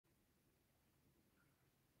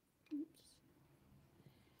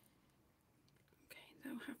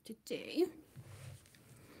I'll have to do.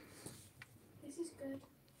 This is good.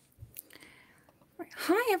 Right.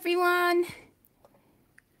 Hi everyone.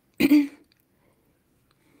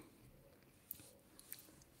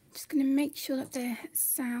 Just going to make sure that the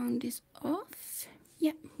sound is off.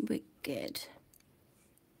 Yep, we're good.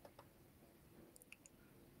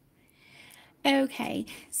 Okay,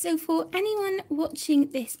 so for anyone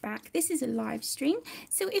watching this back, this is a live stream.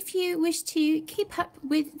 So if you wish to keep up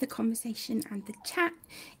with the conversation and the chat,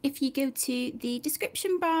 if you go to the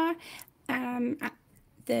description bar at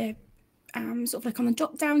the sort of like on the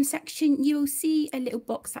drop down section, you will see a little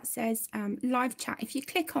box that says live chat. If you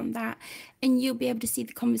click on that, and you'll be able to see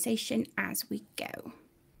the conversation as we go.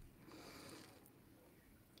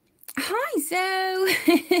 Hi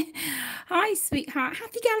Zoe. Hi sweetheart,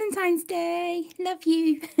 happy Valentine's Day, love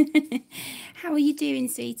you. How are you doing,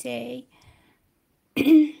 sweetie?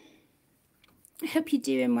 I hope you're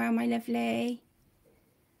doing well, my lovely.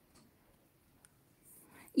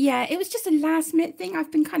 Yeah, it was just a last minute thing. I've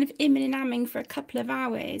been kind of imming and amming for a couple of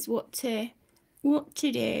hours what to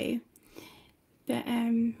do, but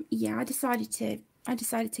yeah, I decided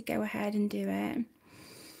to go ahead and do it.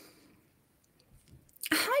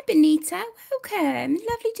 Hi Benita, welcome,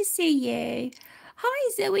 lovely to see you.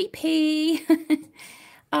 Hi Zoe P.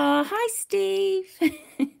 Oh, hi Steve.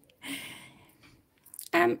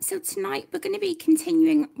 So tonight we're going to be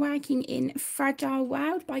continuing working in Fragile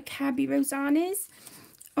World by Kerby Rosanes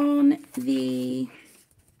on the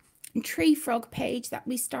tree frog page that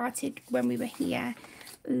we started when we were here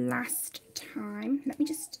last time. Let me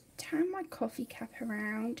just turn my coffee cup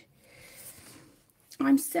around.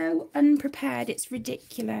 I'm so unprepared, it's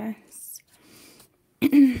ridiculous.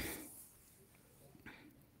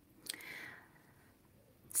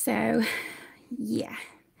 So yeah,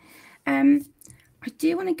 I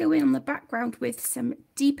do want to go in on the background with some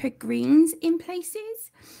deeper greens in places.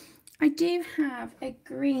 I do have a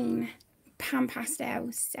green pan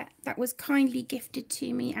pastel set that was kindly gifted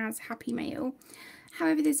to me as Happy Mail.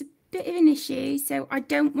 However, there's a bit of an issue, so I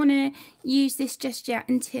don't want to use this just yet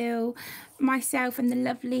until myself and the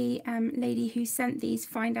lovely lady who sent these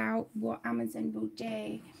find out what Amazon will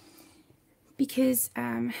do. Because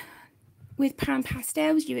with pan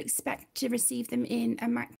pastels, you expect to receive them in a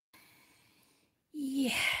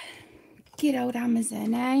yeah, good old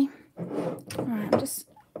Amazon, eh? Right, I'm just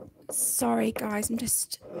sorry, guys. I'm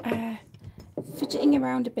just fidgeting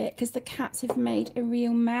around a bit because the cats have made a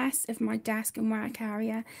real mess of my desk and work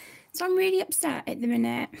area. So I'm really upset at the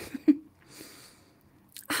minute.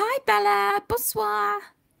 Hi, Bella. Bonsoir.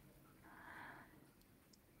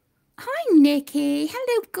 Hi, Nikki.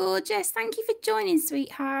 Hello, gorgeous. Thank you for joining,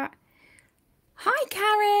 sweetheart. Hi,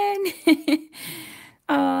 Karen.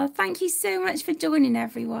 Oh, thank you so much for joining,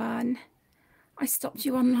 everyone. I stopped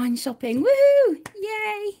you online shopping. Woohoo!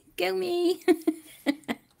 Yay! Go me!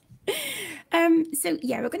 So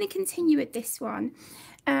yeah, we're going to continue with this one.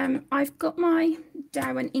 I've got my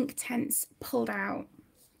Darwin ink tents pulled out.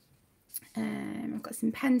 I've got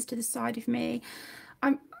some pens to the side of me.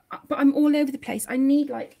 But I'm all over the place. I need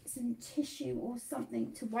like some tissue or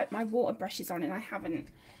something to wipe my water brushes on, and I haven't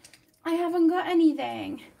got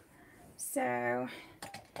anything. So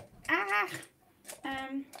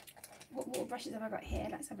what water brushes have I got here?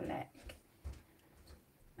 Let's have a look.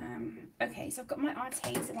 Okay, so I've got my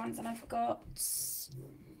Arteza ones, and I've got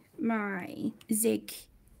my Zig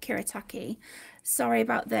Kiritaki. Sorry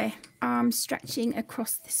about the arm stretching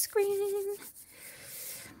across the screen.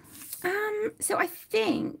 So I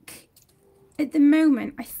think at the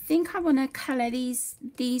moment, I think I want to colour these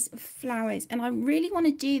flowers, and I really want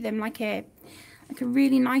to do them like a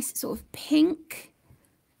really nice sort of pink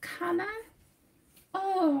colour.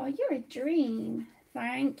 Oh, you're a dream.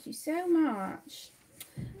 Thank you so much.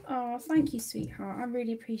 Oh, thank you, sweetheart. I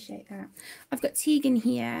really appreciate that. I've got Tegan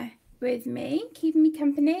here with me, keeping me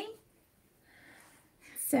company.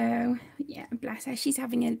 So, yeah, bless her. She's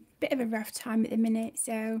having a bit of a rough time at the minute.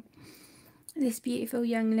 So, this beautiful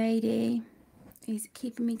young lady is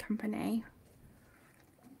keeping me company.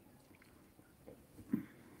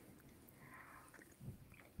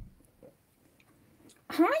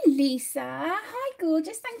 Hi, Lisa. Hi,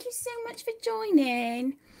 gorgeous. Thank you so much for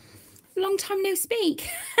joining. Long time no speak.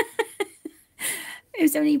 It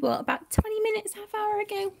was only, what, about 20 minutes, half hour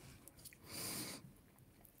ago?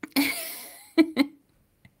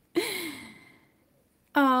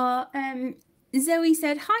 Oh, Zoe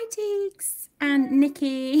said, hi, Teeks, and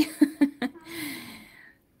Nikki.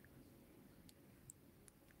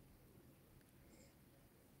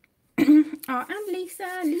 Oh, and Lisa.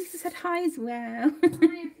 Lisa said hi as well. Hi,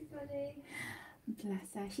 everybody.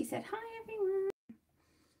 Bless her. She said, hi, everyone.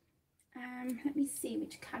 Let me see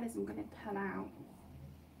which colours I'm going to pull out.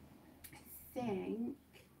 I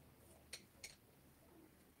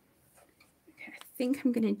think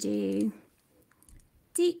I'm going to do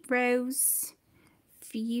deep rose,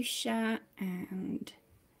 fuchsia and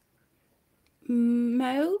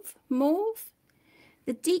mauve.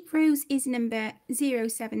 The deep rose is number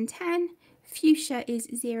 0710, fuchsia is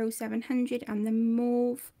 0700 and the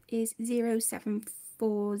mauve is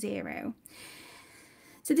 0740.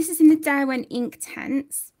 So this is in the Derwent ink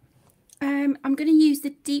tints. I'm going to use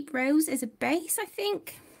the deep rose as a base, I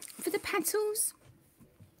think, for the petals,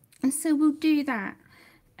 and so we'll do that.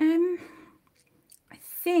 I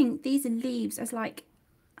think these are leaves as like,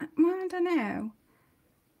 well, I don't know.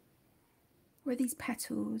 Were these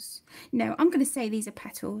petals? No, I'm going to say these are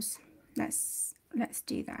petals. Let's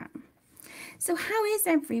do that. So how is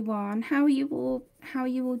everyone? How are you all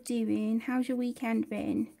doing? How's your weekend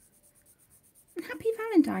been? And happy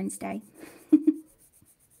Valentine's Day.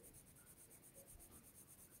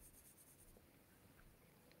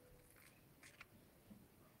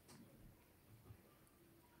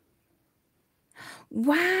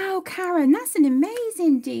 Wow, Karen, that's an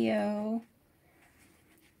amazing deal.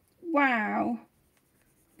 Wow.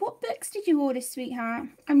 What books did you order, sweetheart?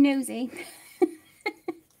 I'm nosy.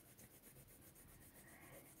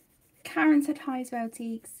 Karen said hi as well,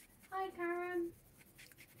 Teagues. Hi, Karen.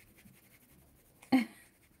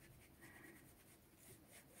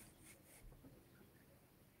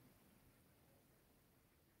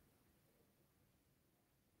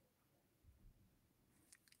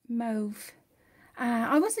 Mauve.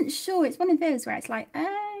 I wasn't sure. It's one of those where it's like, I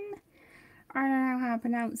don't know how to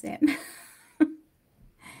pronounce it.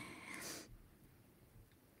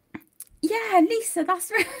 Yeah, Lisa,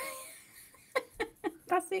 that's right.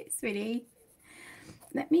 That's it, sweetie.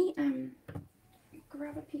 Let me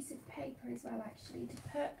grab a piece of paper as well, actually, to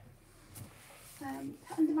put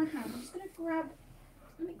under my hand. I'm just going to grab,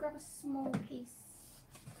 let me grab a small piece.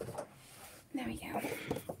 There we go.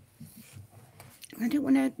 I don't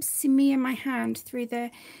want to smear my hand through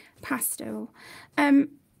the pastel. I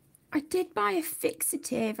did buy a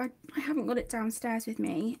fixative. I haven't got it downstairs with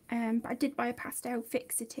me, but I did buy a pastel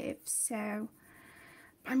fixative, so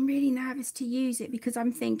I'm really nervous to use it because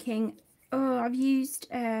I'm thinking, oh, I've used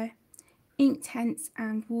ink tints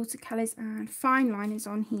and watercolours and fine liners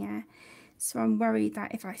on here, so I'm worried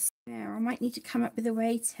that if I might need to come up with a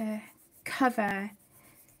way to cover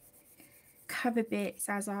bits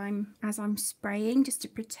as I'm spraying, just to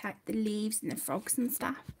protect the leaves and the frogs and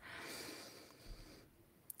stuff.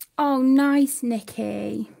 Oh, nice,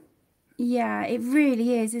 Nikki. Yeah, it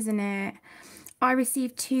really is, isn't it? I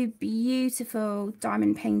received 2 beautiful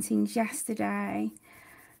diamond paintings yesterday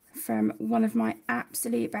from one of my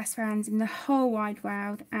absolute best friends in the whole wide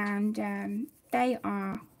world, and they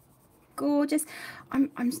are gorgeous.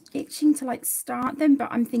 I'm itching to like start them,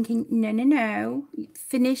 but I'm thinking no,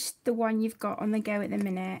 finish the one you've got on the go at the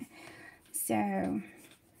minute. So I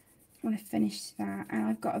want to finish that, and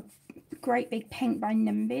I've got a great big paint by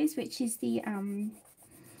numbers, which is the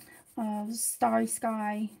Starry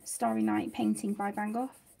Sky Starry Night painting by Van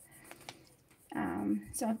Gogh.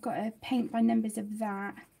 So I've got a paint by numbers of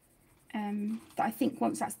that, that I think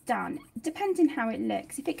once that's done, depending how it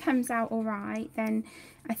looks, if it comes out all right, then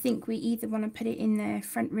I think we either want to put it in the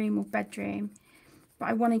front room or bedroom, but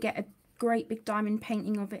I want to get a great big diamond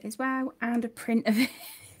painting of it as well, and a print of it.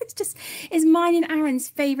 It's mine and Aaron's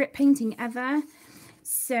favourite painting ever.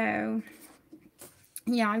 So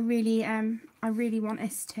yeah, I really want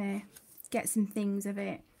us to get some things of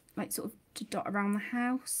it, like sort of to dot around the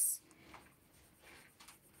house,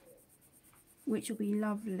 which will be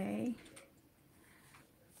lovely.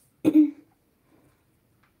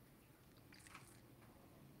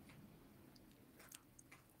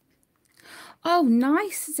 Oh,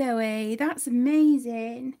 nice, Zoe. That's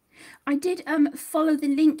amazing. I did follow the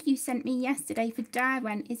link you sent me yesterday for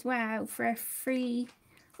Derwent as well, for a free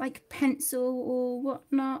like pencil or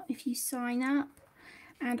whatnot if you sign up,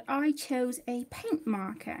 and I chose a paint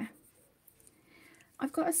marker.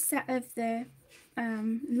 I've got a set of the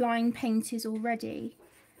line painters already,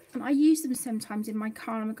 and I use them sometimes in my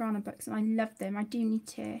Cara Morgana books, and I love them. I do need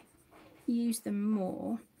to use them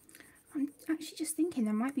more. I'm actually just thinking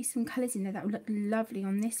there might be some colours in there that would look lovely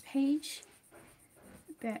on this page,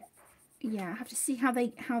 but yeah, I have to see how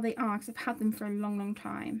they are, because I've had them for a long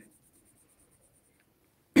time.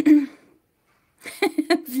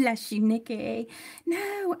 Bless you, Nikki.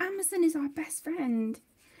 No, Amazon is our best friend.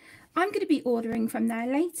 I'm going to be ordering from there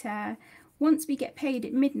later once we get paid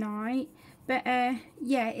at midnight, but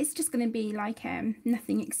yeah, it's just going to be like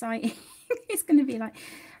nothing exciting. It's going to be like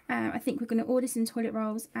I think we're going to order some toilet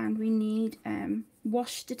rolls, and we need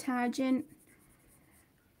wash detergent.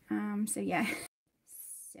 So yeah,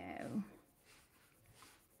 so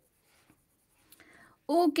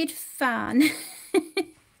all good fun.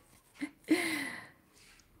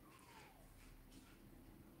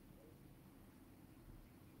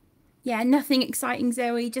 Yeah, nothing exciting,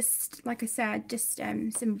 Zoe. Just like I said, just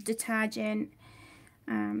some detergent,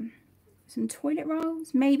 some toilet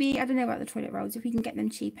rolls. Maybe, I don't know about the toilet rolls. If we can get them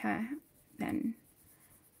cheaper, then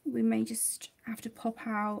we may just have to pop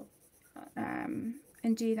out and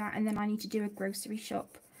do that. And then I need to do a grocery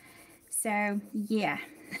shop. So yeah.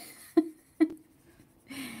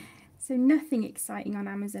 So nothing exciting on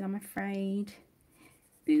Amazon, I'm afraid.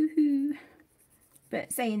 Boo-hoo.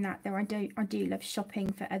 But saying that though, I do love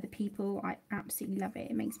shopping for other people. I absolutely love it.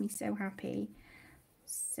 It makes me so happy.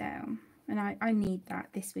 So, and I need that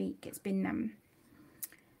this week. It's been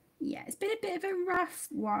yeah, it's been a bit of a rough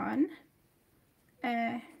one.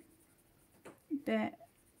 But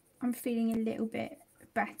I'm feeling a little bit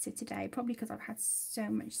better today, probably because I've had so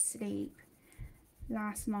much sleep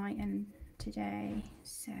last night and today.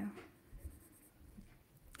 So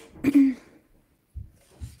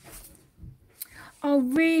oh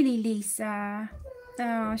really, Lisa?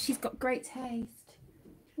 Oh, she's got great taste.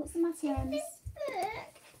 What's the matter, Ems? This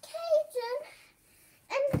book, Caden,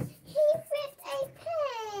 and he ripped a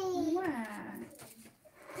page. Where?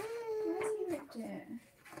 Where's he ripped it?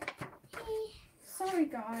 Sorry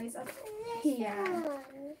guys, I'm here.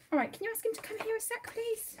 Alright, can you ask him to come here a sec,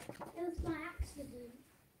 please? It was my accident.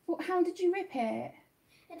 What? How did you rip it?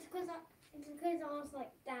 It's because I was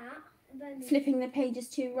like that. And then Flipping the pages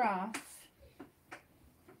too rough.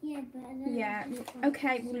 yeah, but then Yeah.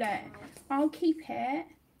 Okay, well look, I'll keep it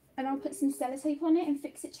and I'll put some sellotape on it and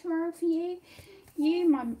fix it tomorrow for you. You,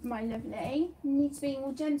 my lovely, need to be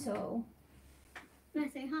more gentle. Can I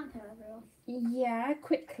say hi to everyone? Yeah,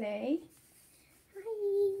 quickly.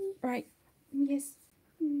 Hi. Right. Yes.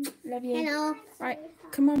 Love you. Hello. Right,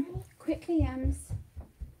 come on. Quickly, Ems.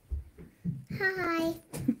 Hi.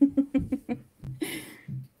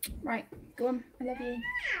 Right, go on. I love you.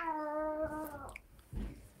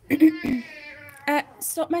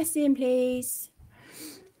 Stop messing, please.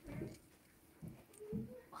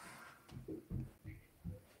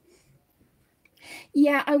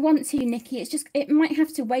 Yeah, I want to, Nikki. It's just, it might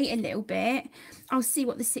have to wait a little bit. I'll see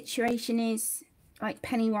what the situation is, like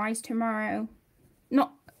penny-wise tomorrow.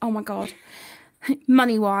 Not, oh my God,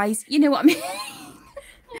 money-wise. You know what I mean?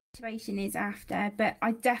 Situation is after, but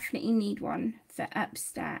I definitely need one for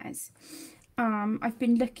upstairs. I've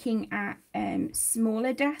been looking at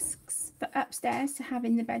smaller desks for upstairs to have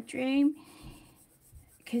in the bedroom,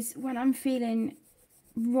 because when I'm feeling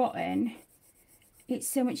rotten, it's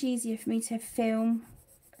so much easier for me to film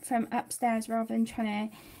from upstairs rather than trying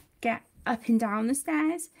to get up and down the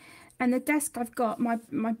stairs. And the desk I've got, my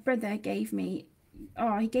brother gave me,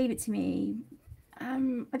 oh, he gave it to me, I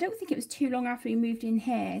don't think it was too long after we moved in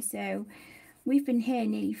here, so we've been here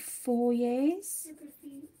nearly 4 years. A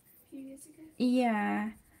few years ago.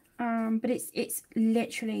 Yeah, but it's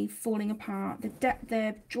literally falling apart.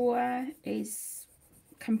 The drawer is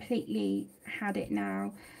completely had it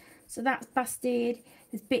now, so that's busted.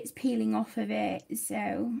 There's bits peeling off of it.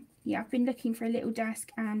 So yeah, I've been looking for a little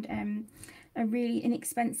desk and a really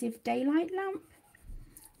inexpensive daylight lamp,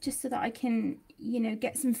 just so that I can, you know,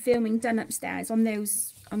 get some filming done upstairs on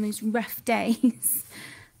those rough days.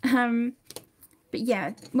 But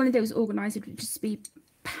yeah, one of those organisers would just be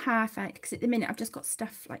perfect, because at the minute I've just got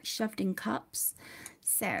stuff like shoved in cups.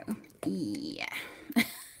 So yeah.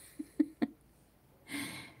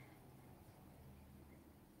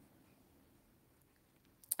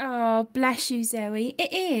 Oh, bless you, Zoe.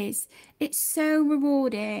 It is. It's so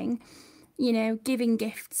rewarding, you know, giving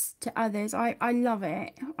gifts to others. I love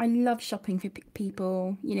it. I love shopping for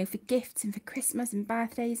people, you know, for gifts and for Christmas and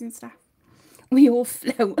birthdays and stuff. We all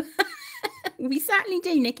float. We certainly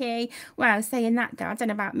do, Nikki. Well, saying that though, I don't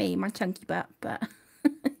know about me, my chunky butt, but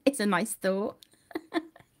it's a nice thought.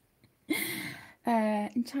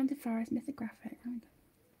 Enchanted Forest mythographic.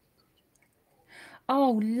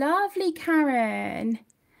 Oh, lovely, Karen.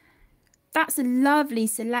 That's a lovely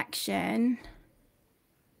selection.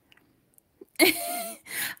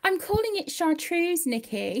 I'm calling it chartreuse,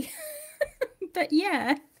 Nikki. But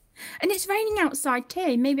yeah. And it's raining outside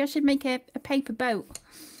too. Maybe I should make a paper boat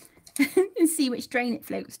and see which drain it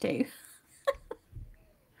floats to.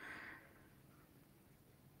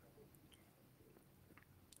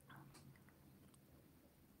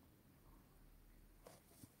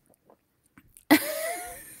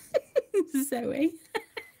 Zoe.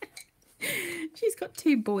 She's got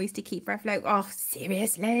 2 boys to keep her afloat. Oh,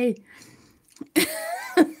 seriously.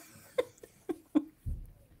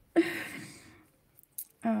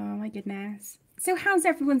 Oh my goodness. So how's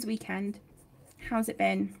everyone's weekend? How's it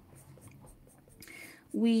been?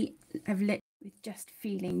 We have lit with just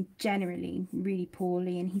feeling generally really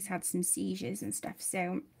poorly, and he's had some seizures and stuff.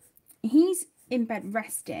 So he's in bed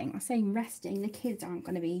resting. I say resting, the kids aren't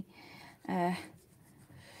going to be,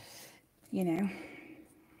 you know,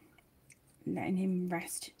 letting him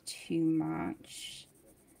rest too much.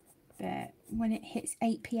 But when it hits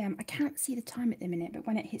 8 p.m, I can't see the time at the minute, but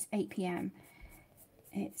when it hits 8 p.m,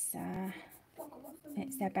 it's their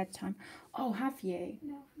bedtime. Oh, have you?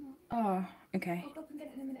 No. Oh, okay. I'll go up and get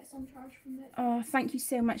it in a minute, so I'm charged from it. Oh, thank you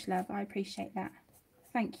so much, love. I appreciate that.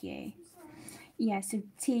 Thank you. Yeah, so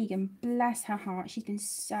Tegan, bless her heart, she's been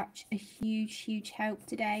such a huge help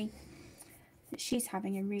today. She's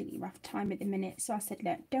having a really rough time at the minute. So I said,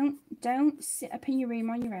 look, don't sit up in your room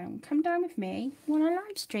on your own. Come down with me on a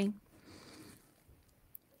live stream.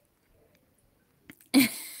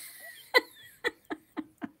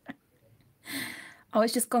 Oh,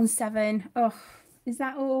 it's just gone 7. Oh, is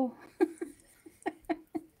that all?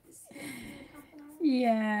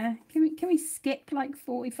 Yeah. Can we skip like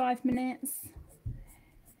 45 minutes?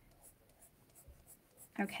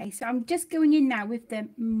 Okay, so I'm just going in now with the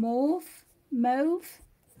mauve.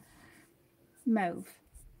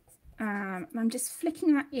 I'm just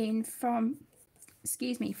flicking that in from,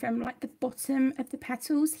 excuse me, from like the bottom of the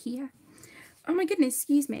petals here. Oh my goodness,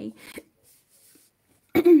 excuse me.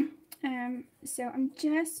 So I'm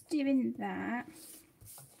just doing that.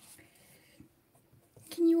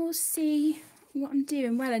 Can you all see what I'm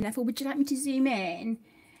doing well enough, or would you like me to zoom in?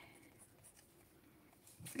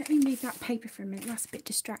 Let me move that paper for a minute. That's a bit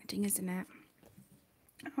distracting, isn't it?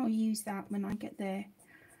 I'll use that when I get the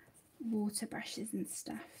water brushes and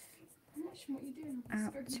stuff What you doing?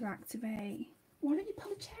 out to activate. Why don't you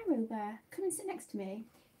pull a chair over? Come and sit next to me.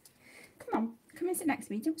 Come on, come and sit next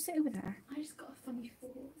to me. Don't sit over there. I just got a funny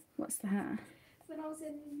thought. What's that? When I was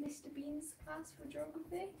in Mr. Bean's class for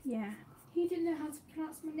geography, Yeah. he didn't know how to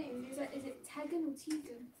pronounce my name. He was like, is it Tegan or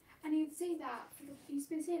Tegan? And he'd say that, he's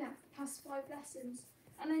been saying that for the past 5 lessons.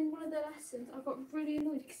 And then one of the lessons, I got really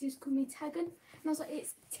annoyed because he just called me Tegan. And I was like,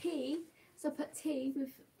 it's T. So I put T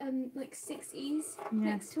with like 6 E's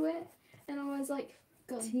next to it. And I was like,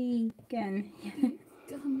 gun. Tegan.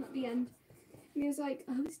 Gun at the end. And he was like,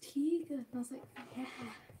 oh, it's Tegan. And I was like, yeah.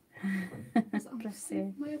 I was like, Bless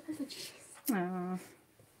you. My apologies. Oh.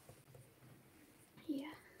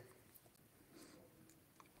 Yeah.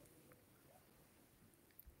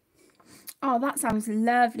 Oh, that sounds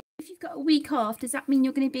lovely. If you've got a week off, does that mean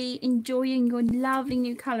you're going to be enjoying your lovely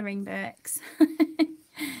new colouring books?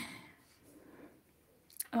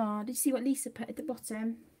 Oh, did you see what Lisa put at the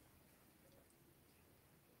bottom?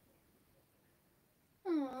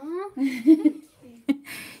 Aww.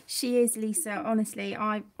 She is, Lisa. Honestly,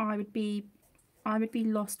 I would be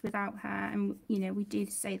lost without her, and you know we do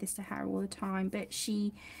say this to her all the time, but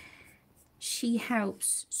she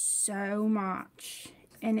helps so much,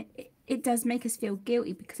 and it does make us feel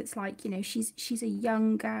guilty because it's like, you know, she's a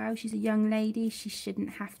young girl, she's a young lady, she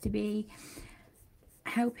shouldn't have to be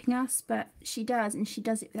helping us, but she does, and she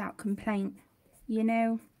does it without complaint, you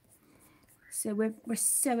know. So we're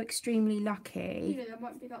so extremely lucky. You know, there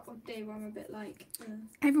might be that odd day where I'm a bit like...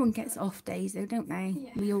 Everyone gets off days though, don't they?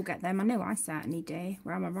 Yeah. We all get them. I know I certainly do,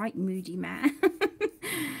 where I'm a right moody man.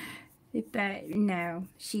 But no,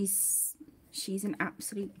 she's an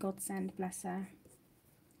absolute godsend, bless her.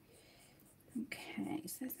 Okay,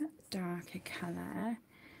 so there's that darker colour.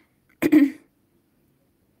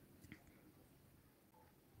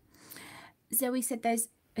 Zoe said there's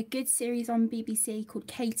a good series on BBC called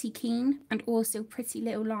Katie Keane, and also Pretty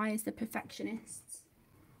Little Liars, the Perfectionists.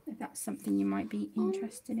 If that's something you might be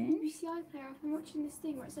interested in. BBC iPlayer, I've been watching this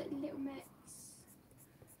thing where it's like Little Mix.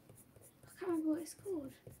 I can't remember what it's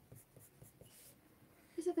called.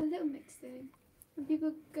 It's like a Little Mix thing. And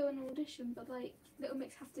people go and audition, but like Little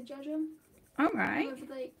Mix have to judge them. Alright. However,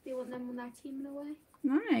 they want them on their team in a way.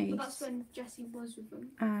 Nice. But that's when Jessie was with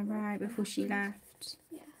them. Ah, right, before she left.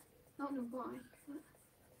 Yeah. I don't know why, but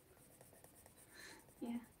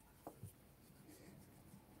yeah.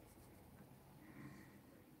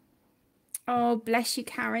 Oh, bless you,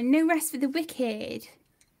 Karen. No rest for the wicked.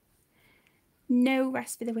 No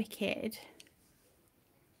rest for the wicked.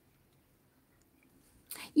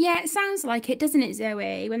 Yeah, it sounds like it, doesn't it,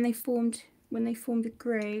 Zoe? When they formed a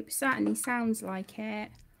group, certainly sounds like it.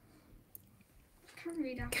 I can't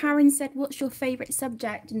read out. Karen said, "What's your favourite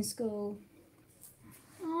subject in school?"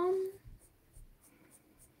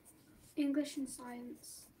 English and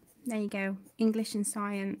science. There you go. English and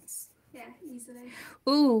science. Yeah, easily.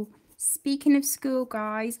 Oh, speaking of school,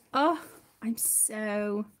 guys. Oh, I'm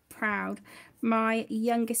so proud. My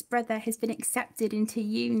youngest brother has been accepted into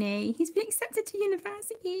uni. He's been accepted to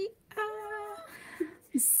university.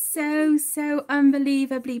 So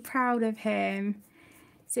unbelievably proud of him.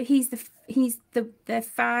 So he's the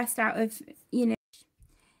first out of, you know,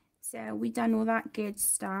 so we done all that good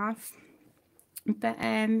stuff. But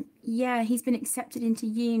yeah, he's been accepted into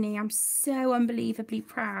uni. I'm so unbelievably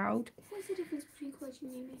proud. What's the difference between college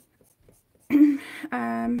and uni?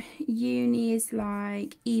 Uni is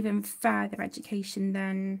like even further education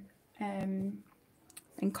than in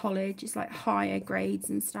college. It's like higher grades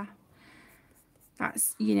and stuff.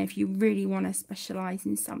 That's, you know, if you really want to specialise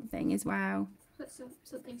in something as well. That's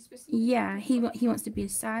something specific. Yeah, he wants to be a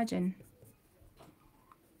surgeon.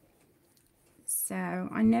 So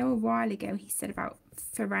I know a while ago he said about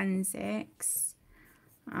forensics.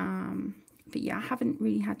 But yeah, I haven't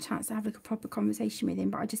really had a chance to have like a proper conversation with him,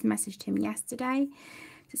 but I just messaged him yesterday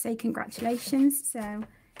to say congratulations. So,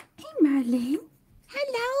 hey Merlin.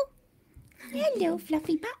 Hello. Hello,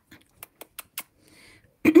 fluffy butt.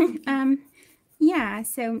 Yeah,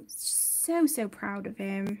 so proud of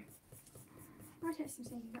him. I'll text him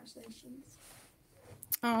saying congratulations.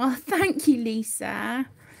 Oh, thank you, Lisa.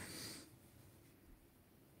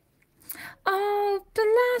 Oh,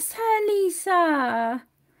 bless her, Lisa.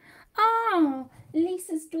 Oh,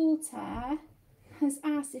 Lisa's daughter has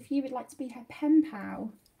asked if you would like to be her pen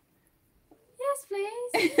pal. Yes,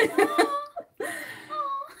 please.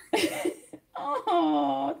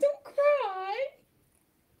 Oh, don't cry.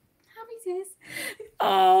 Happy tears.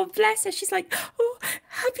 Oh, bless her. She's like, oh,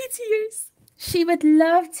 happy tears. She would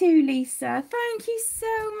love to, Lisa. Thank you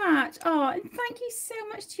so much. Oh, and thank you so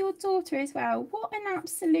much to your daughter as well. What an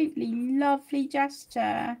absolutely lovely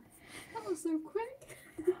gesture. That was so quick.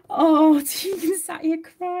 Oh, she sat here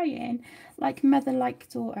crying like mother, like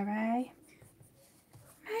daughter, eh?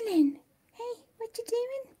 Merlin, hey, what you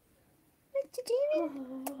doing? What you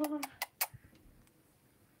doing? What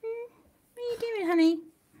are you doing, honey?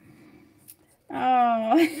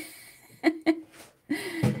 Oh.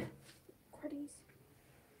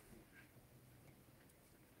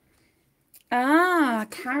 Ah,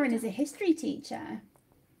 Karen is a history teacher.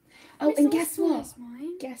 Oh, and guess what?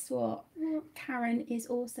 Guess what? Karen is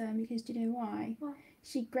awesome because do you know why? What?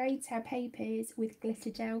 She grades her papers with glitter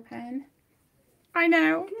gel pen. I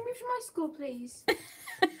know. Can you move to my school, please?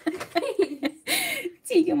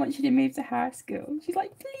 Tegan wants you to move to her school. She's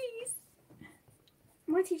like, please.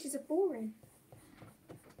 My teachers are boring.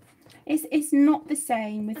 It's not the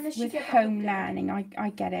same with home learning. I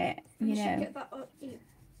get it. You know. Get that odd,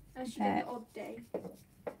 I should get the odd day.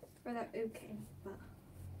 Or that okay, but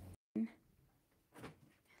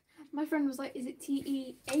my friend was like, is it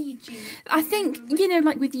T-E-A-G? I think, you know,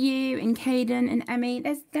 like with you and Caden and Emmy,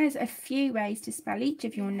 there's a few ways to spell each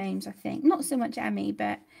of your names, I think. Not so much Emmy,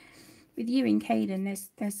 but with you and Caden,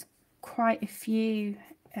 there's quite a few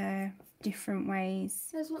different ways.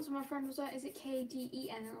 There's once my friend was like, is it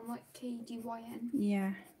K-D-E-N? And I'm like, K-D-Y-N.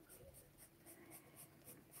 Yeah.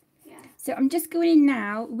 Yeah. So I'm just going in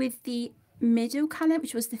now with the middle colour,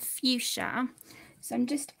 which was the fuchsia. So I'm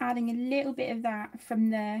just adding a little bit of that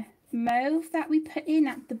from the mauve that we put in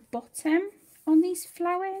at the bottom on these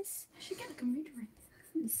flowers. I should get the computer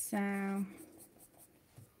in. So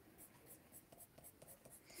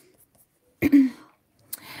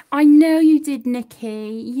I know you did,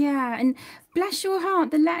 Nikki. Yeah, and bless your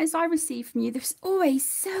heart, the letters I received from you, they're always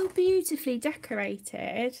so beautifully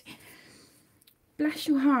decorated. Bless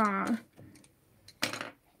your heart.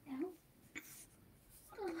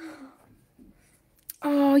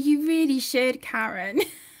 Oh, you really should, Karen.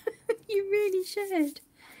 You really should.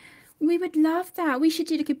 We would love that. We should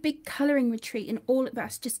do like a big colouring retreat and all of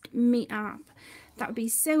us just meet up. That would be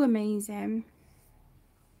so amazing.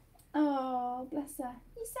 Oh, bless her.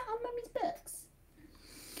 You sat on Mummy's books?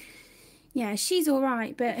 Yeah, she's all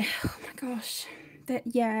right, but oh my gosh.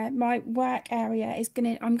 Yeah, my work area is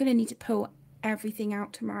I'm gonna need to pull everything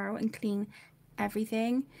out tomorrow and clean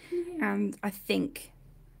everything. Yeah. And I think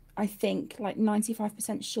like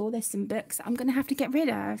 95% sure there's some books that I'm going to have to get rid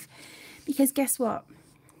of, because guess what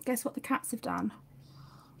the cats have done?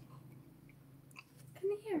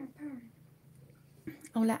 Can you hear a purr?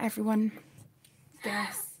 I'll let everyone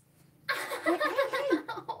guess. Hey.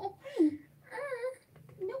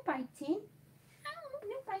 No biting.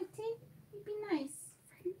 No biting. You'd be nice.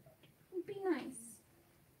 You'd be nice.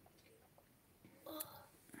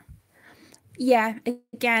 Yeah,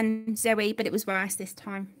 again, Zoe, but it was worse this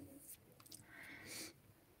time.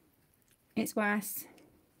 It's worse.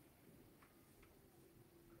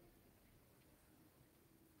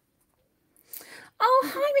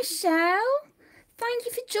 hi, Michelle. Thank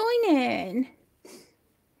you for joining.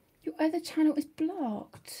 Your other channel is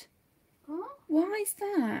blocked. Huh? Why is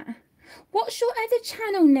that? What's your other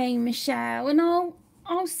channel name, Michelle? And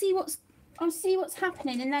I'll see what's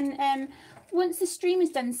happening. And then once the stream is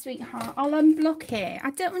done, sweetheart, I'll unblock it.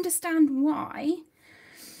 I don't understand why.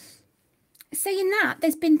 Saying that,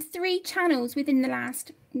 there's been 3 channels within the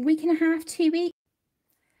last week and a half, 2 weeks.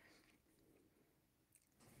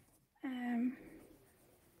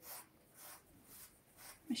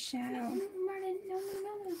 Michelle. No.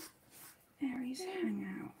 Aries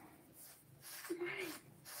Hangout.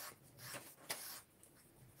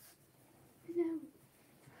 No.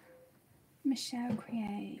 Michelle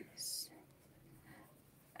creates.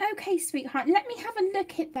 Okay, sweetheart. Let me have a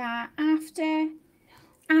look at that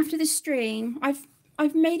after the stream.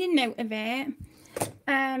 I've made a note of it.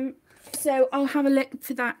 So I'll have a look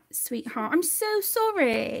for that, sweetheart. I'm so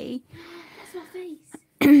sorry. That's my face.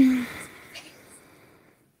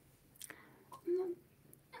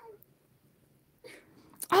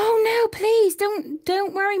 Oh no, please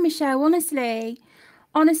don't worry, Michelle. Honestly,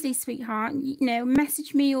 sweetheart, you know,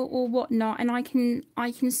 message me or whatnot, and I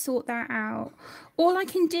can sort that out. All I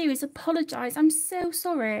can do is apologise. I'm so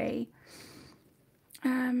sorry.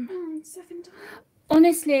 Second time.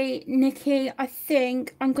 Honestly, Nikki, I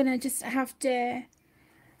think I'm gonna just have to.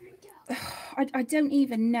 I don't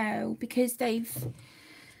even know, because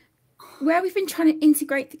where we've been trying to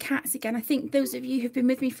integrate the cats again. I think those of you who've been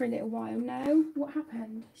with me for a little while know what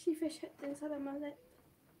happened. She fish hit the inside of my lip.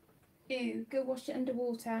 Ew, go wash it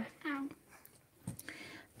underwater. Ow.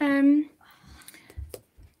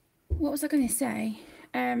 What was I going to say?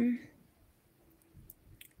 I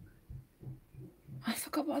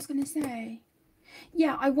forgot what I was going to say.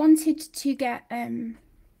 Yeah, I wanted to get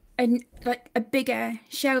a bigger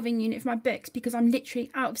shelving unit for my books, because I'm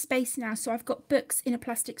literally out of space now. So I've got books in a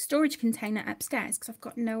plastic storage container upstairs because I've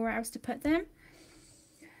got nowhere else to put them.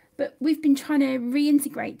 But we've been trying to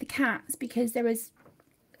reintegrate the cats, because there was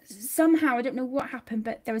somehow, I don't know what happened,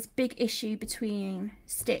 but there was a big issue between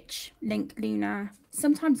Stitch, Link, Luna,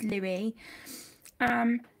 sometimes Louie.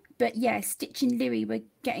 But yeah, Stitch and Louie were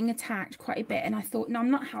getting attacked quite a bit, and I thought, no,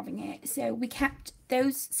 I'm not having it. So we kept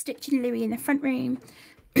those Stitch and Louie in the front room,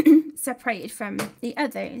 separated from the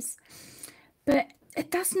others. But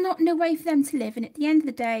that's not no way for them to live. And at the end of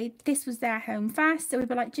the day, this was their home first. So we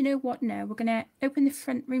were like, do you know what? No, we're going to open the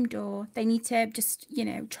front room door. They need to just, you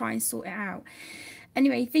know, try and sort it out.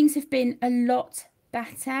 Anyway, things have been a lot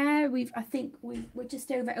better. I think we're just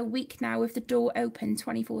over a week now with the door open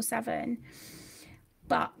 24/7.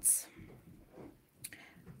 But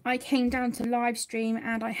I came down to Livestream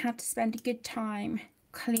and I had to spend a good time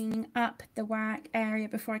cleaning up the work area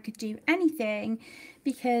before I could do anything,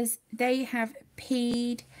 because they have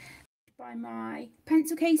peed by my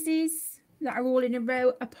pencil cases that are all in a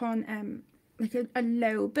row upon like a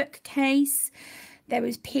low bookcase. There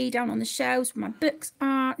was pee down on the shelves where my books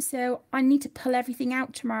are, so I need to pull everything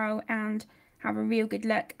out tomorrow and have a real good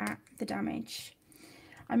look at the damage.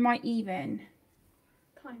 I might even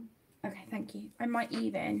okay, thank you. I might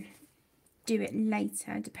even do it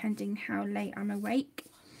later, depending how late I'm awake.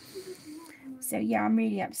 So yeah, I'm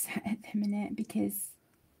really upset at the minute, because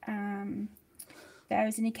there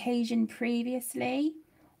was an occasion previously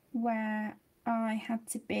where I had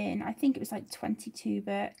to bin, I think it was like 22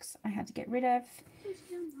 books I had to get rid of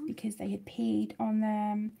because they had peed on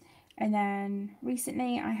them. And then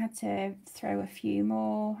recently I had to throw a few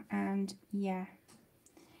more, and yeah,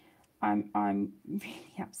 I'm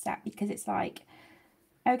really upset, because it's like,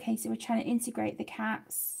 okay, so we're trying to integrate the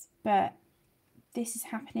cats, but this is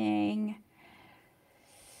happening,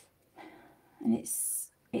 and it's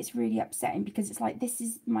really upsetting, because it's like, this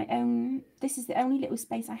is the only little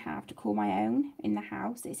space I have to call my own in the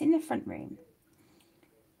house. It's in the front room,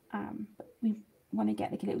 but we want to get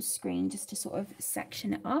like a little screen just to sort of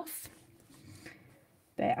section it off.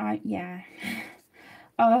 But yeah,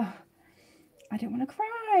 oh, I don't want to cry.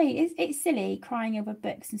 It's silly crying over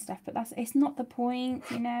books and stuff, but it's not the point,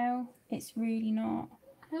 you know. It's really not.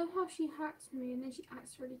 I love how she hacks me and then she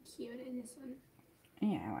acts really cute and innocent.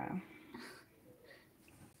 Yeah, well,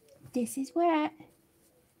 this is wet.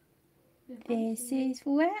 This is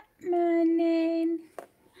wet, Merlin.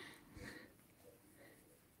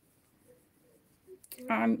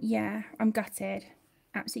 Yeah, I'm gutted.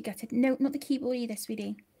 Absolutely gutted. No, not the keyboard either,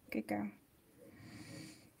 sweetie. Good girl.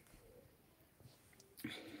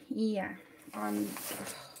 Yeah, I'm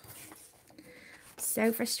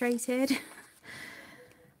so frustrated.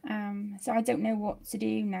 So I don't know what to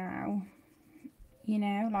do now. You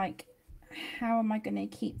know, like, how am I going to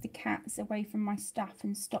keep the cats away from my stuff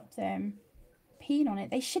and stop them peeing on it.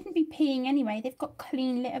 They shouldn't be peeing anyway. They've got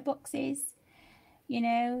clean litter boxes. You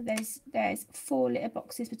know, there's 4 litter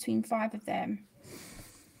boxes between 5 of them.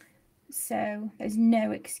 So there's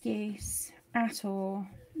no excuse at all.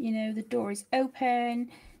 You know, the door is open.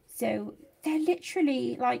 So they're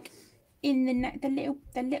literally like in the little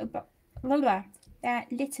their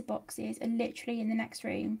litter boxes are literally in the next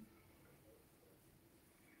room.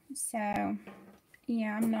 So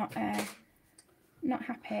yeah, I'm not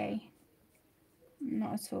happy.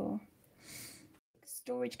 Not at all.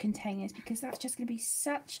 Storage containers, because that's just going to be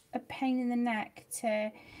such a pain in the neck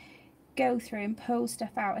to go through and pull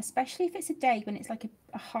stuff out, especially if it's a day when it's like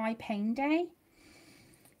a high pain day,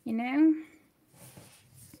 you know.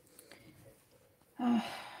 Oh,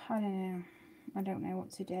 I don't know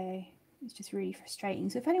what to do. It's just really frustrating.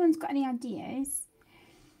 So if anyone's got any ideas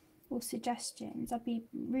or suggestions, I'd be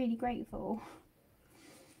really grateful.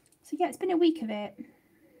 So yeah, it's been a week of it.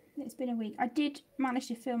 It's been a week. I did manage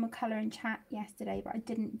to film a colour and chat yesterday, but I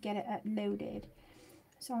didn't get it uploaded,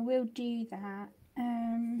 so I will do that.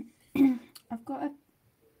 I've got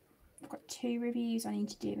 2 reviews I need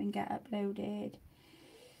to do and get uploaded.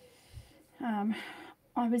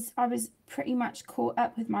 I was pretty much caught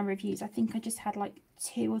up with my reviews. I think I just had like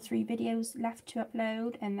 2 or 3 videos left to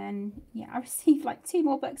upload, and then yeah, I received like 2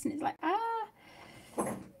 more books, and it's like,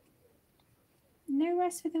 no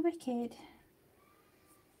rest for the wicked.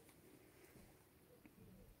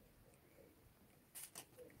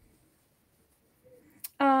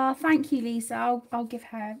 Oh, thank you, Lisa. I'll give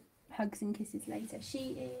her hugs and kisses later.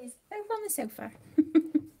 She is over on the sofa.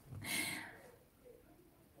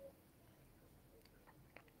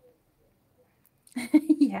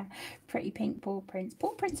 Yeah, pretty pink paw prints.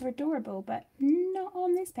 Paw prints are adorable, but not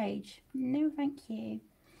on this page. No, thank you.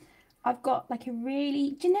 I've got like a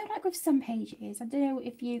really, do you know, like with some pages, I don't know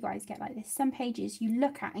if you guys get like this, some pages you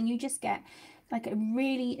look at and you just get like a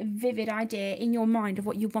really vivid idea in your mind of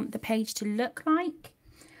what you want the page to look like.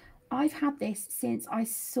 I've had this since I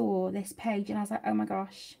saw this page and I was like, oh my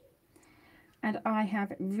gosh. And I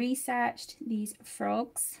have researched these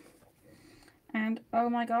frogs and oh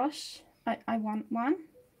my gosh, I want one.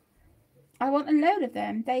 I want a load of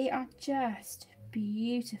them. They are just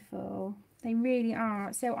beautiful. They really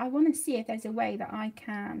are. So I want to see if there's a way that I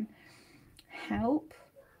can help.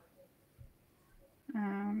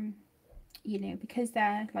 You know, because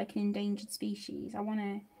they're like an endangered species, I want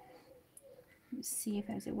to see if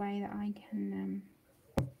there's a way that I can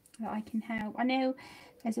help. I know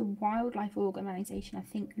there's a wildlife organisation I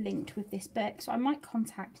think linked with this book, so I might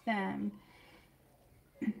contact them,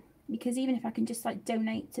 because even if I can just like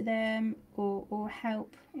donate to them or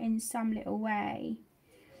help in some little way,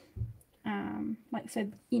 like for,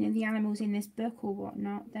 you know, the animals in this book or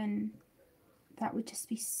whatnot, then that would just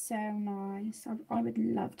be so nice. I would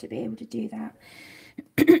love to be able to do that.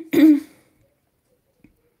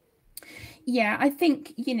 Yeah, I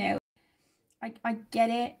think, you know, I get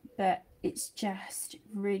it, but it's just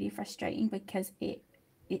really frustrating because it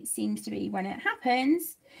seems to be when it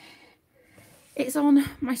happens, it's on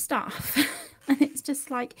my staff. And it's just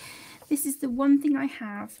like, this is the one thing I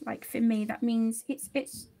have, like for me, that means it's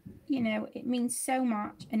you know, it means so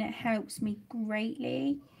much and it helps me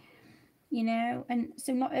greatly, you know. And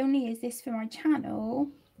so not only is this for my channel,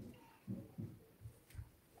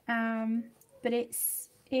 but it's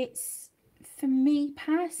for me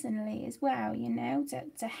personally as well, you know,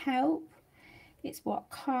 to help. It's what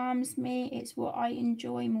calms me, it's what I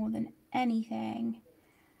enjoy more than anything.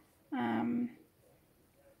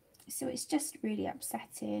 So it's just really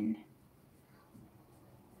upsetting,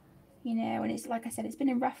 you know. And it's like I said, it's been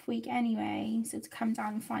a rough week anyway, so to come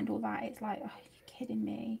down and find all that, it's like, oh, you're kidding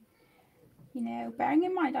me, you know. Bearing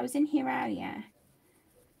in mind I was in here earlier,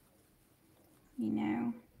 you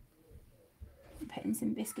know, putting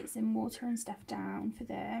some biscuits and water and stuff down for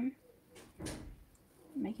them,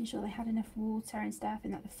 making sure they had enough water and stuff,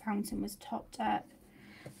 and that the fountain was topped up.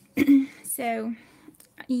 So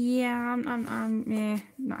yeah, I'm yeah,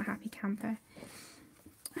 not a happy camper.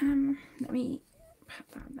 Let me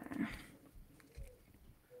put that there.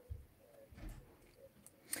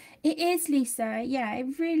 It is, Lisa. Yeah,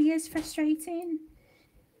 it really is frustrating,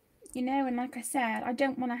 you know. And like I said, I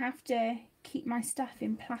don't want to have to keep my stuff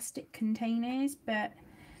in plastic containers, but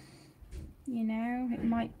you know, it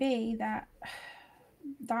might be that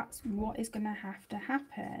that's what is going to have to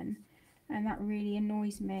happen, and that really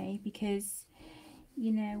annoys me because,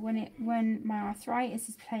 you know, when my arthritis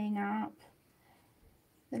is playing up,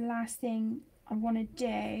 the last thing I want to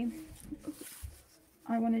do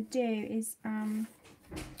is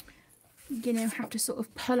you know, have to sort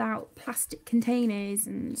of pull out plastic containers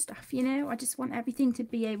and stuff, you know. I just want everything to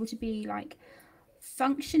be able to be like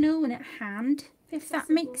functional and at hand, if that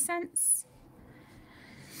makes sense.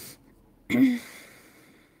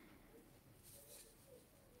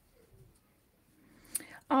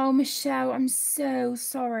 Oh, Michelle, I'm so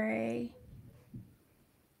sorry.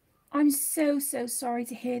 I'm so sorry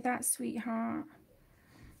to hear that, sweetheart.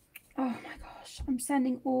 Oh my gosh, I'm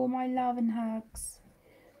sending all my love and hugs.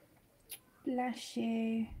 Bless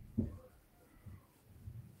you.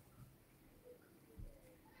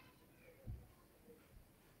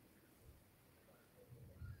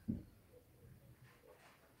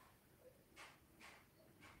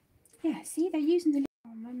 Yeah, see, they're using the...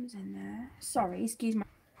 Oh, Mum's in there. Sorry, excuse my...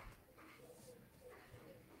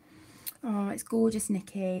 Oh, it's gorgeous,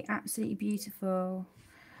 Nikki. Absolutely beautiful.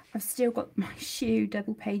 I've still got my shoe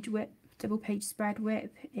double page spread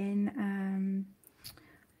whip in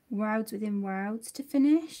Worlds Within Worlds to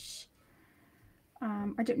finish.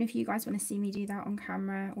 I don't know if you guys want to see me do that on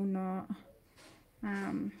camera or not.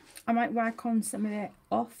 I might work on some of it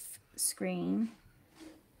off screen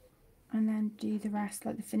and then do the rest,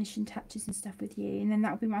 like the finishing touches and stuff with you, and then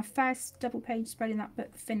that'll be my first double page spread in that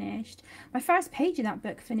book finished. My first page in that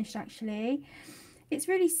book finished, actually. It's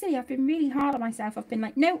really silly. I've been really hard on myself. I've been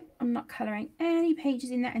like, no, I'm not colouring any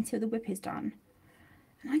pages in there until the whip is done.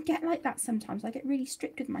 And I get like that sometimes. I get really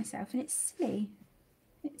strict with myself, and it's silly.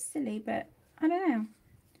 It's silly, but I don't know.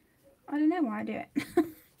 I don't know why I do it.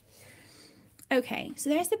 Okay, so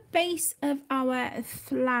there's the base of our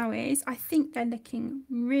flowers. I think they're looking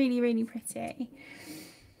really, really pretty.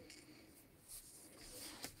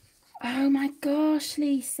 Oh my gosh,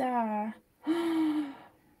 Lisa. I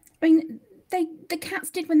mean, the cats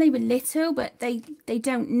did when they were little, but they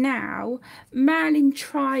don't now. Marilyn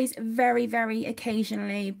tries very, very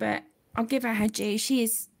occasionally, but I'll give her due. She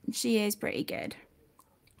is pretty good.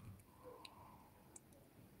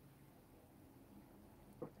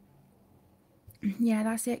 Yeah,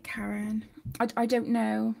 that's it, Karen. I don't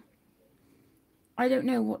know. I don't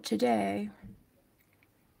know what to do.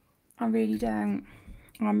 I really don't.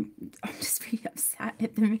 I'm just really upset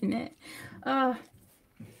at the minute. Oh,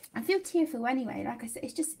 I feel tearful anyway. Like I said,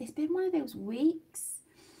 it's been one of those weeks.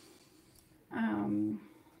 I'm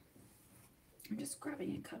just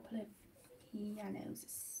grabbing a couple of yellows a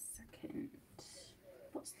second.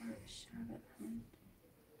 What's that? Charlotte lemon.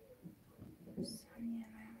 Sun yellow.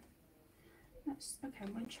 That's okay.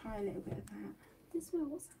 I'm going to try a little bit of that. This way,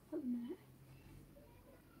 what's that on there?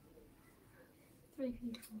 Very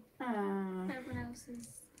beautiful. Everyone else's,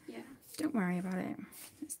 yeah. Don't worry about it.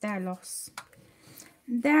 It's their loss.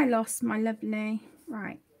 Their loss, my lovely.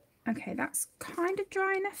 Right. Okay, that's kind of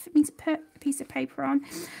dry enough for me to put a piece of paper on.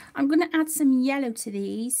 I'm going to add some yellow to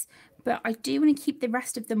these, but I do want to keep the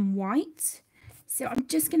rest of them white. So I'm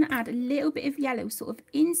just going to add a little bit of yellow sort of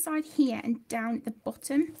inside here and down at the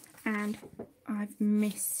bottom. And I've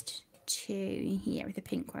missed two here with the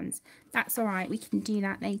pink ones. That's all right. We can do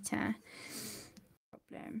that later.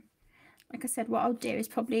 Like I said, what I'll do is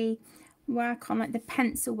probably work on like the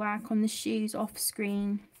pencil work on the shoes off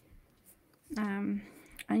screen. I'm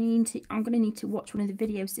gonna need to watch one of the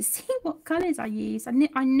videos to see what colours I use.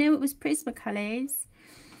 I know it was Prisma colours,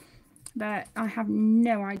 but I have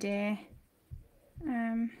no idea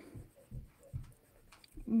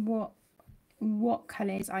what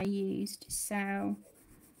colours I used, so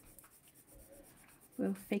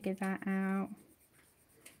we'll figure that out.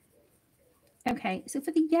 Okay, so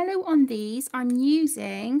for the yellow on these, I'm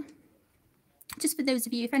using, just for those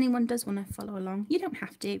of you, if anyone does want to follow along, you don't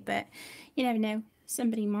have to, but you never know,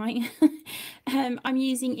 somebody might. I'm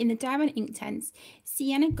using in the Darwin Inktense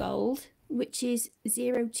Sienna Gold, which is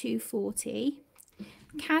 0240,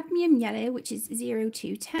 Cadmium Yellow, which is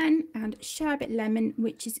 0210, and Sherbet Lemon,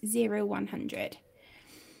 which is 0100.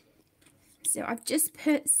 So I've just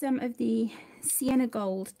put some of the Sienna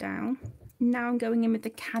Gold down. Now I'm going in with the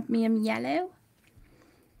Cadmium Yellow.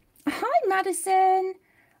 Hi, Madison.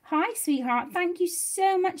 Hi, sweetheart. Thank you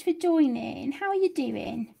so much for joining. How are you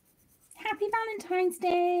doing? Happy Valentine's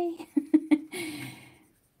Day.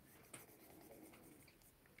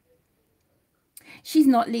 She's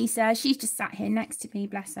not, Lisa. She's just sat here next to me,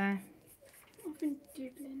 bless her. I've been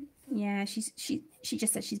doodling. Yeah, she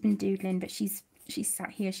just said she's been doodling, but she's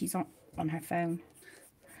sat here. She's on her phone.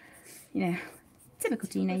 You know, typical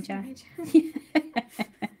teenager.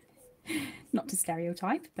 Not to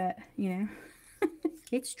stereotype, but you know,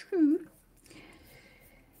 it's true.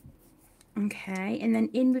 Okay, and then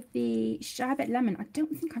in with the Sherbet Lemon. I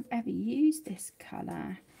don't think I've ever used this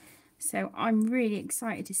colour, so I'm really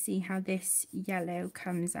excited to see how this yellow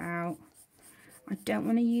comes out. I don't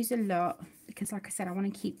want to use a lot because, like I said, I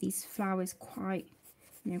want to keep these flowers quite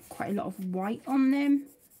a lot of white on them.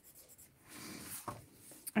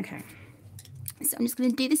 Okay, so I'm just going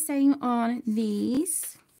to do the same on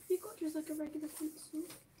these. You've got just like a regular pencil.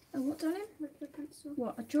 Oh, what, darling? Regular pencil.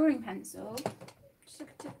 What, a drawing pencil? Just like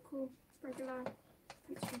a typical regular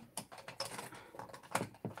pencil.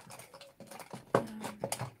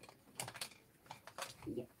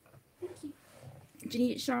 Yeah. Thank you. Do you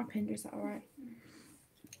need it sharpened, or is that alright?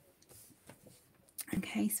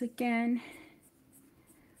 Okay, so again,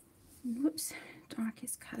 whoops,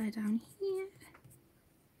 darkest colour down here.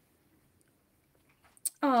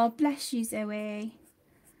 Oh, bless you, Zoe.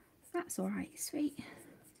 That's alright, sweet.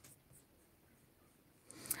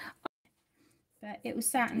 But it will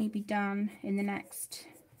certainly be done in the next,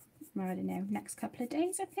 I don't know, next couple of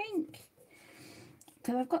days, I think.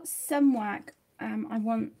 Because I've got some work I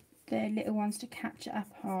want the little ones to catch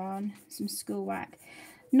up on, some schoolwork.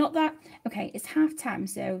 Not that, okay, it's half term,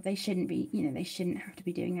 so they shouldn't be, you know, they shouldn't have to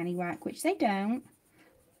be doing any work, which they don't.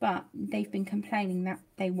 But they've been complaining that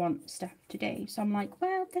they want stuff to do. So I'm like,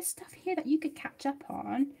 well, there's stuff here that you could catch up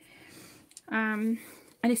on. And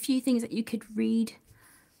a few things that you could read,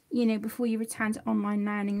 you know, before you return to online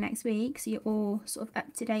learning next week. So you're all sort of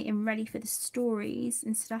up to date and ready for the stories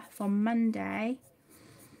and stuff on Monday.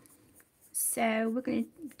 So we're going to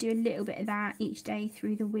do a little bit of that each day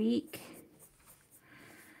through the week.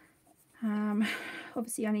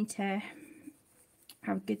 Obviously I need to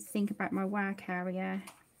have a good think about my work area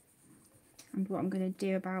and what I'm going to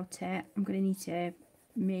do about it. I'm going to need to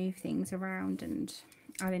move things around and,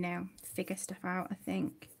 I don't know, figure stuff out, I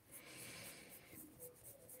think.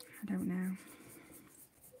 I don't know.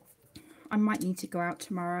 I might need to go out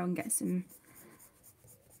tomorrow and get some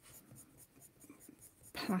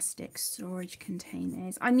plastic storage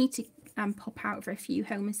containers. I need to pop out for a few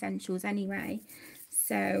home essentials anyway.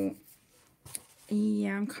 So,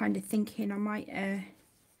 yeah, I'm kind of thinking I might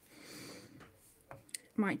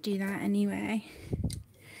do that anyway.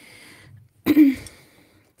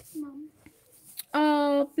 Mum.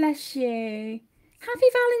 Oh, bless you. Happy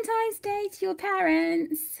Valentine's Day to your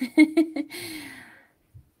parents.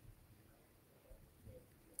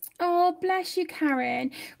 Oh, bless you,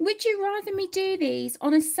 Karen. Would you rather me do these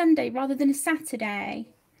on a Sunday rather than a Saturday?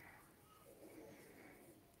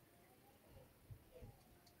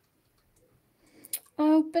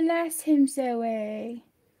 Oh, bless him, Zoe.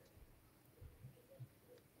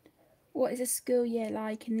 What is a school year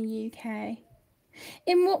like in the UK?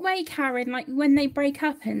 In what way, Karen? Like when they break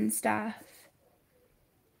up and stuff?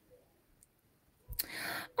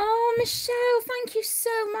 Oh, Michelle, thank you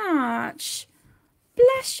so much.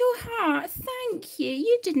 Bless your heart. Thank you.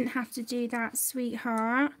 You didn't have to do that,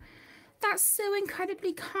 sweetheart. That's so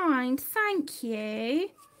incredibly kind. Thank you.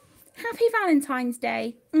 Happy Valentine's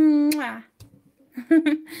Day. Mwah.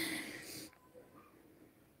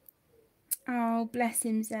 Oh, bless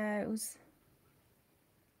him, Zos.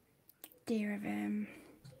 Dear of him.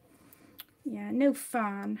 Yeah, no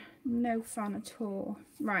fun. No fun at all.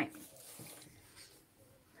 Right.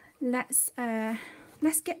 Let's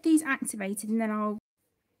get these activated, and then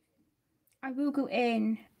I will go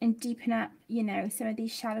in and deepen up, you know, some of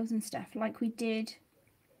these shadows and stuff like we did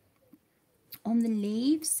on the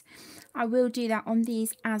leaves. I will do that on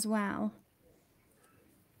these as well.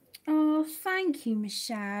 Oh, thank you,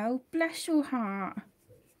 Michelle. Bless your heart.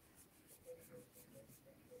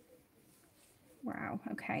 Wow,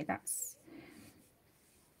 okay, that's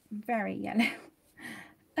very yellow. Make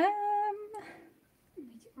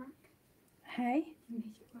it work. Hey,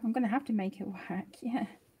 Make it work. I'm gonna have to make it work, yeah.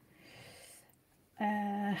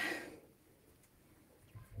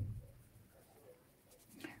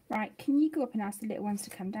 Right, can you go up and ask the little ones to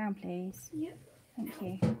come down, please? Yep. Thank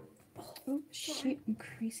you. Oh, shoot, I'm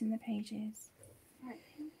creasing the pages. Right.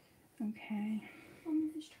 Okay.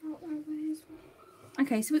 Just try out that way as well.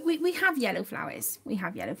 Okay, so we have yellow flowers. We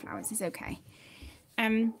have yellow flowers, it's okay.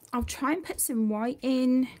 I'll try and put some white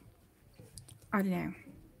in. I don't know.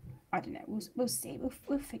 We'll see.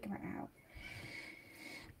 We'll figure it out.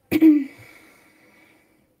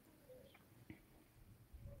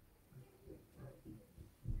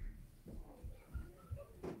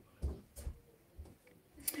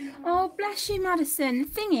 Oh, bless you, Madison. The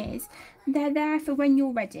thing is, they're there for when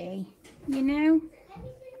you're ready, you know?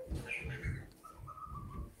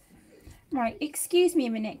 Right, excuse me a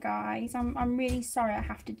minute, guys. I'm really sorry I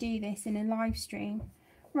have to do this in a live stream.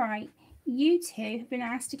 Right, you two have been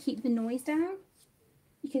asked to keep the noise down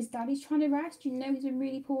because Daddy's trying to rest. You know he's been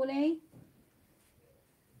really poorly.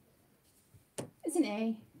 Isn't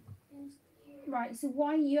he? Right, so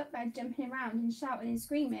why are you up there jumping around and shouting and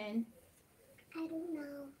screaming? I don't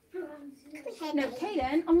know. No,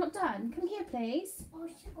 Kaden, I'm not done. Come here, please. Oh,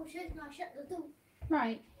 shut the door.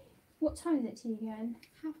 Right, What time is it to you again?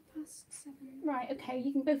 7:30. Right, okay,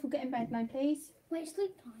 you can both all get in bed now, please. Wait,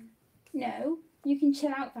 sleep time? No, you can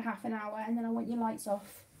chill out for half an hour and then I want your lights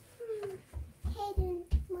off. Hayden,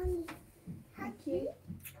 Mommy. Thank you.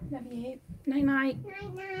 Love you. Night night.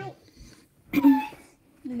 Night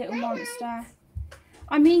You little monster.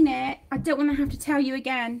 I mean it. I don't want to have to tell you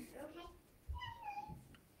again.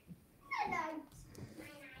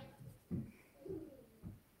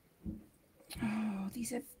 Oh,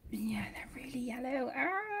 these are, yeah, they're really yellow.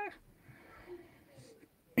 Ah.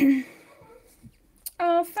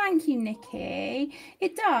 Oh, thank you, Nikki.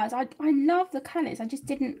 It does. I love the colours. I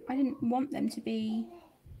didn't want them to be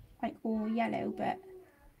like all yellow, but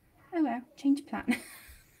oh well, change of plan.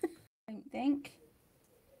 I don't think.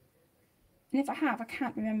 And if I have, I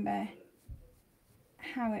can't remember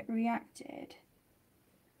how it reacted.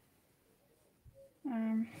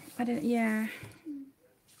 I don't, yeah.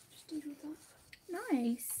 Just do that.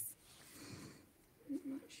 Nice. Not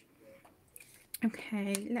much.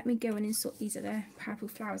 Okay, let me go in and sort these other purple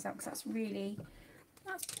flowers out because that's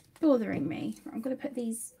bothering me. I'm going to put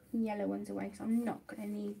these yellow ones away because I'm not going to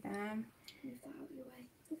need them. Move that out of your way.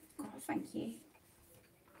 Oh, thank you.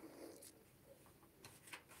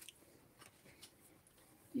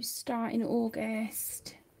 You start in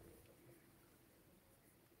August.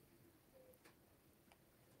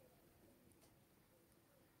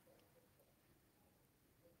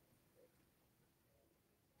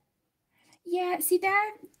 Yeah, see their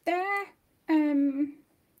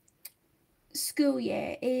school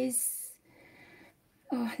year is,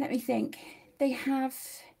 oh, let me think. They have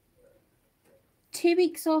 2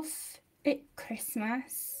 weeks off at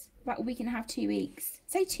Christmas, about a week and a half, 2 weeks.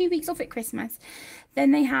 Say 2 weeks off at Christmas.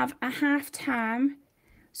 Then they have a half term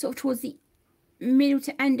sort of towards the middle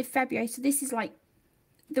to end of February. So this is like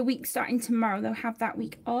the week starting tomorrow. They'll have that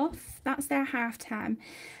week off. That's their half term.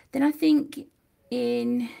 Then I think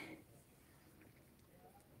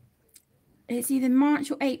it's either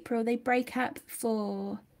March or April, they break up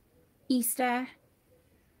for Easter.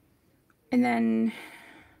 And then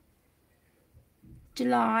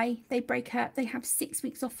July, they break up. They have 6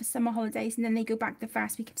 weeks off for summer holidays, and then they go back the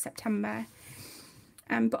first week of September.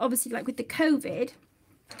 But obviously, like with the COVID,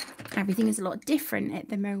 everything is a lot different at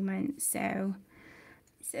the moment. So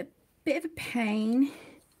it's a bit of a pain.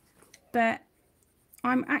 But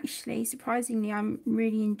I'm actually, surprisingly, I'm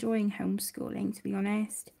really enjoying homeschooling, to be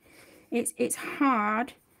honest. It's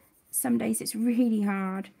hard. Some days it's really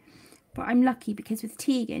hard. But I'm lucky because with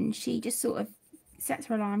Tegan, she just sort of sets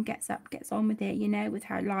her alarm, gets up, gets on with it, you know, with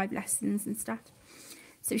her live lessons and stuff.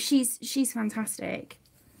 So she's fantastic.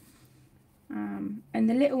 And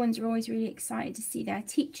the little ones are always really excited to see their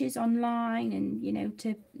teachers online and, you know,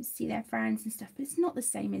 to see their friends and stuff. But it's not the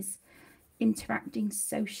same as interacting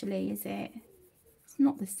socially, is it? It's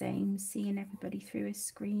not the same seeing everybody through a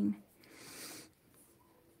screen.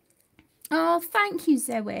 Oh, thank you,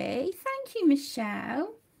 Zoe. Thank you,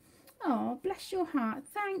 Michelle. Oh, bless your heart.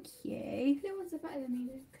 Thank you. Little ones are better than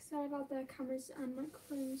me because they're allowed their cameras and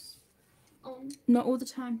microphones on. Not all the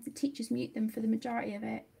time. The teachers mute them for the majority of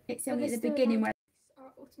it. It's only at the beginning where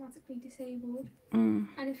are automatically disabled. And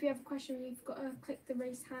if you have a question, you've got to click the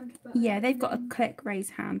raise hand button. Yeah, they've got a click raise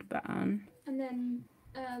hand button. And then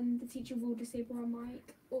the teacher will disable her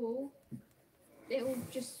mic, or it will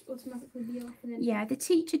just automatically be off. And then yeah, the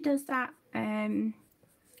teacher does that.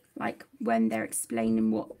 Like when they're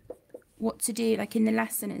explaining what to do, like in the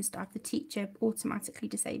lesson and stuff, the teacher automatically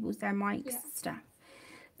disables their mics and stuff.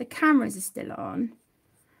 The cameras are still on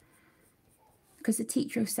because the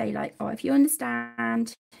teacher will say like, oh, if you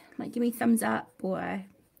understand, like give me thumbs up, or,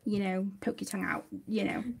 you know, poke your tongue out, you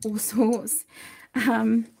know, all sorts.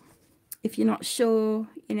 If you're not sure,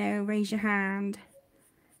 you know, raise your hand.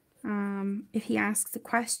 If he asks a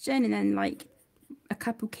question and then like a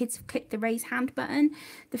couple kids have clicked the raise hand button,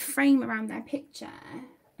 the frame around their picture,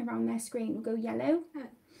 around their screen will go yellow.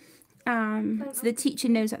 So the teacher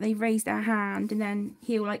knows that they've raised their hand, and then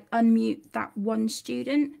he'll like unmute that one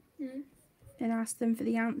student and ask them for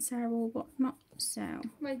the answer or whatnot. So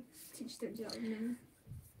my teachers don't do that with me.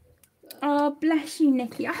 Oh, bless you,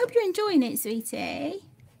 Nikki. I hope you're enjoying it, sweetie.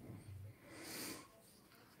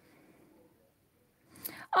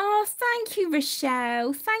 Oh, thank you,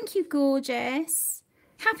 Rochelle. Thank you, gorgeous.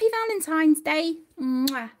 Happy Valentine's Day.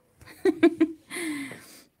 Mwah.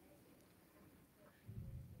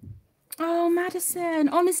 Oh, Madison.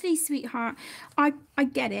 Honestly, sweetheart, I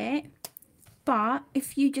get it. But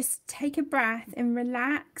if you just take a breath and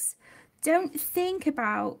relax, don't think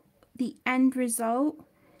about the end result.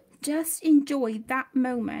 Just enjoy that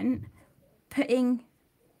moment, putting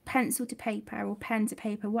pencil to paper or pen to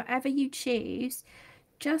paper, whatever you choose.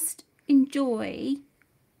 Just enjoy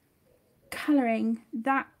colouring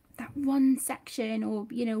that one section, or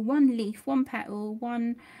you know, one leaf, one petal,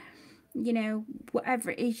 one, you know,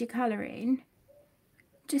 whatever it is you're colouring.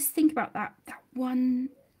 Just think about that one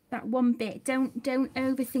bit. Don't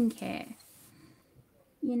overthink it,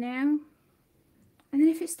 you know. And then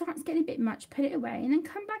if it starts getting a bit much, put it away and then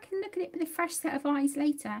come back and look at it with a fresh set of eyes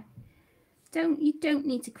later. You don't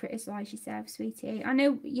need to criticize yourself, sweetie. I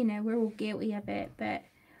know, you know, we're all guilty of it, but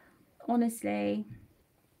honestly,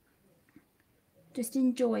 just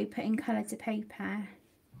enjoy putting colour to paper,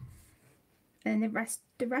 and the rest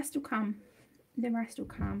will come. The rest will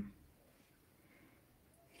come.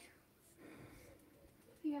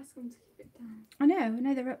 You ask them to keep it down. I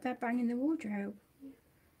know they're up there banging the wardrobe.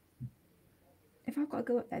 If I've got to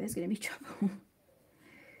go up there, there's going to be trouble.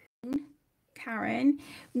 Karen,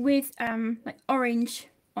 with like orange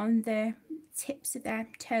on the tips of their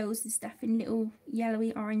toes and stuff, and little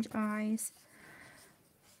yellowy orange eyes.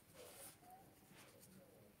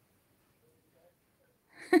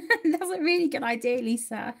 That's a really good idea,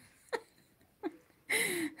 Lisa.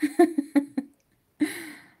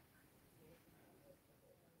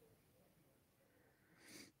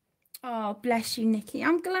 Oh, bless you, Nikki.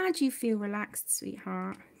 I'm glad you feel relaxed,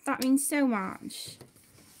 sweetheart. That means so much.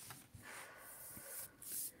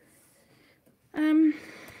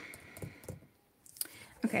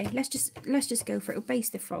 Okay, let's just go for it. We'll base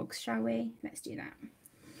the frogs, shall we? Let's do that.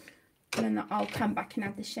 And then I'll come back and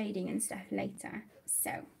add the shading and stuff later.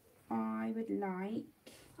 So I would like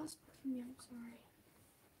That's me, I'm sorry.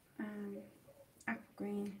 Apple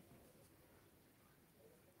green,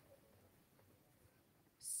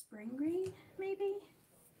 spring green, maybe.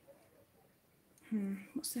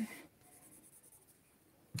 What's the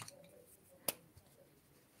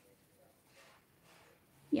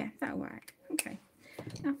yeah, that'll work. Okay,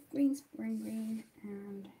 apple green, spring green,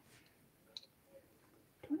 and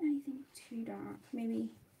don't want anything too dark. Maybe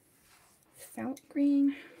felt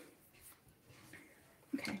green.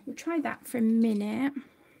 Okay, we'll try that for a minute.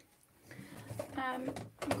 I'm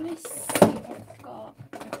gonna see what I've got.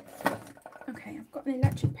 Okay, I've got an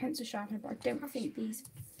electric pencil sharpener, but I don't think these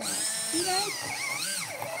fit. Do they?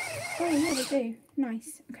 Oh yeah, they do.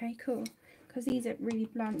 Nice. Okay, cool. Because these are really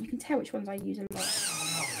blunt. You can tell which ones I use a lot.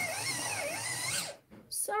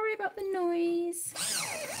 Sorry about the noise.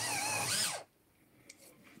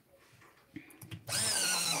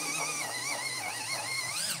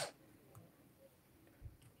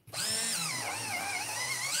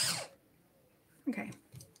 Okay.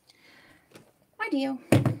 Ideal.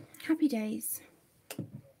 Happy days.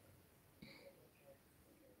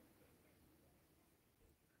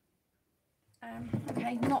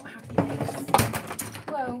 Okay, not happy days.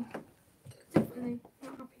 Whoa. Definitely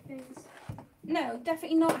not happy things. No,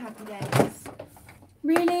 definitely not happy days.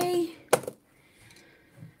 Really?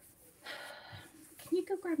 Can you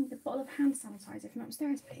go grab me the bottle of hand sanitizer from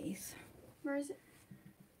upstairs, please? Where is it?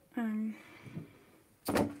 Oh,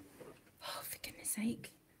 for goodness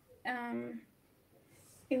sake.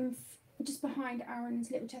 Just behind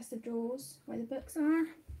Aaron's little chest of drawers where the books are.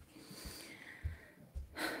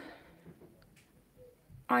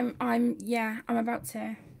 I'm about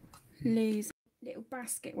to lose a little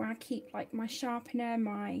basket where I keep like my sharpener,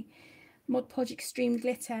 my Mod Podge Extreme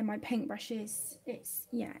glitter, my paintbrushes.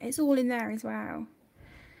 It's all in there as well.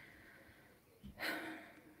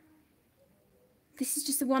 This is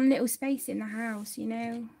just the one little space in the house, you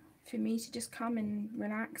know, for me to just come and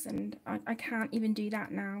relax, and I can't even do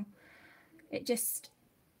that now. It just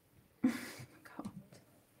God.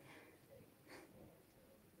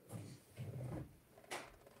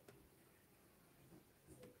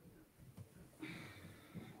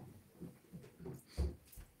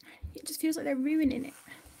 It just feels like they're ruining it.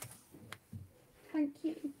 Thank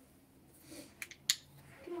you.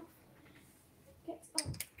 Come on. Get up.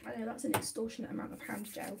 I know that's an extortionate amount of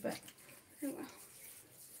hand gel, but Oh well.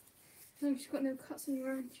 No, you've got no cuts on your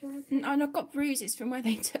arm, sure. and I've got bruises from where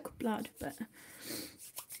they took blood, but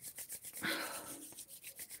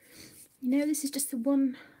you know, this is just the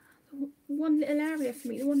one little area for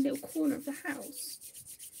me, the one little corner of the house.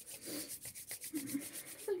 I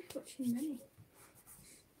thought you've got too many.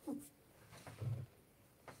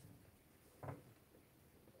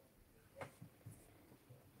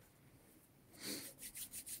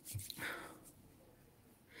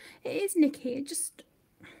 It is, Nikki. It just,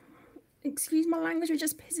 excuse my language, it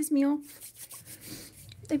just pisses me off.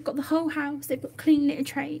 They've got the whole house. They've got clean litter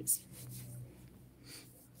trays.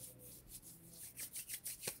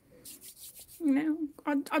 You know,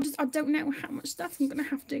 I don't know how much stuff I'm gonna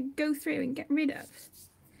have to go through and get rid of.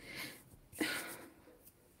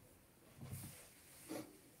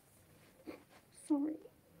 sorry.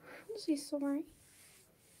 I'm so sorry.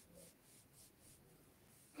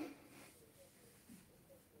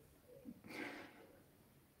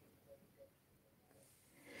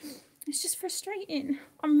 It's just frustrating.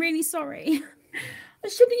 I'm really sorry. I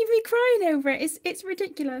shouldn't even be crying over it. It's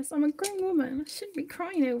ridiculous. I'm a grown woman. I shouldn't be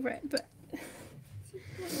crying over it, but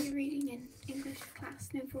What are you reading in English class?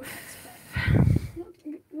 No problem.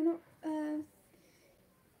 We're not.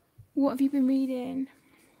 what have you been reading?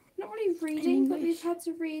 Not really reading, but we've had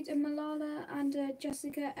to read a Malala and a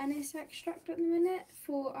Jessica Ennis extract at the minute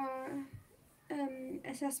for our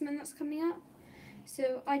assessment that's coming up.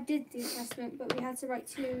 So I did the assessment, but we had to write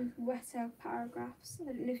 2 weta paragraphs. I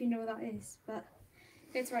don't know if you know what that is, but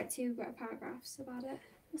we had to write 2 weta paragraphs about it.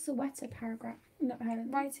 What's a weta paragraph? I've never heard of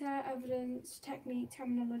it. Writer, evidence, technique,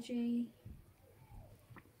 terminology.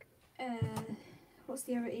 What's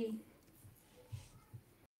the other E?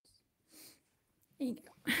 Yeah.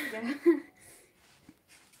 Yeah.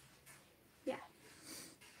 Yeah.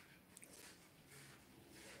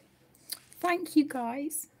 Thank you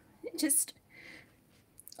guys. It just,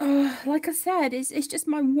 like I said, it's just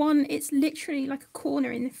my one. It's literally like a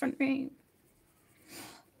corner in the front room.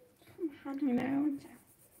 I know.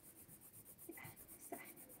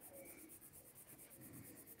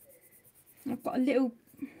 I've got a little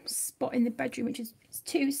spot in the bedroom which is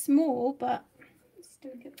too small, but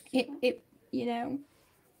it you know,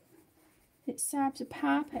 it serves a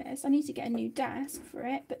purpose. I need to get a new desk for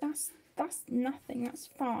it, but that's nothing. That's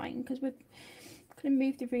fine because we're gonna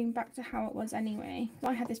move the room back to how it was anyway.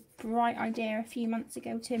 I had this bright idea a few months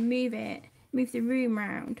ago to move the room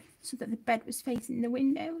round so that the bed was facing the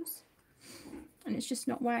windows, and it's just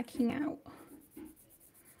not working out.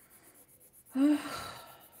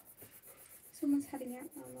 Someone's heading out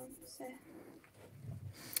now, Mum, so.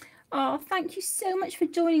 Oh, thank you so much for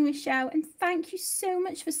joining, Michelle, and thank you so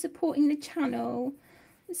much for supporting the channel.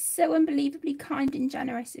 It's so unbelievably kind and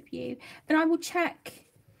generous of you. And I will check,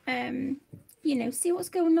 you know, see what's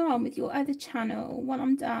going on with your other channel when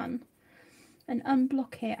I'm done and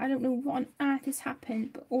unblock it. I don't know what on earth has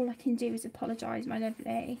happened, but all I can do is apologise, my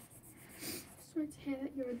lovely. Sorry to hear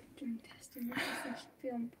that you're doing testing. I should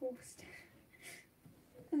be on post.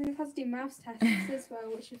 And we've had to do mouse tests as well,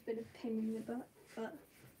 which has been a pain in the butt, but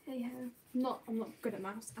hey ho. I'm not good at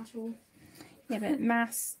maths at all. Yeah, but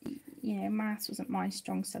maths, you know, maths wasn't my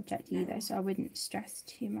strong subject either, so I wouldn't stress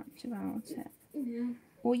too much about it. Yeah.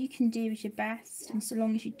 All you can do is your best, and so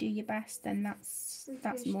long as you do your best, then that's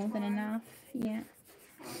more than enough. Yeah.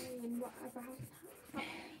 And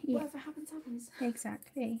whatever happens, happens.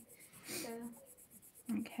 Exactly. So.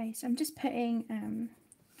 Okay, so I'm just putting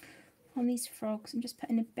on these frogs, I'm just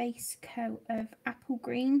putting a base coat of apple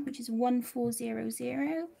green, which is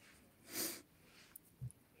 1400.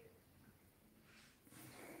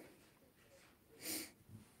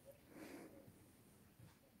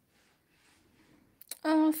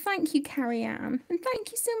 Oh, thank you, Carrie Ann, and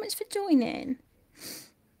thank you so much for joining.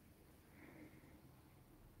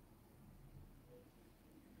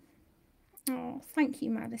 Oh, thank you,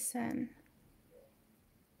 Madison.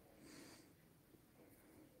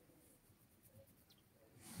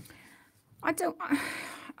 I don't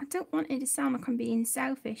want it to sound like I'm being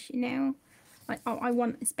selfish, you know. Like, oh, I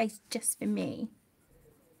want a space just for me,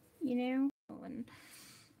 you know. And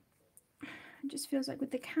it just feels like with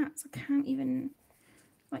the cats, I can't even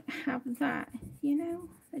like have that, you know.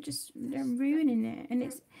 They're ruining it, and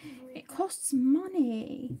it costs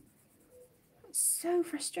money. It's so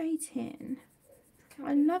frustrating.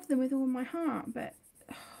 I love them with all my heart, but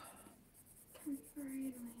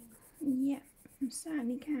yeah, I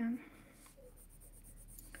certainly can.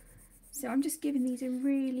 So I'm just giving these a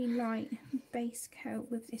really light base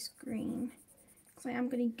coat with this green, because I am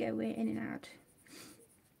going to go in and add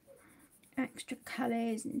extra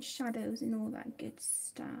colours and shadows and all that good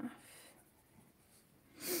stuff.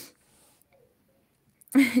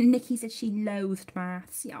 Nikki said she loathed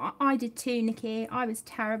maths. Yeah, I did too, Nikki. I was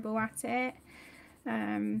terrible at it.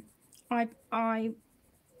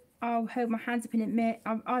 I'll hold my hands up and admit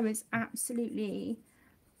I was absolutely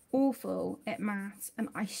awful at maths, and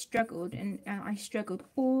I struggled, and I struggled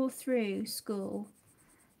all through school,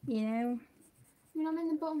 you know. I mean, I'm in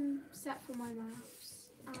the bottom set for my maths,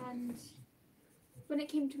 and when it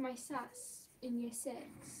came to my SAS in year 6,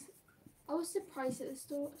 I was surprised at the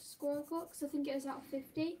score I got, because I think it was out of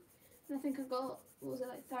 50, and I think I got, what was it,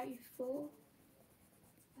 like 34,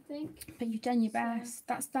 I think. But you've done your best.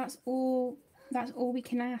 That's all we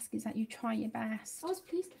can ask, is that you try your best. I was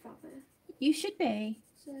pleased with that though. You should be.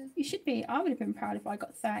 So. You should be. I would have been proud if I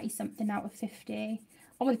got 30 something out of 50.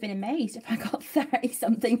 I would have been amazed if I got 30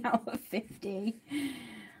 something out of 50.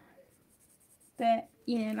 But,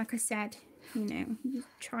 you know, like I said, you know, you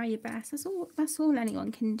try your best. That's all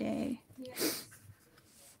anyone can do. Yes.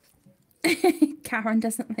 Karen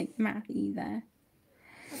doesn't like math either.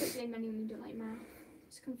 I don't blame anyone who don't like math.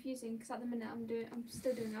 It's confusing because at the minute I'm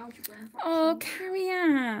still doing algebra and fractions. Oh, Carrie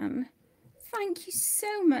Ann, thank you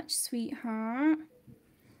so much, sweetheart.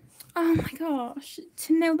 Oh my gosh,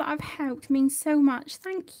 to know that I've helped means so much.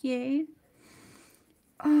 Thank you.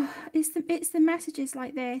 Oh, it's the messages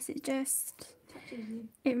like this. It just touches you.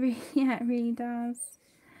 it really does.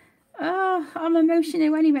 Oh, I'm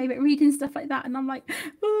emotional anyway, but reading stuff like that, and I'm like,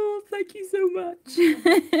 oh, thank you so much.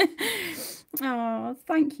 Oh,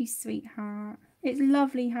 thank you, sweetheart. It's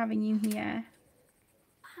lovely having you here.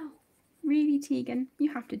 Ow. Really, Tegan,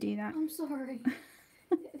 you have to do that. I'm sorry.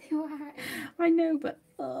 They were hurting. I know, but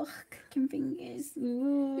ugh, clicking fingers.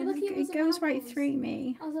 Ooh, You're lucky it goes right through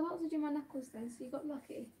me. I was about to do my knuckles then, so you got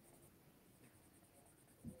lucky.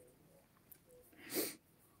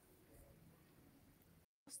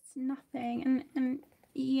 It's nothing, and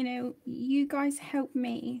you know, you guys help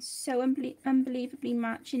me so unbelievably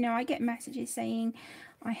much. You know, I get messages saying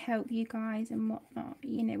I help you guys and whatnot,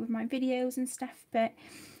 you know, with my videos and stuff, but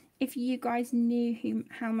if you guys knew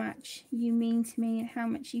how much you mean to me and how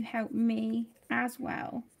much you help me as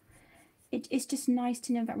well, it's just nice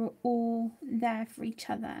to know that we're all there for each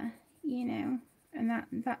other, you know, and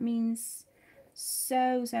that means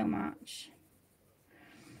so much.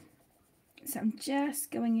 So I'm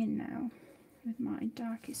just going in now with my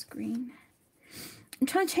darkest green. I'm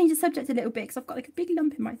trying to change the subject a little bit because I've got like a big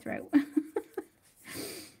lump in my throat.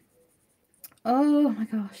 Oh my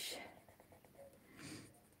gosh.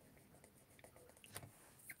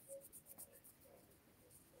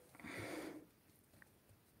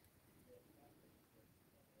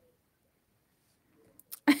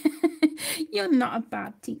 You're not a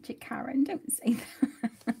bad teacher, Karen. Don't say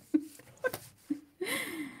that.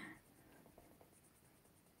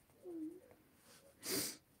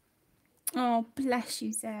 Oh, bless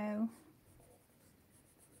you, Zoe.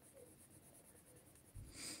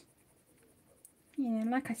 You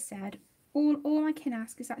know, like I said, all I can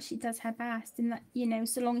ask is that she does her best, and that, you know,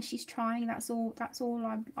 so long as she's trying, that's all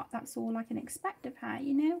I can expect of her,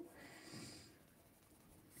 you know.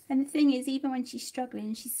 And the thing is, even when she's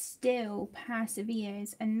struggling, she still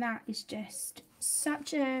perseveres, and that is just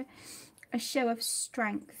such a show of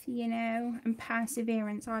strength, you know, and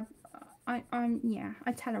perseverance. Yeah,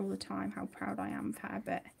 I tell her all the time how proud I am of her,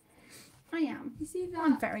 but I am. You see that?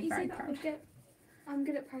 I'm very proud. I'm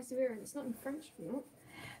good at perseverance, not in French, not.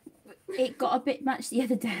 It got a bit much the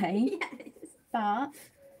other day. Yes. But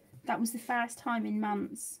that was the first time in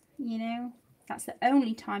months, you know. That's the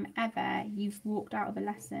only time ever you've walked out of a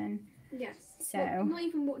lesson. Yes. So well, not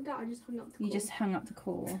even walked out, I just hung up the call. You just hung up the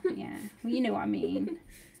call, yeah. Well, you know what I mean.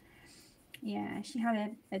 Yeah, she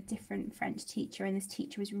had a different French teacher, and this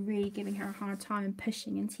teacher was really giving her a hard time and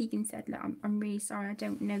pushing, and Tegan said, look, I'm really sorry, I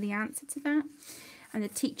don't know the answer to that. And the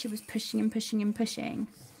teacher was pushing and pushing and pushing.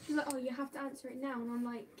 She's like, oh, you have to answer it now. And I'm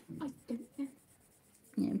like, I don't know.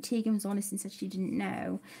 You know, Tegan was honest and said she didn't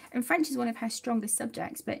know. And French is one of her strongest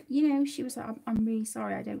subjects, but, you know, she was like, I'm really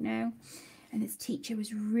sorry, I don't know. And this teacher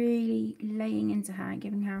was really laying into her and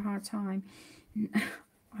giving her a hard time. And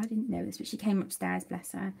I didn't know this, but she came upstairs,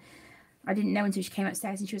 bless her. I didn't know until she came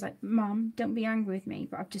upstairs, and she was like, Mum, don't be angry with me,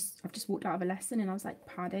 but I've just walked out of a lesson. And I was like,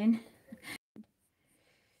 pardon?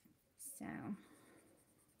 So...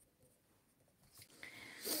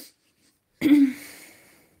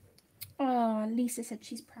 Oh, Lisa said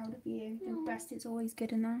she's proud of you. Your best is always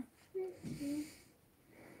good enough.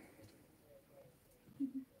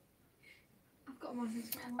 I've got my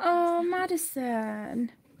Oh,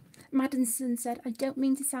 Madison said, I don't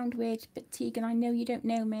mean to sound weird, but Tegan, I know you don't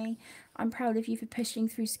know me. I'm proud of you for pushing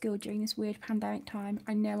through school during this weird pandemic time.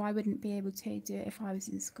 I know I wouldn't be able to do it if I was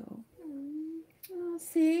in school. Oh,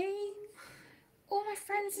 see? All my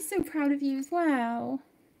friends are so proud of you as well.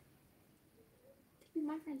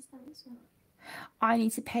 My friends know as well. I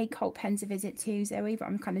need to pay Colt Pens a visit too, Zoe, but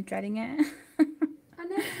I'm kind of dreading it. I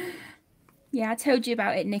know. Yeah, I told you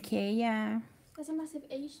about it, Nikki. Yeah. There's a massive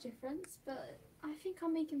age difference, but I think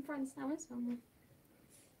I'm making friends now as well.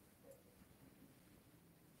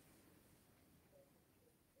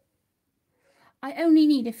 I only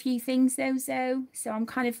need a few things though, Zoe. So I'm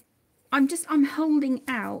holding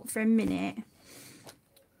out for a minute.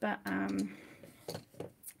 But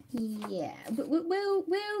yeah, but we'll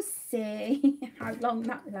see how long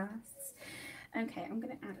that lasts. Okay, I'm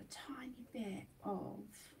gonna add a tiny bit of.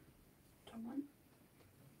 Do I want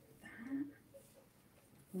that?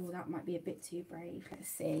 Oh, that might be a bit too brave. Let's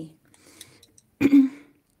see.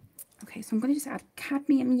 Okay, so I'm gonna just add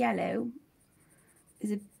cadmium yellow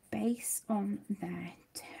there's a base on their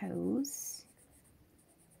toes.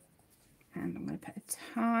 And I'm going to put a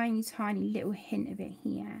tiny, tiny little hint of it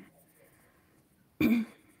here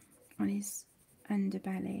on his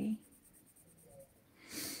underbelly.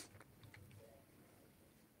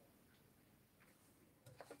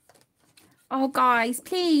 Oh, guys,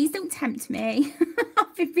 please don't tempt me.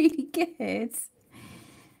 I've been really good.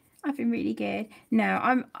 I've been really good.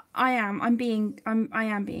 No, I am being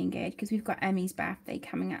good because we've got Emmy's birthday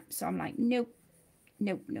coming up. So I'm like, nope.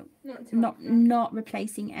 Not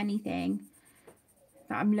replacing anything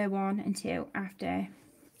that I'm low on until after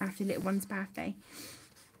little one's birthday.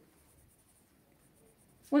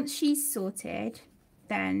 Once she's sorted,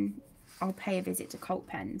 then I'll pay a visit to Colt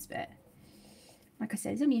Pens, but like I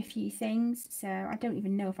said, there's only a few things, so I don't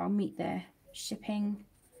even know if I'll meet the shipping,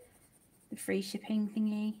 the free shipping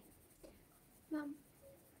thingy.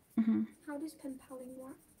 Mum, how does pen paling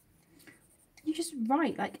work? You just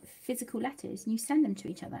write like physical letters and you send them to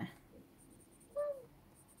each other.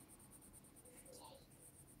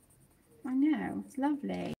 I know, it's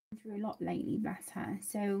lovely. I've been through a lot lately, bless her.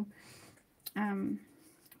 So,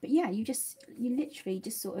 but yeah, you literally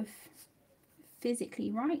just sort of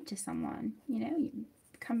physically write to someone, you know, you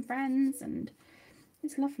become friends, and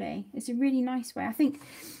it's lovely. It's a really nice way. I think,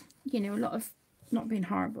 you know, a lot of, not being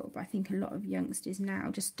horrible, but I think a lot of youngsters now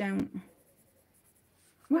just don't,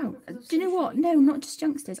 well, do you know what? No, not just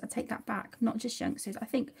youngsters. I take that back. Not just youngsters. I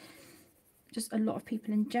think just a lot of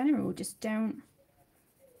people in general just don't,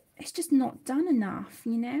 it's just not done enough,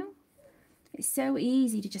 you know? It's so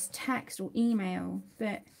easy to just text or email,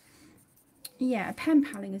 but yeah, pen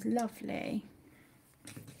paling is lovely.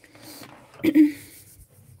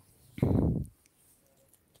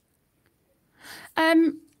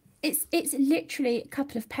 It's literally a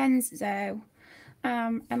couple of pens though,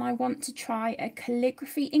 and I want to try a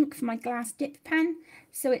calligraphy ink for my glass dip pen.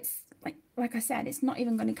 So it's like I said, it's not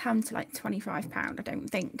even going to come to like £25, I don't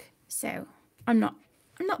think. So I'm not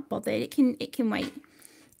bothered. It can wait.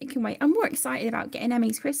 It can wait. I'm more excited about getting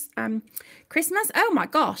Emmy's Christmas. Oh my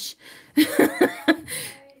gosh,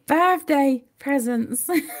 birthday presents.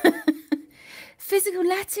 Physical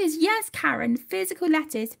letters, yes, Karen. Physical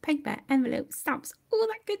letters, paper, envelopes, stamps, all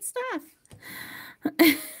that good stuff.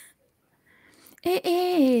 It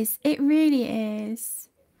is. It really is.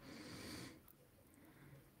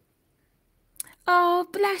 Oh,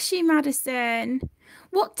 bless you, Madison.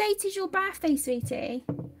 What date is your birthday, sweetie?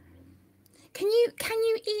 Can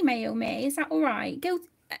you email me? Is that all right? Go.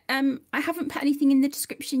 I haven't put anything in the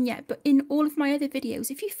description yet, but in all of my other videos,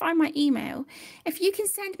 if you find my email, if you can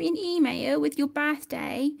send me an email with your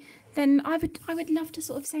birthday, then I would love to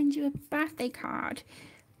sort of send you a birthday card.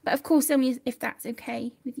 But of course, only if that's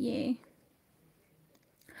okay with you.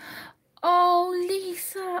 Oh,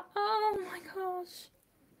 Lisa. Oh my gosh.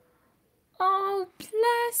 Oh,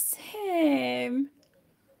 bless him.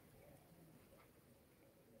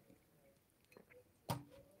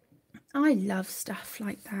 I love stuff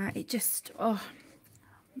like that. It just, oh,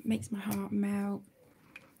 makes my heart melt.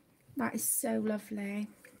 That is so lovely.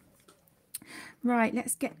 Right,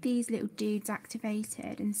 let's get these little dudes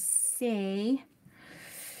activated and see.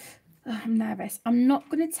 Oh, I'm nervous. I'm not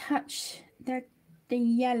going to touch the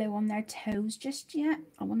yellow on their toes just yet.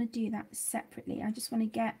 I want to do that separately. I just want to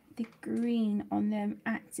get the green on them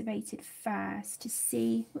activated first to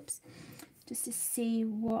see, whoops, just to see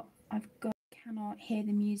what I've got. Cannot hear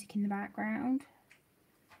the music in the background.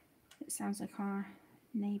 It sounds like our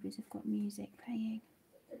neighbours have got music playing.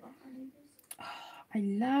 Oh, I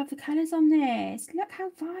love the colours on this. Look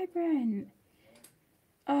how vibrant.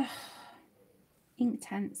 Oh,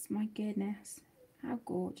 Inktense, my goodness. How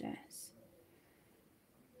gorgeous.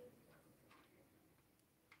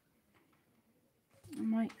 I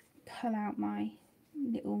might pull out my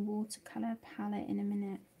little watercolour palette in a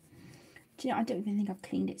minute. Do you know, I don't even think I've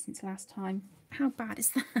cleaned it since last time. How bad is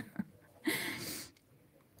that?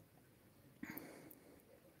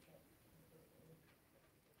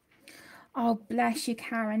 Oh, bless you,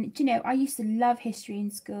 Karen. Do you know, I used to love history in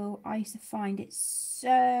school. I used to find it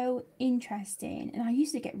so interesting. And I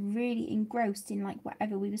used to get really engrossed in like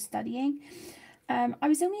whatever we were studying. I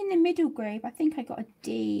was only in the middle grade. I think I got a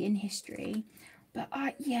D in history. But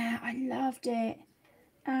yeah, I loved it.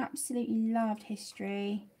 Absolutely loved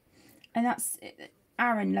history. And that's,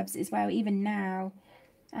 Aaron loves it as well, even now.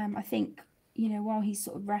 I think, you know, while he's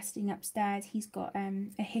sort of resting upstairs, he's got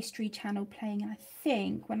a history channel playing. I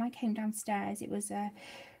think when I came downstairs, it was a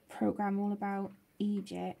program all about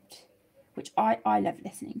Egypt, which I love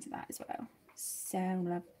listening to that as well. So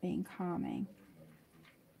lovely and calming.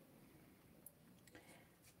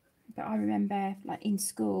 But I remember, like in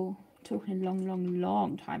school, talking a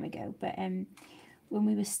long time ago, but when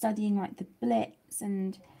we were studying like the Blitz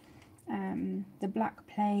and the Black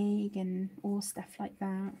Plague and all stuff like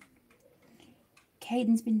that.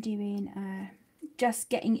 Caden's been doing just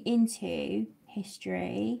getting into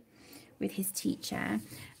history with his teacher,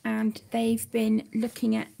 and they've been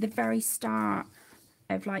looking at the very start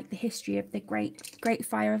of like the history of the Great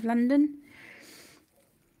Fire of London.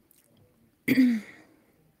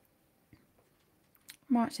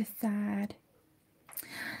 March the 3rd.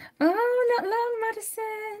 Oh, not long,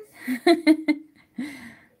 Madison.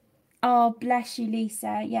 Oh, bless you,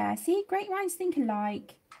 Lisa. Yeah, see, great minds think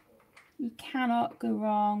alike. You cannot go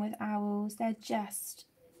wrong with owls. They're just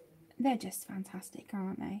fantastic,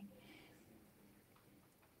 aren't they?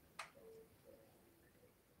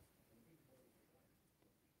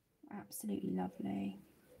 Absolutely lovely.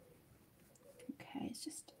 Okay, let's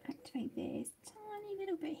just activate this tiny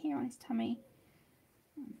little bit here on his tummy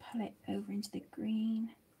and pull it over into the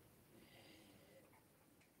green.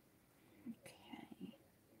 Okay.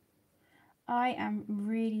 I am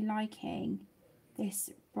really liking this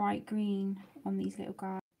bright green on these little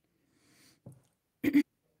guys.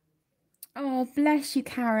 Oh, bless you,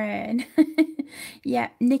 Karen. Yeah,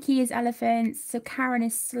 Nikki is elephants, so Karen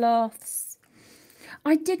is sloths.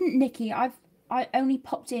 I didn't, Nikki. I only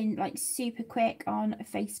popped in like super quick on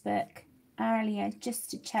Facebook earlier just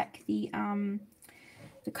to check the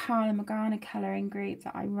Carla Morgana colouring group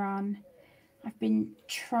that I run. I've been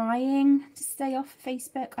trying to stay off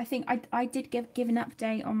Facebook. I think I did give an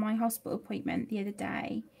update on my hospital appointment the other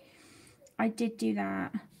day. I did do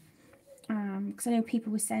that. Because I know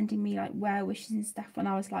people were sending me like well wishes and stuff when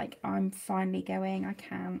I was like, I'm finally going, I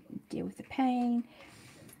can't deal with the pain.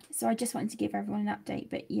 So I just wanted to give everyone an update.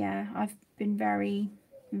 But yeah, I've been very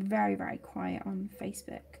quiet on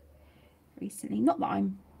Facebook recently. Not that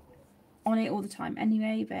I'm on it all the time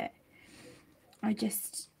anyway, but I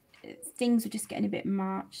just, things were just getting a bit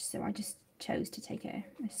much, so I just chose to take a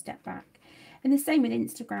step back. And the same with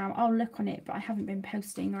Instagram. I'll look on it, but I haven't been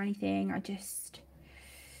posting or anything. I just,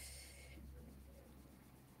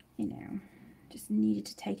 you know, just needed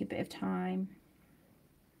to take a bit of time.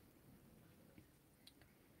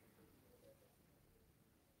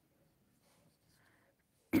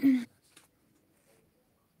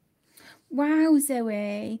 Wow,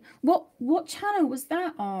 Zoe. What channel was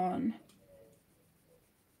that on?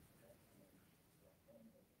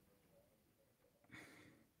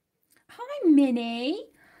 Hi, Minnie.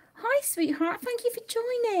 Hi, sweetheart. Thank you for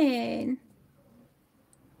joining.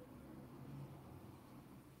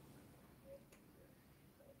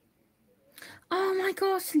 Oh my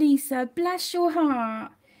gosh, Lisa. Bless your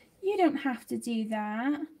heart. You don't have to do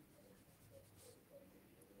that.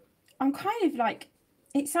 I'm kind of like,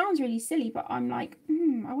 it sounds really silly, but I'm like,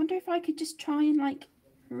 I wonder if I could just try and like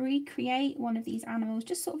recreate one of these animals,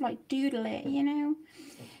 just sort of like doodle it, you know?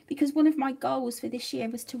 Because one of my goals for this year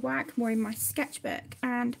was to work more in my sketchbook,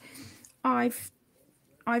 and I've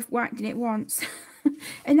worked in it once.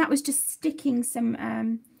 And that was just sticking some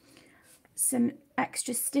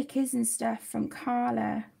extra stickers and stuff from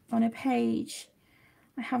Carla on a page.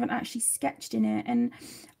 I haven't actually sketched in it, and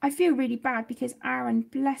I feel really bad because Aaron,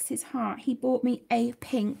 bless his heart, he bought me a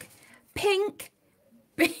pink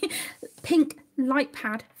light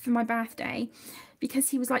pad for my birthday, because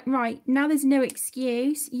he was like, right, now there's no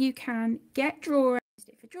excuse, you can get drawing.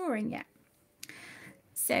 For drawing, yeah.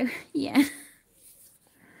 So yeah.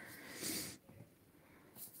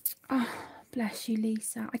 Oh, bless you,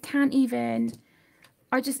 Lisa. I can't even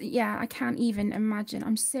imagine.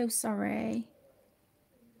 I'm so sorry.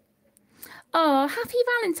 Oh, happy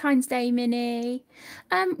Valentine's Day, Minnie.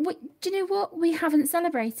 Do you know what? We haven't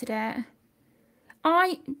celebrated it.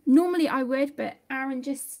 Normally I would, but Aaron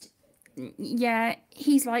just, yeah,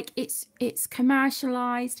 he's like, it's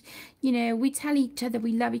commercialized. You know, we tell each other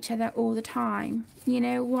we love each other all the time. You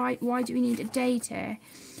know, why do we need a day to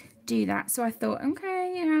do that? So I thought,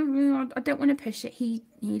 okay, I don't want to push it. He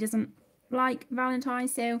doesn't like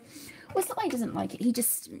Valentine's, so, well, it's not like he doesn't like it. He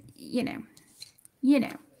just, you know,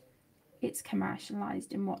 it's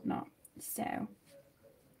commercialized and whatnot. So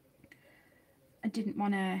I didn't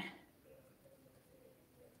want to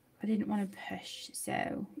push.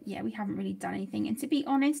 So yeah, we haven't really done anything. And to be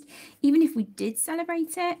honest, even if we did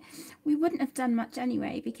celebrate it, we wouldn't have done much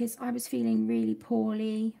anyway, because I was feeling really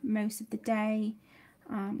poorly most of the day,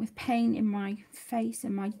 with pain in my face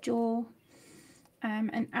and my jaw.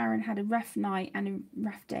 And Aaron had a rough night and a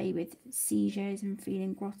rough day with seizures and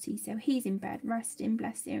feeling grotty, so he's in bed resting,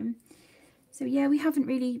 bless him. So yeah, we haven't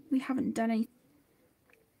done anything.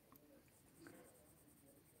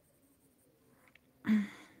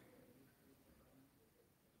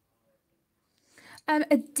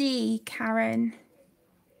 A D, Karen.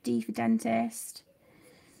 D for dentist.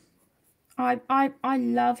 I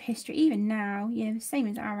love history, even now. Yeah, the same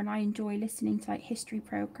as Aaron. I enjoy listening to like history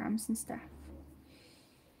programs and stuff.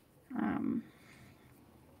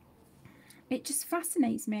 It just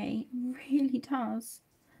fascinates me. It really does.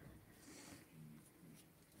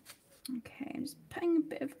 Okay, I'm just putting a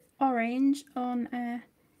bit of orange on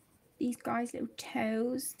these guys' little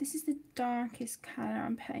toes. This is the darkest colour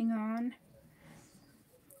I'm putting on.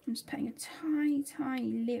 I'm just putting a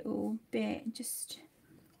tiny little bit just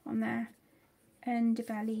on their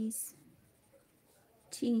underbellies.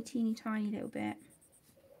 Teeny tiny little bit.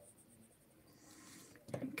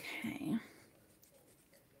 Okay.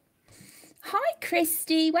 Hi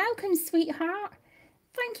Christy, welcome sweetheart.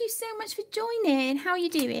 Thank you so much for joining. How are you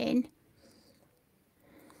doing?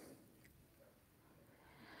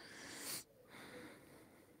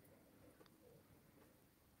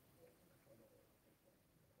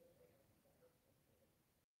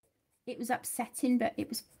 It was upsetting, but it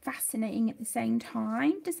was fascinating at the same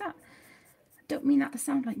time. Does that, I don't mean that to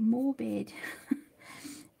sound like morbid. I'm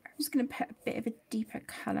just going to put a bit of a deeper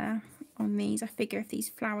colour on these. I figure if these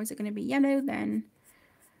flowers are going to be yellow, then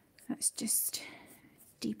let's just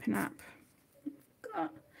deepen up.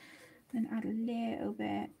 Then add a little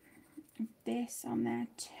bit of this on their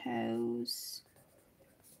toes.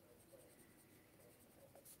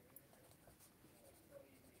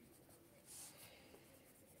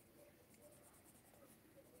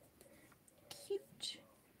 Cute.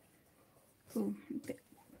 Oh, a bit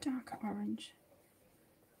darker orange.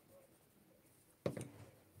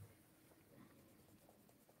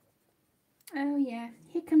 Oh yeah,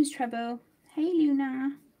 here comes trouble. Hey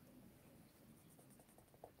Luna.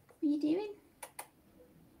 What are you doing?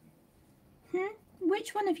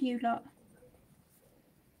 Which one of you lot?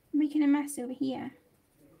 Making a mess over here.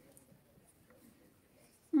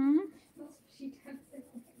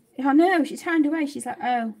 I know, she turned away. She's like,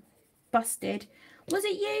 oh, busted. Was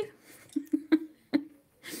it you?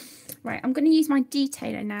 Right, I'm going to use my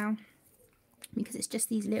detailer now because it's just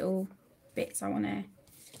these little bits I want to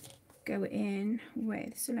go in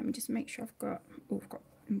with. So let me just make sure I've got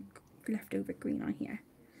leftover green on here.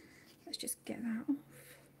 Let's just get that off.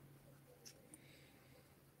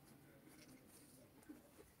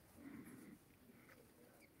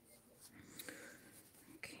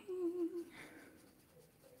 Okay.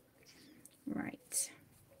 Right.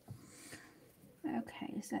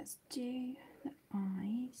 Okay, so let's do the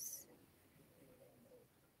eyes.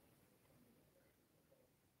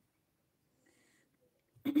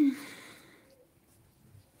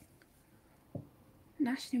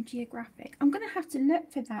 National Geographic. I'm going to have to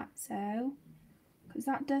look for that, so, because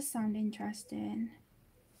that does sound interesting.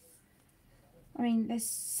 I mean, there's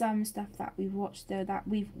some stuff that we've watched though that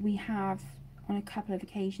we have on a couple of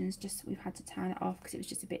occasions just we've had to turn it off because it was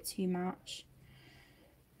just a bit too much.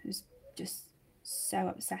 It was just so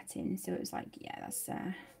upsetting. So it was like, yeah,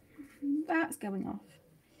 that's going off.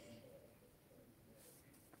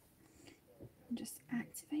 Just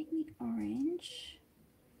activate the orange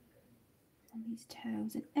on these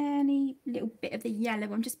toes and any little bit of the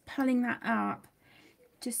yellow. I'm just pulling that up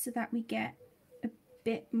just so that we get a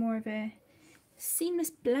bit more of a seamless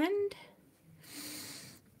blend.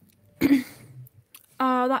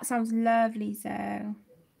 Oh, that sounds lovely, Zoe.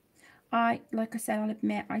 Like I said, I'll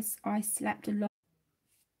admit I slept a lot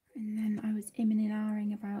and then I was imming and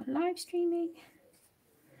ahhing about live streaming,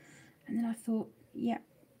 and then I thought, yeah,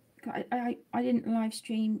 I didn't live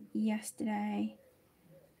stream yesterday.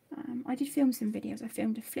 I did film some videos. I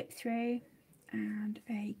filmed a flip through and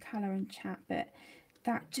a colour and chat, but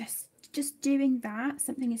that just doing that,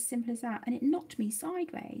 something as simple as that, and it knocked me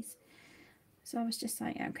sideways. So I was just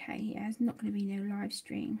like, okay, yeah, there's not going to be no live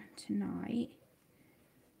stream tonight.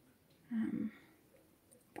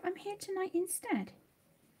 But I'm here tonight instead.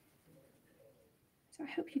 So I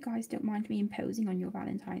hope you guys don't mind me imposing on your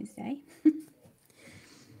Valentine's Day.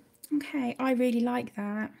 Okay, I really like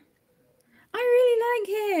that. I really like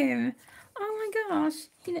him. Oh my gosh,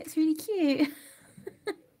 he looks really cute.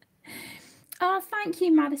 Oh, thank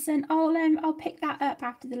you, Madison. I'll pick that up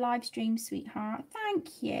after the live stream, sweetheart.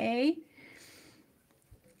 Thank you.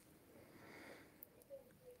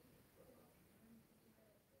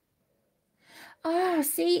 Oh,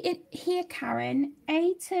 see it here, Karen.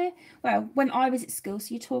 Well, when I was at school, so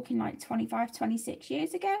you're talking like 25, 26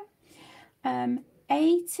 years ago.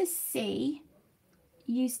 A to C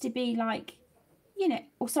used to be like, you know,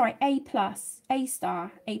 or sorry, A plus, A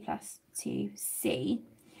star, A plus to C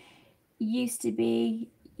used to be,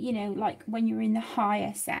 you know, like when you're in the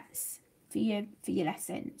higher sets for your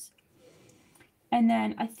lessons. And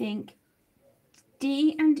then I think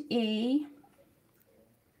D and E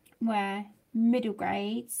were middle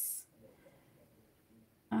grades,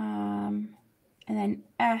 and then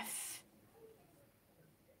F,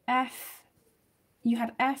 you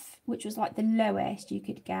had F, which was like the lowest you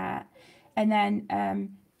could get, and then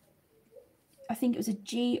I think it was a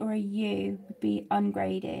G or a U would be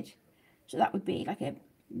ungraded, so that would be like a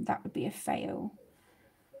fail.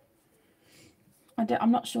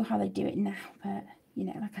 I'm not sure how they do it now, but you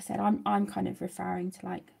know, like I said, I'm kind of referring to,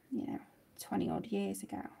 like, you know, 20 odd years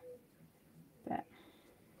ago. But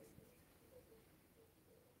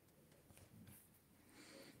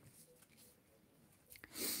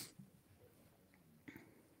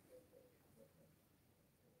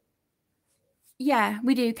yeah,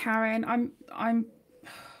 we do, Karen.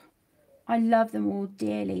 I love them all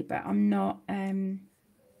dearly, but I'm not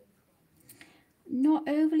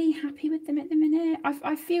overly happy with them at the minute.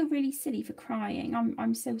 I feel really silly for crying.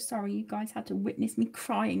 I'm so sorry you guys had to witness me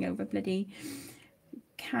crying over bloody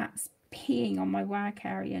cats peeing on my work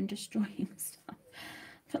area and destroying stuff.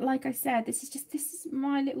 But like I said, this is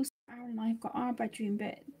my little, Aaron and I have got our bedroom,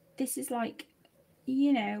 but this is, like,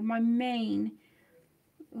 you know, my main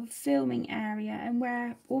filming area and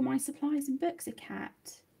where all my supplies and books are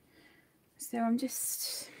kept. So I'm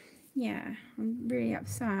just, yeah, I'm really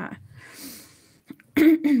upset.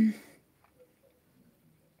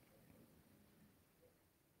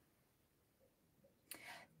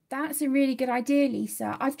 That's a really good idea,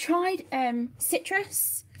 Lisa. I've tried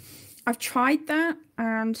citrus. I've tried that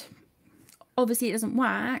and obviously it doesn't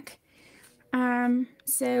work.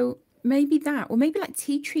 So maybe that, or maybe like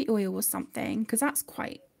tea tree oil or something, because that's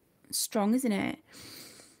quite strong, isn't it?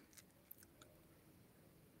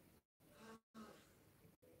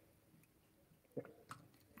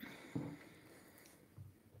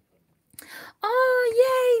 Oh,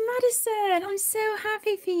 yay, Madison. I'm so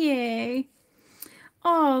happy for you.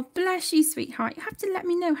 Oh, bless you, sweetheart. You have to let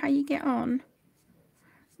me know how you get on.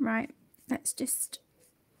 Right, let's just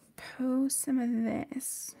pull some of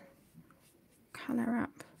this colour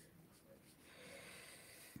up.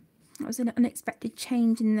 That was an unexpected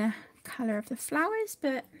change in the colour of the flowers,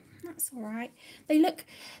 but that's all right.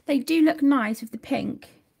 They do look nice with the pink.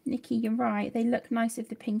 Nikki, you're right. They look nice with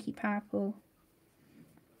the pinky purple.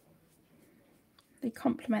 They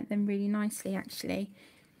complement them really nicely, actually.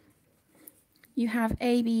 You have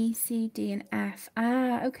A, B, C, D, and F.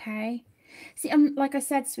 Ah, okay. See, like I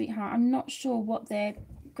said, sweetheart, I'm not sure what their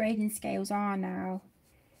grading scales are now.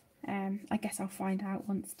 I guess I'll find out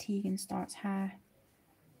once Tegan starts her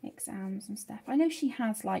exams and stuff. I know she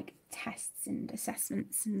has, like, tests and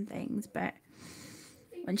assessments and things, but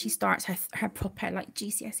when she starts her proper, like,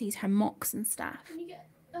 GCSEs, her mocks and stuff. Can you get,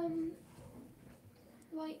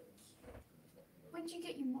 like, when do you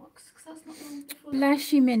get your mocks? Because that's not long before.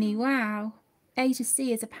 Bless you, Minnie. Wow. A to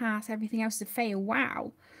C is a pass, everything else is a fail.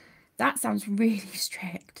 Wow. That sounds really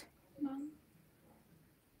strict. Mum,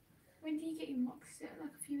 when do you get your mocks? Is it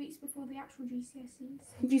like a few weeks before the actual GCSEs?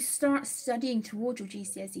 You start studying towards your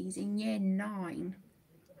GCSEs in year 9,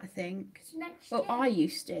 I think. So next Well, year? I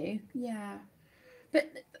used to, yeah.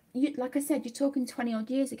 But you, like I said, you're talking 20 odd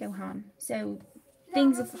years ago, hon. So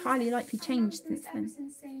things have highly likely changed since then.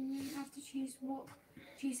 Since saying you have to choose what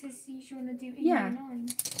GCSEs you want to do in Yeah. year 9.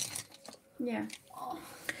 Yeah. Oh.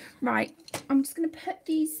 Right. I'm just going to put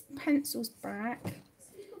these pencils back.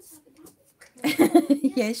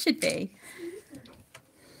 Yeah, it should be.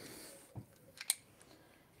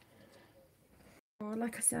 Oh,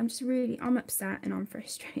 like I said, I'm upset and I'm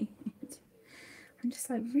frustrated. I'm just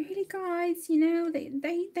like, really, guys, you know,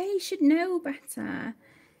 they should know better.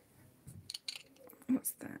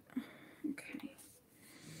 What's that? Okay.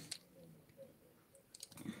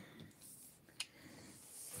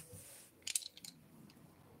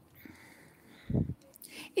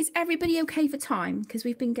 Is everybody okay for time? Because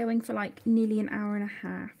we've been going for like nearly an hour and a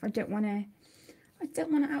half. I don't want to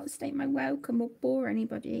outstate my welcome or bore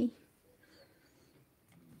anybody.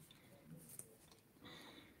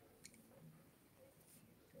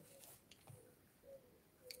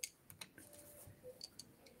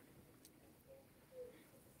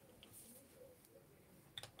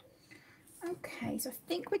 Okay, so I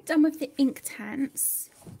think we're done with the ink tents.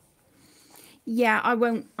 Yeah, I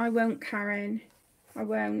won't, Karen. I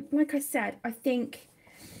won't. Like I said, I think,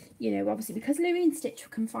 you know, obviously because Louie and Stitch were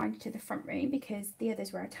confined to the front room because the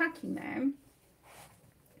others were attacking them,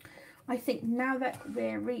 I think now that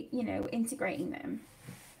we're, integrating them,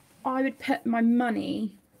 I would put my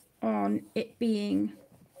money on it being,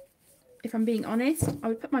 if I'm being honest, I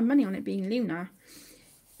would put my money on it being Luna,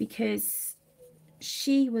 because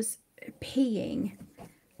she was peeing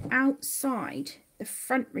outside the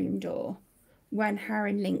front room door when her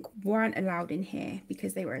and Link weren't allowed in here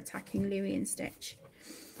because they were attacking Louis and Stitch.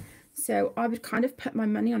 So I would kind of put my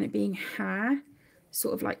money on it being her,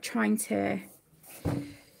 sort of like trying to,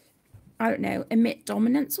 I don't know, emit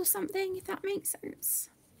dominance or something, if that makes sense.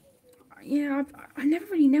 Yeah, I've never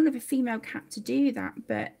really known of a female cat to do that,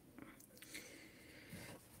 but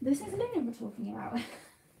this is Luna we're talking about.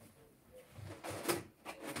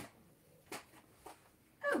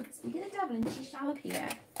 Oh, speaking of Devlin, she shall appear.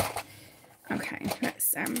 Okay,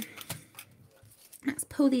 let's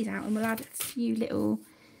pull these out and we'll add a few little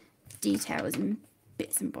details and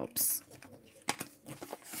bits and bobs.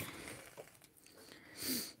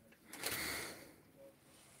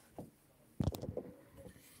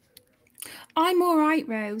 I'm all right,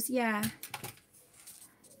 Rose. Yeah.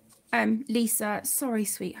 Lisa, sorry,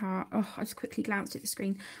 sweetheart. Oh, I just quickly glanced at the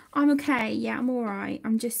screen. I'm okay. Yeah, I'm all right.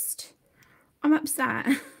 I'm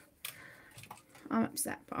upset. I'm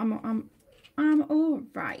upset, but I'm all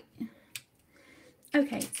right.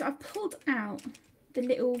 Okay, so I've pulled out the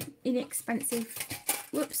little inexpensive,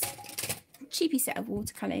 whoops, cheapy set of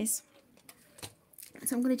watercolours.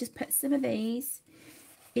 So I'm going to just put some of these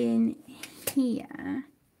in here.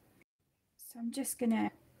 So I'm just going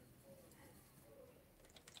to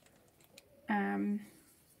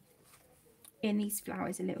in these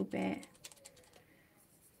flowers a little bit.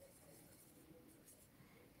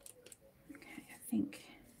 Okay, I think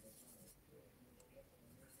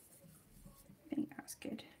that's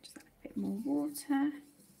good. Just add a bit more water.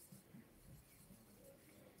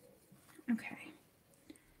 Okay.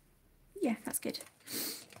 Yeah, that's good.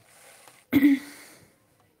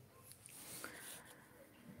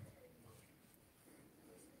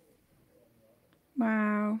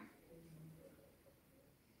 Wow.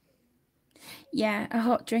 Yeah, a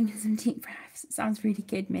hot drink and some deep breaths. Sounds really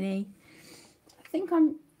good, Minnie. I think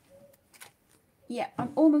I'm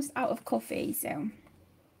almost out of coffee, so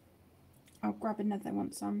I'll grab another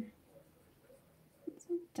once I'm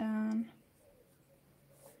done.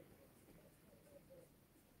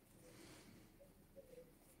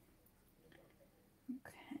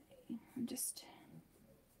 Okay, I'm just,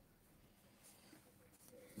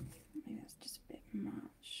 maybe that's just a bit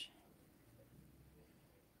much.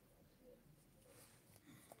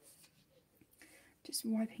 Just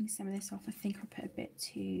wiping some of this off. I think I put a bit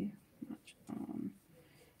too much on.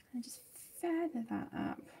 And just feather that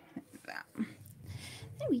up like that.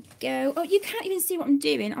 There we go. Oh, you can't even see what I'm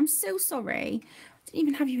doing. I'm so sorry. I didn't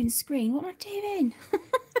even have you in screen. What am I doing?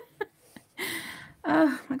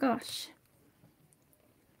 Oh my gosh.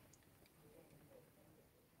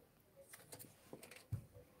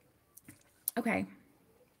 Okay.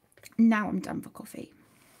 Now I'm done for coffee.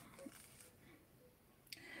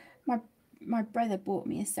 My brother bought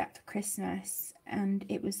me a set for Christmas and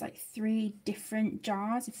it was like 3 different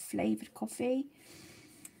jars of flavoured coffee.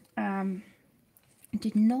 I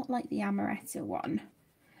did not like the amaretto one,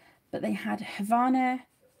 but they had Havana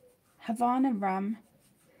rum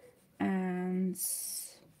and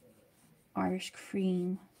Irish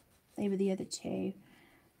cream. They were the other 2.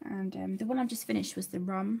 And the one I've just finished was the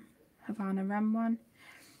Havana rum one.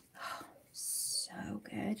 Oh, so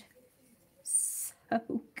good.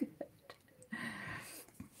 So good.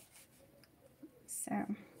 So,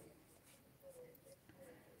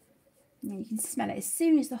 yeah, you can smell it. As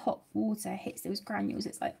soon as the hot water hits those granules,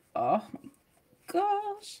 it's like, oh my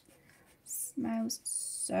gosh. Smells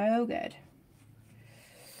so good.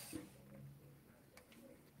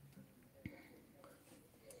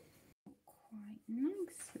 Quite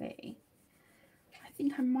nicely. I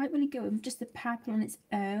think I might want to go with just the purple on its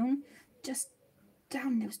own, just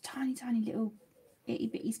down those tiny, tiny little itty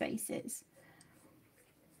bitty spaces.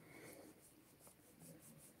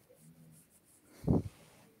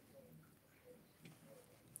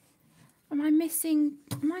 Am I missing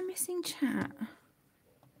chat?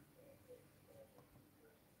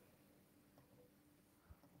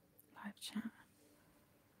 Live chat.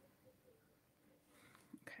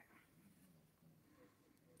 Okay.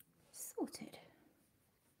 Sorted.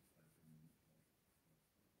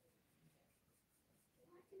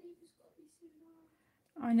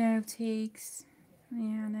 I know, Teagues.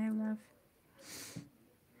 Yeah, I know, love.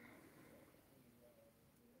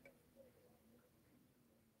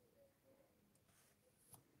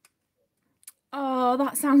 Oh,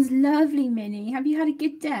 that sounds lovely, Minnie. Have you had a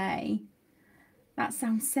good day? That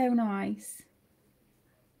sounds so nice.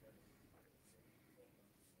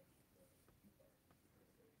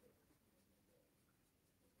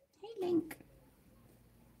 Hey, Link.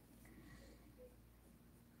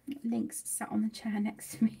 Link's sat on the chair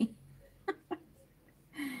next to me.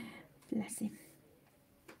 Bless him.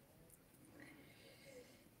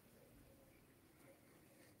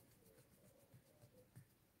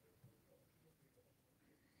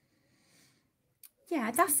 Yeah,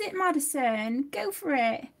 that's it, Madison. Go for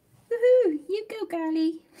it. Woohoo! You go,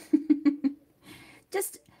 girlie.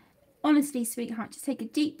 Just honestly, sweetheart, just take a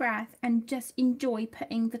deep breath and just enjoy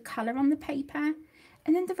putting the colour on the paper.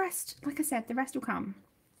 And then the rest, like I said, the rest will come.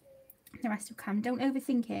 The rest will come. Don't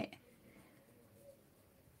overthink it.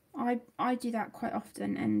 I do that quite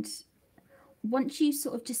often, and once you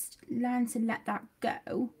sort of just learn to let that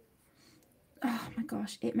go, oh my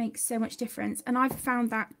gosh, it makes so much difference. And I've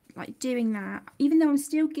found that, like, doing that, even though I'm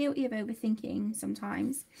still guilty of overthinking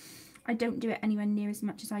sometimes, I don't do it anywhere near as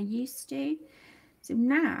much as I used to. So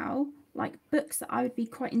now, like, books that I would be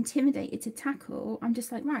quite intimidated to tackle, I'm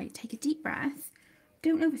just like, right, take a deep breath,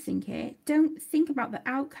 don't overthink it, don't think about the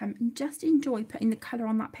outcome, and just enjoy putting the colour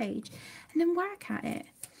on that page and then work at it.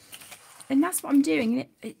 And that's what I'm doing,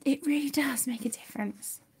 and it really does make a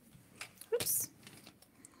difference. Oops.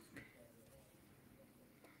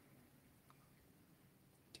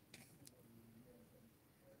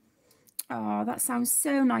 Oh, that sounds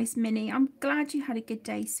so nice, Minnie. I'm glad you had a good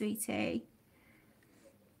day, sweetie.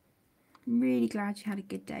 I'm really glad you had a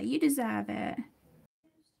good day. You deserve it.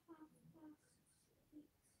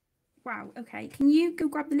 Wow, okay. Can you go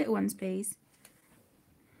grab the little ones, please?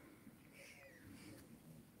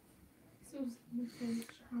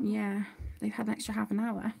 Yeah, they've had an extra half an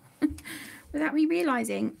hour without me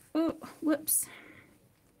realising. Oh, whoops.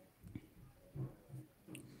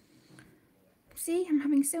 See, I'm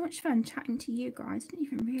having so much fun chatting to you guys. I didn't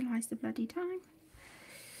even realise the bloody time.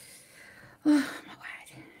 Oh, my word.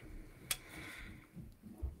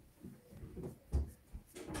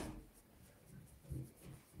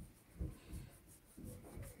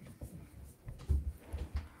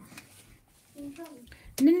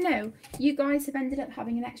 No. You guys have ended up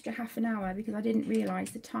having an extra half an hour because I didn't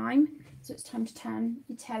realise the time. So it's time to turn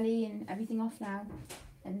your telly and everything off now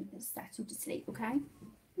and settle to sleep, okay?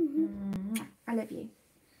 I love you.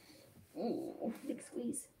 Oh, big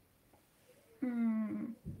squeeze. Happy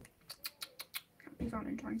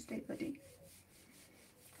Valentine's Day, buddy.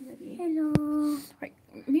 I love you. Hello. Right,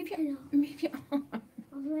 move your arm.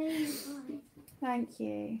 I'm really fine. Thank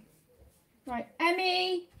you. Right,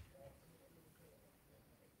 Emmy.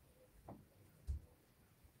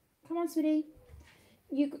 Come on, sweetie.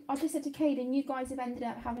 I just said to Caden, you guys have ended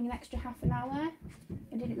up having an extra half an hour.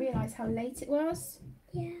 I didn't realise how late it was.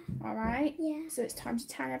 Yeah. All right. Yeah. So it's time to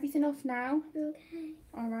turn everything off now. Okay.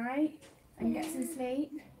 All right. And get some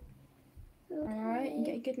sleep. Okay. All right. And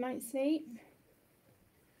get a good night's sleep.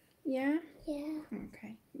 Yeah? Yeah.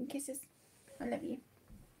 Okay. And kisses. I love you.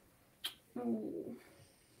 Oh.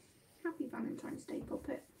 Happy Valentine's Day,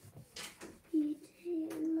 Puppet. You too,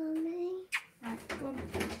 Mummy. Right, go on.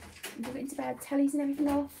 Go into bed. Telly's and everything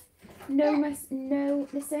off.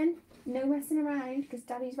 Listen. No messing around because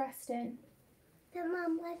Daddy's resting. But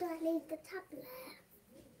Mum, why do I leave the tablet?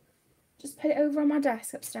 Just put it over on my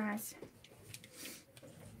desk upstairs.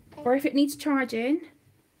 Or if it needs charging,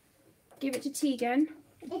 give it to Tegan.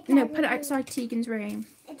 No, put it outside Tegan's room.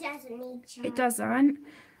 It doesn't need charge. It doesn't?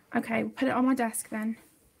 Okay, we'll put it on my desk then.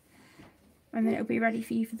 And then it'll be ready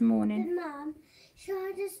for you for the morning. But Mum, shall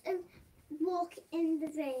I just walk in the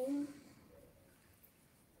room?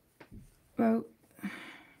 Well,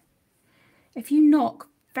 if you knock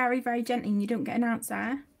very, very gently and you don't get an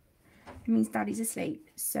answer, it means Daddy's asleep.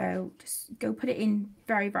 So just go put it in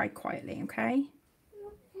very, very quietly, okay?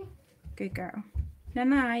 Okay. Good girl. Night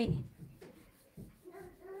night.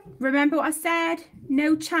 Remember what I said?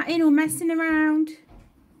 No chatting or messing around.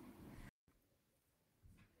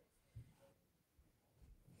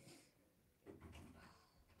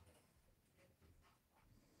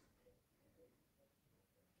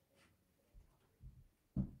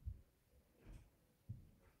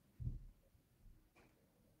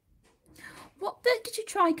 What book did you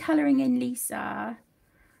try colouring in, Lisa?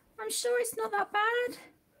 I'm sure it's not that bad.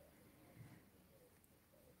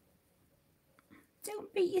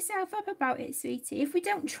 Don't beat yourself up about it, sweetie. If we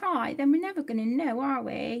don't try, then we're never going to know, are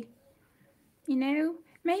we? You know,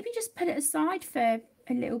 maybe just put it aside for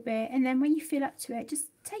a little bit, and then when you feel up to it, just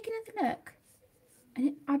take another look.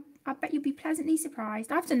 And I bet you'll be pleasantly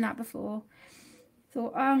surprised. I've done that before.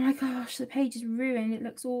 Thought, oh my gosh, the page is ruined. It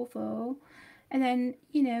looks awful. And then,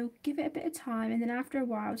 you know, give it a bit of time, and then after a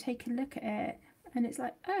while, take a look at it. And it's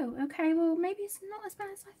like, oh, okay, well, maybe it's not as bad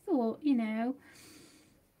as I thought, you know.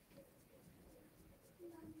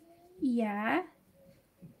 Yeah.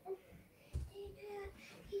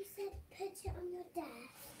 He said put it on your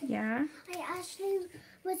desk. Yeah. I actually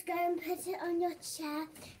was going to put it on your chair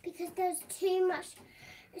because there's too much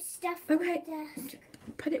stuff on the desk.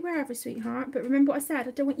 Put it wherever, sweetheart. But remember what I said.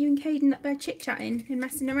 I don't want you and Caden up there chit-chatting and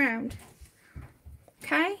messing around.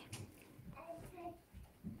 Okay? Okay.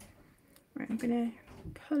 I'm going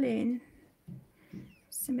to pull in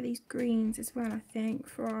some of these greens as well, I think,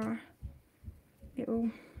 for our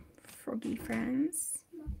little froggy friends.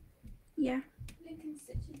 Yeah. Lincoln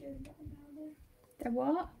Stitch are doing better now, though. They're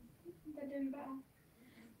what? They're doing better.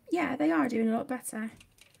 Yeah, they are doing a lot better.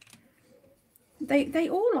 They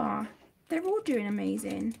all are. They're all doing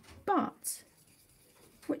amazing. But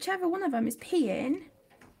whichever one of them is peeing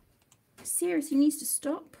seriously needs to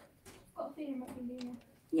stop. I've got a feeling what we're doing.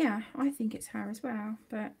 Yeah, I think it's her as well.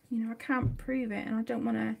 But, you know, I can't prove it and I don't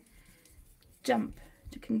want to jump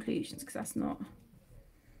to conclusions because that's not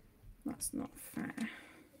fair.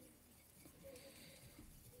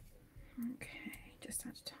 Okay, just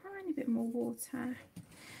add a tiny bit more water.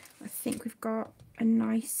 I think we've got a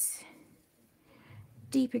nice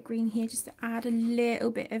deeper green here just to add a little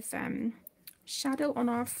bit of shadow on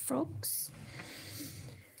our frogs.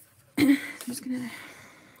 I'm just gonna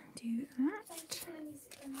do that.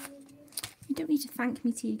 You don't need to thank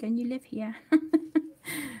me, Tegan, you live here.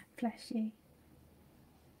 Bless you.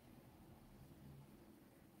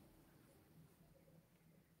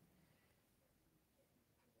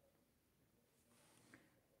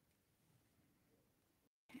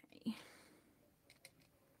 Okay.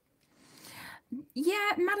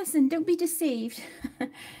 Yeah, Madison, don't be deceived.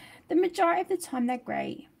 The majority of the time they're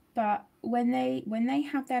great, but when they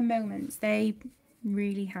have their moments, they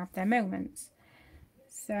really have their moments.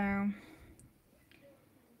 So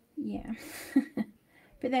yeah.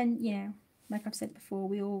 But then, you know, like I've said before,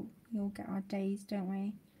 we all get our days, don't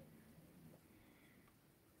we?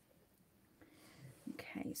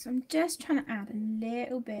 Okay, so I'm just trying to add a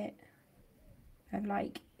little bit of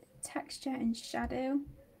like texture and shadow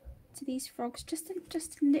to these frogs, just a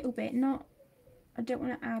little bit. Not, I don't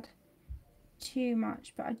want to add too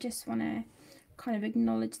much, but I just want to kind of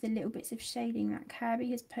acknowledge the little bits of shading that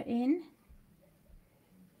Kerby has put in,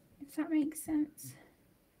 if that makes sense.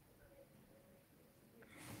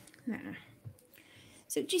 There.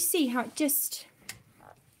 So do you see how it just,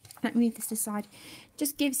 let me move this aside,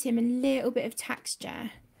 just gives him a little bit of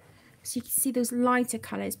texture, so you can see those lighter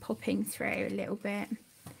colours popping through a little bit.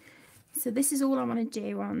 So this is all I want to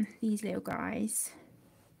do on these little guys.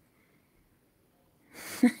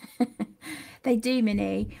 They do,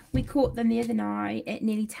 Minnie. We caught them the other night at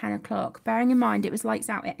nearly 10 o'clock, bearing in mind it was lights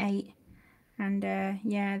out at 8. And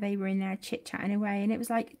yeah, they were in there chit-chatting away. And it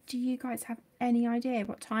was like, do you guys have any idea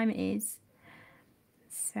what time it is?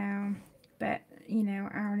 So, but, you know,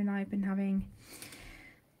 Aaron and I have been having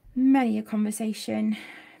many a conversation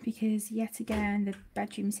because, yet again, the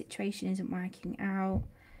bedroom situation isn't working out.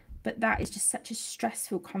 But that is just such a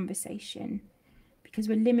stressful conversation because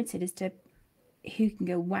we're limited as to who can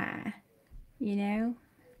go where. You know,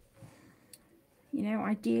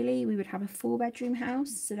 ideally we would have a 4-bedroom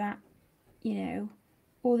house so that, you know,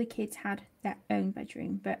 all the kids had their own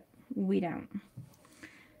bedroom, but we don't.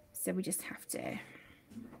 So we just have to,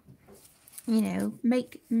 you know,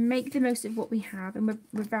 make the most of what we have, and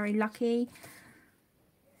we're very lucky,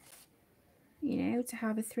 you know, to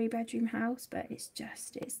have a 3-bedroom house, but it's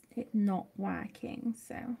not working.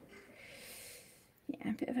 So yeah,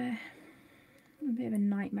 a bit of a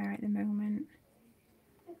nightmare at the moment.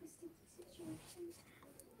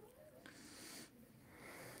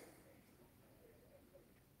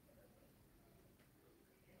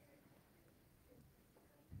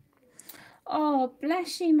 Oh,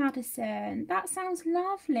 bless you, Madison. That sounds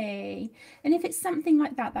lovely. And if it's something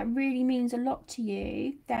like that that really means a lot to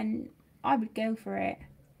you, then I would go for it,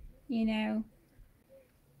 you know.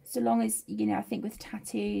 So long as, you know, I think with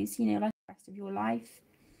tattoos, you know, like the rest of your life,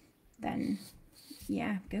 then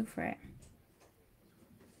yeah, go for it.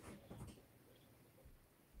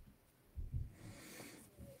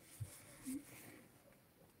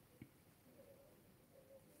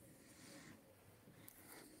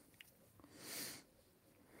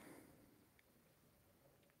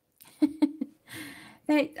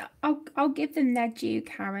 I'll give them their due,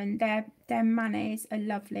 Karen. Their manners are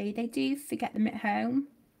lovely. They do forget them at home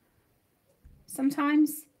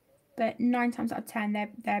sometimes, but 9 times out of 10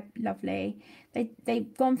 they're lovely.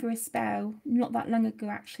 They've gone through a spell not that long ago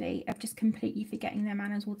actually of just completely forgetting their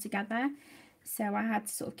manners altogether. So I had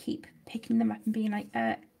to sort of keep picking them up and being like,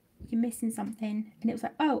 you're missing something, and it was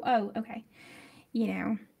like, oh, okay, you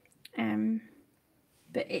know.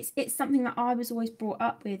 But it's something that I was always brought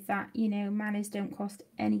up with, that, you know, manners don't cost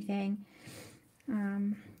anything.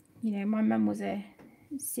 You know, my mum was a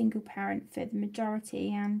single parent for the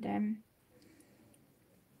majority, and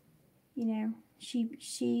you know, she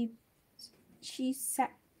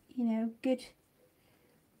set, you know, good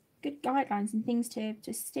guidelines and things to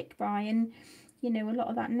stick by, and you know, a lot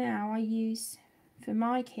of that now I use for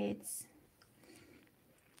my kids.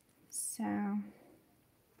 So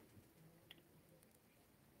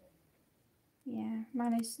yeah,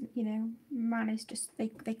 manners, you know, manners just, they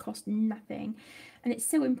cost nothing. And it's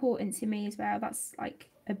so important to me as well. That's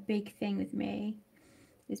like a big thing with me,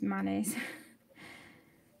 is manners. It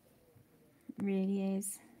really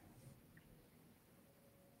is.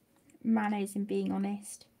 Manners and being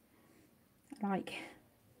honest. Like,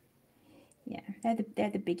 yeah, they're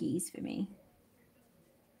the biggies for me.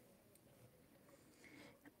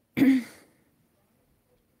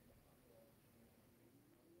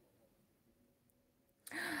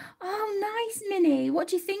 Oh, nice, Minnie. What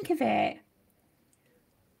do you think of it?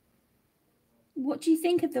 What do you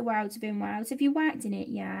think of the Wilds Within Wilds? Have you worked in it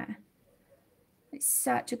yet? It's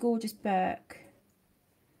such a gorgeous book.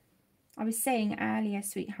 I was saying earlier,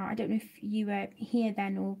 sweetheart, I don't know if you were here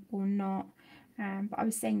then or not, but I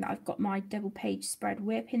was saying that I've got my double page spread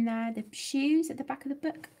whip in there, the shoes at the back of the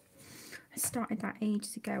book. I started that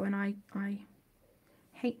ages ago, and I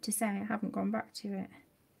hate to say I haven't gone back to it.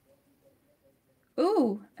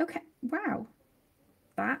 Oh, okay, wow,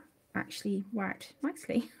 that actually worked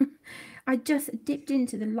nicely. I just dipped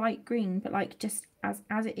into the light green, but like just as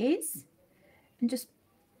it is, and just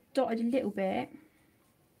dotted a little bit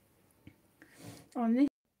on this.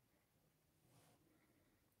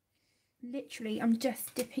 Literally, I'm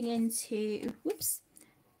just dipping into, whoops,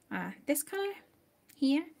 this colour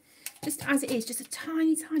here, just as it is, just a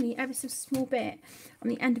tiny ever so small bit on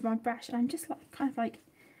the end of my brush, and I'm just like kind of like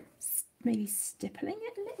maybe stippling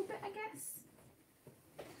it a little bit, I guess.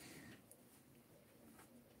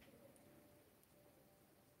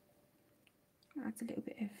 Adds a little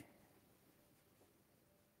bit of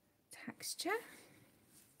texture.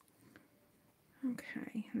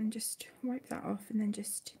 Okay, and then just wipe that off, and then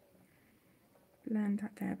just blend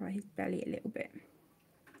that there by his belly a little bit.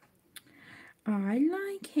 I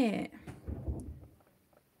like it.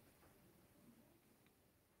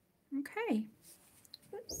 Okay.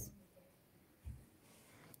 Whoops.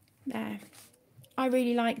 There. I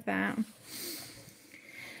really like that.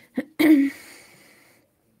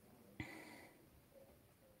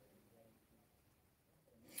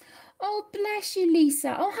 Oh, bless you, Lisa.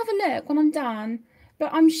 I'll have a look when I'm done,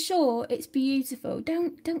 but I'm sure it's beautiful.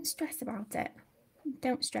 Don't stress about it.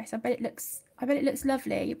 Don't stress. I bet it looks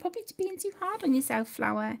lovely. You're probably being too hard on yourself,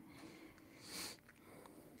 Flower.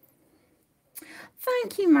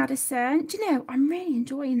 Thank you, Madison. Do you know, I'm really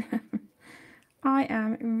enjoying them. I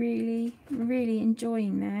am really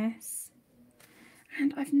enjoying this.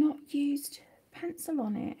 And I've not used pencil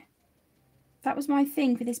on it. That was my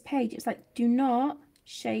thing for this page. It's like, do not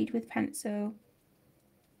shade with pencil.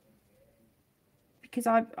 Because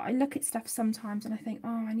I look at stuff sometimes and I think,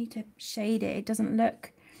 oh, I need to shade it. It doesn't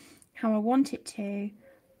look how I want it to.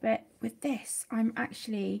 But with this, I'm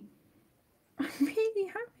really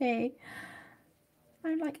happy.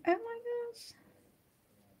 I'm like, oh my gosh.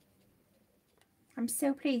 I'm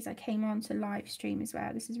so pleased I came on to live stream as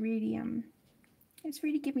well. This is really, it's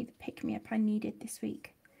really given me the pick-me-up I needed this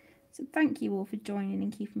week. So thank you all for joining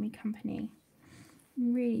and keeping me company.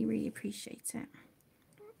 Really appreciate it.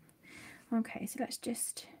 Okay, so let's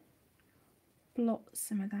just blot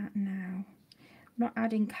some of that now. I'm not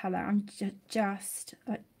adding colour, I'm just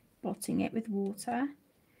like blotting it with water,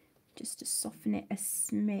 just to soften it a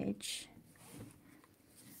smidge.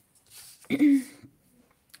 And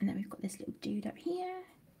then we've got this little dude up here.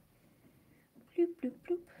 Bloop, bloop,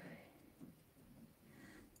 bloop.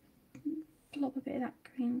 Plop a bit of that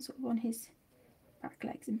green sort of on his back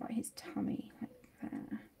legs and by his tummy, like that.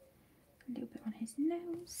 A little bit on his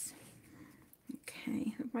nose.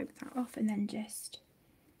 Okay, I'll wipe that off, and then just...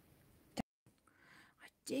 I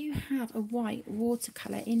do have a white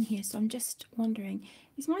watercolour in here, so I'm just wondering,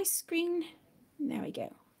 is my screen... There we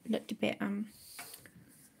go. Looked a bit,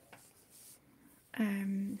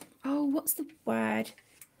 oh, what's the word?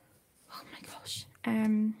 Oh my gosh.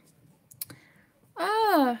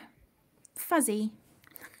 Fuzzy.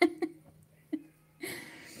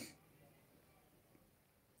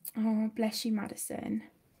 Oh, bless you, Madison.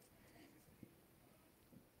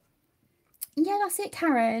 Yeah, that's it,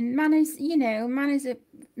 Karen. Manners, you know, manners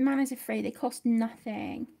are free. They cost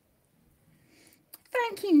nothing.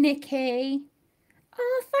 Thank you, Nikki.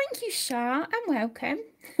 Oh, thank you, Shah, and welcome.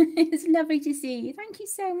 It's lovely to see you. Thank you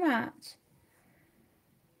so much.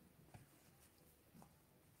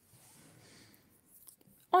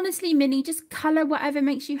 Honestly, Minnie, just colour whatever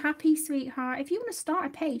makes you happy, sweetheart. If you want to start a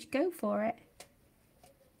page, go for it.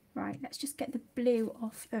 Right, let's just get the blue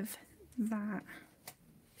off of that.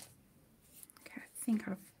 Okay, I think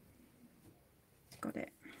I've got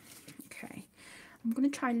it. Okay, I'm going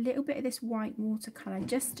to try a little bit of this white watercolour,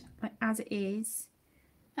 just like as it is.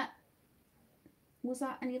 Was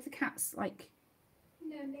that any of the cats like?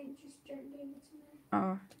 No, they just don't do it to me.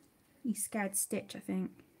 Oh, he's scared Stitch, I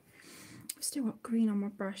think. I've still got green on my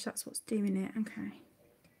brush, that's what's doing it. Okay.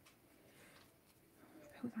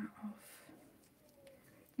 Pull that off.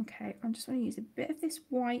 Okay, I'm just going to use a bit of this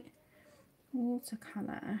white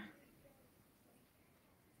watercolour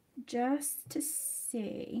just to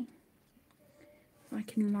see if I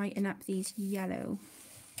can lighten up these yellow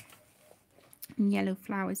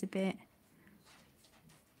flowers a bit.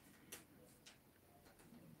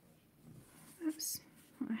 Oops,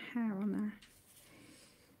 got a hair on there.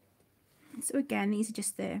 So again, these are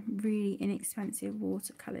just the really inexpensive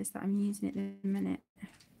watercolours that I'm using at the minute.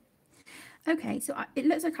 Okay, so it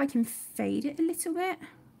looks like I can fade it a little bit,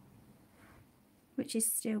 which is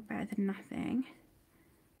still better than nothing.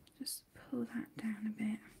 Just pull that down a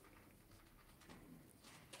bit.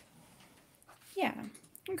 Yeah,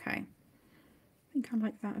 okay. I think I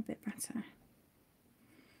like that a bit better.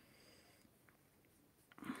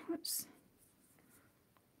 Whoops.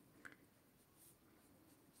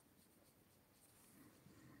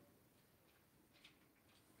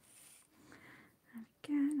 And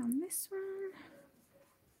again on this one.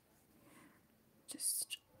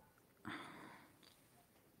 Just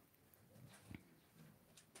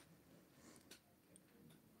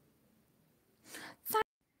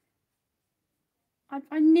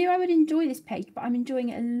I knew I would enjoy this page, but I'm enjoying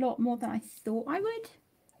it a lot more than I thought I would,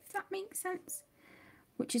 if that makes sense,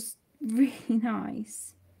 which is really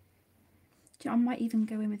nice. I might even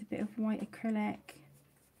go in with a bit of white acrylic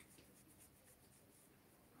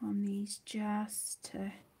on these just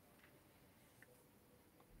to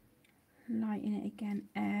lighten it again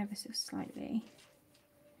ever so slightly.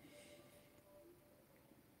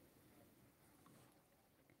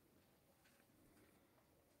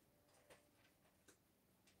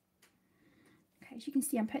 Okay, as you can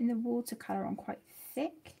see, I'm putting the watercolour on quite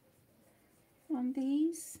thick on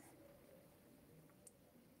these.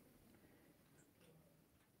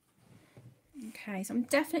 Okay, so I'm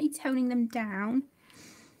definitely toning them down,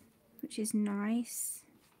 which is nice.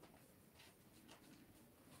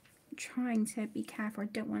 I'm trying to be careful. I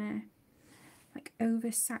don't want to like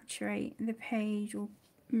oversaturate the page or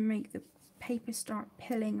make the paper start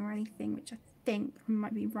pilling or anything, which I think I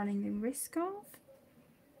might be running the risk of.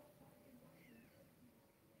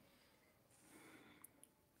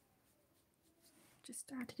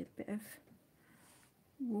 Just added a bit of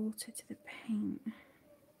water to the paint.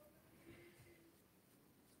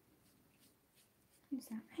 Who's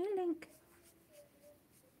that? Hey, Link.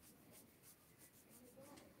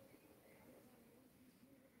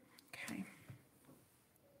 Okay.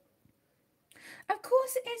 Of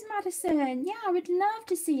course it is, Madison. Yeah, I would love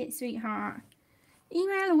to see it, sweetheart.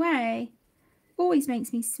 Email away. Always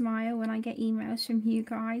makes me smile when I get emails from you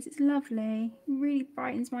guys. It's lovely. It really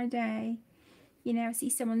brightens my day. You know, I see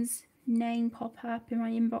someone's name pop up in my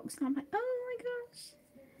inbox and I'm like, oh my gosh.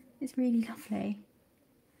 It's really lovely.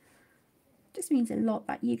 Just means a lot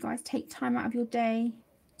that you guys take time out of your day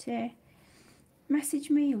to message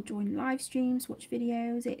me or join live streams, watch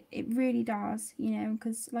videos. It really does, you know,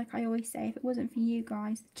 because like I always say, if it wasn't for you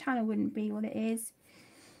guys, the channel wouldn't be what it is.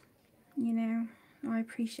 You know, I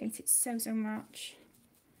appreciate it so much.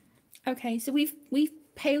 Okay, so we've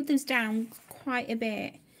paled those down quite a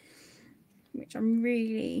bit, which I'm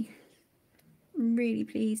really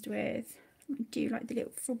pleased with. I do like the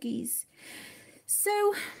little froggies.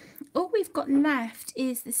 So all we've got left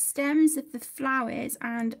is the stems of the flowers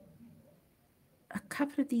and a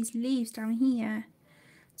couple of these leaves down here.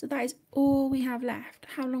 So that is all we have left.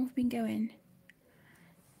 How long have we been going?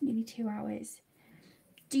 Nearly 2 hours.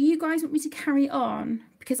 Do you guys want me to carry on?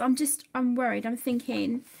 Because I'm worried. I'm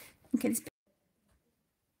thinking, okay, this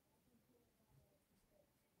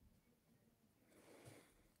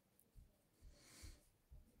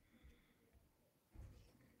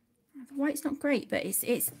the white's not great, but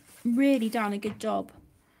it's really done a good job,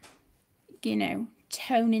 you know,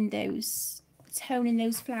 toning those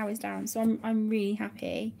flowers down. So I'm really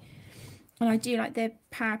happy, and I do like the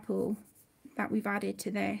purple that we've added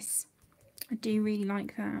to this. I do really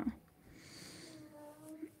like that.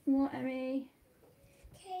 What, Emmy?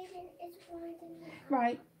 Caden is winding that.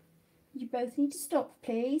 Right, you both need to stop,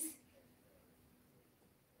 please.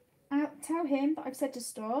 Tell him that I've said to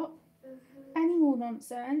stop. Any more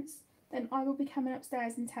nonsense, then I will be coming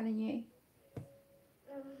upstairs and telling you.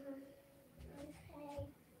 Okay.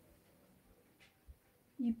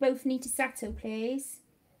 You both need to settle, please.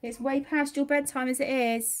 It's way past your bedtime as it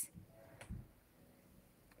is.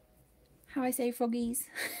 How I say, froggies.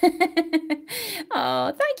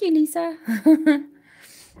 Oh, thank you, Lisa.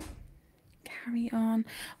 Carry on.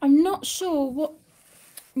 I'm not sure what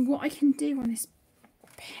what I can do on this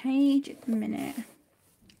page at the minute,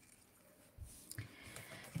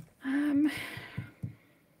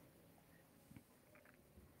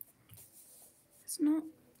 it's not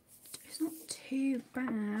too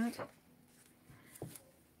bad.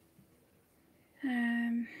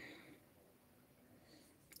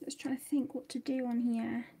 Just trying to think what to do on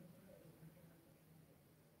here.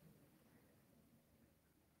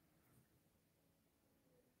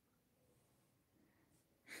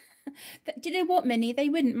 Do you know what, Minnie? They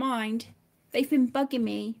wouldn't mind. They've been bugging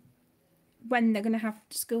me when they're going to have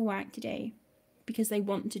schoolwork to do because they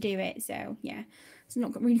want to do it. So yeah, it's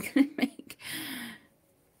not really going to make.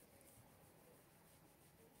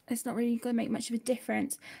 It's not really going to make much of a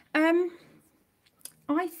difference.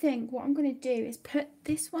 I think what I'm going to do is put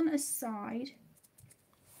this one aside.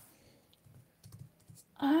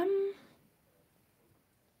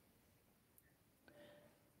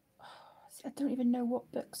 I don't even know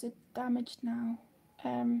what books are damaged now.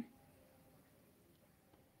 I'm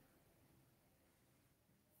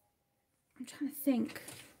trying to think.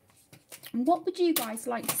 What would you guys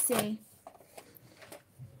like to see?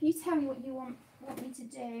 You tell me what you want me to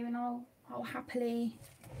do, and I'll happily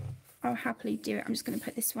do it. I'm just going to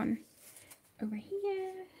put this one over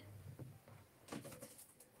here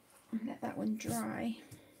and let that one dry.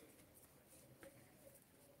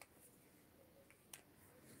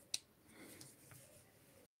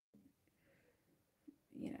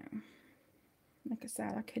 You know, like I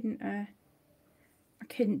said, I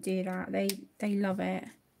couldn't do that. They love it.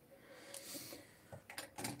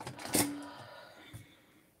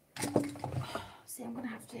 See, I'm gonna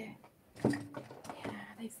have to. Yeah,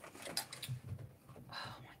 they've.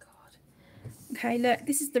 Oh my god. Okay, look,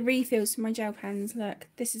 this is the refills for my gel pens. Look,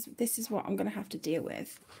 this is what I'm gonna have to deal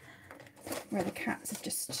with. Where the cats have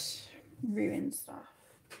just ruined stuff.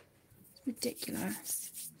 It's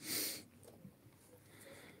ridiculous.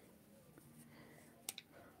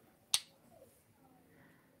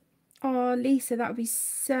 Oh, Lisa, that would be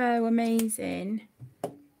so amazing.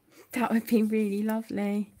 That would be really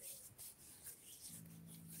lovely.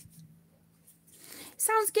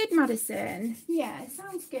 Sounds good, Madison. Yeah, it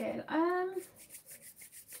sounds good. I'm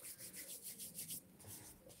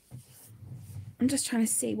just trying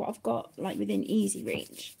to see what I've got like within easy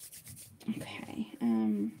reach. Okay.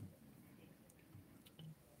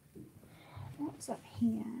 What's up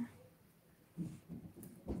here?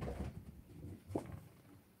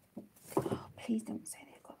 Oh, please don't say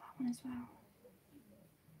they've got that one as well.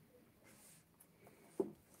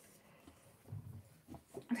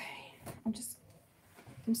 Okay,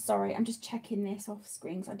 I'm sorry, I'm just checking this off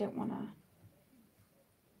screen because I don't want to.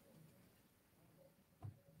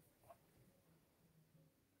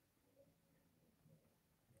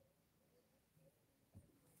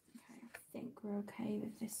 Okay, I think we're okay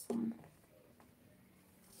with this one.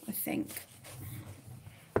 I think.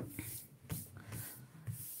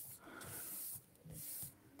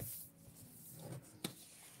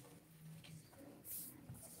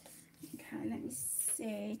 Okay, let me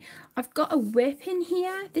see. I've got a whip in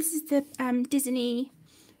here. This is the Disney.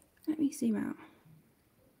 Let me zoom out.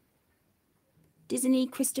 Disney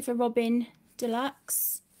Christopher Robin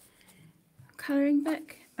Deluxe colouring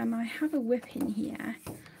book, and I have a whip in here.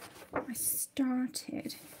 I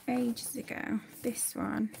started ages ago. This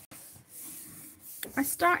one. I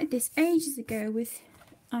started this ages ago with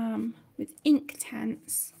ink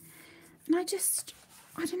tents, and I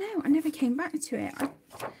don't know. I never came back to it. But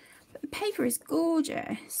the paper is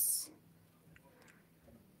gorgeous.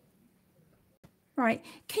 Right,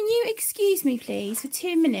 can you excuse me please for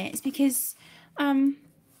 2 minutes because the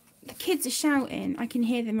kids are shouting. I can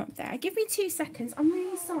hear them up there. Give me 2 seconds. I'm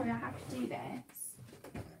really sorry I have to do this.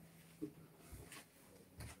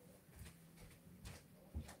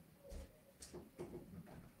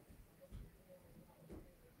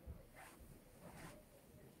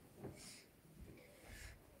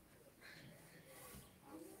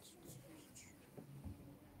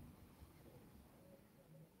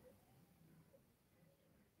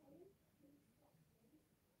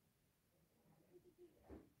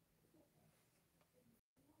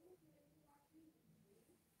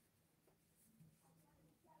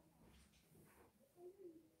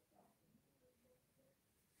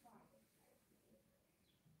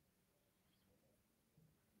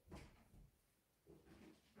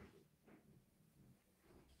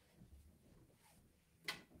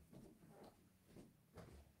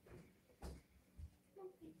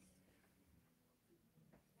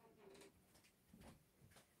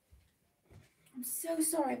 I'm so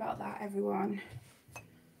sorry about that, everyone.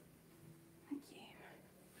 Thank you.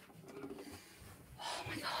 Oh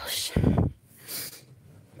my gosh.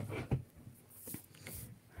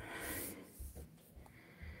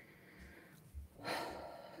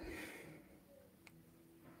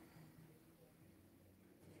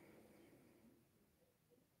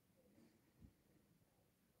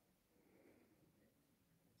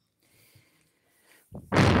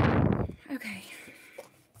 Okay,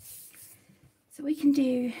 so we can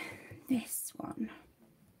do this one.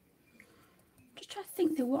 Just try to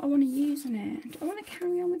think though what I want to use on it. Do I want to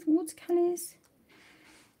carry on with watercolours?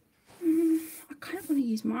 I kind of want to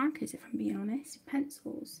use markers if I'm being honest,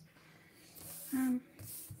 pencils.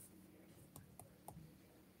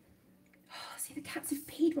 See, the cats have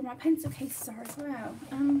peed where my pencil cases are as well.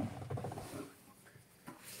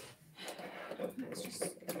 Let's just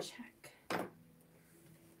check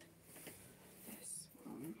this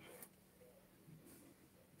one.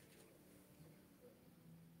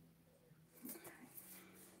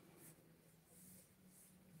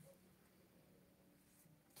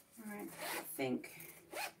 Alright, I think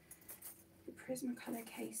the Prismacolor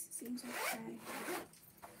case seems okay.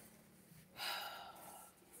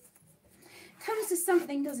 Comes to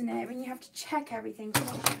something, doesn't it, when you have to check everything to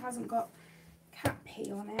make sure it hasn't got cat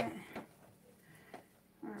pee on it.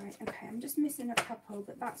 Alright, okay, I'm just missing a couple,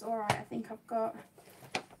 but that's alright. I think I've got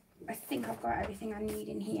everything I need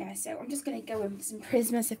in here. So I'm just gonna go in with some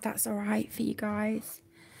Prismas if that's alright for you guys.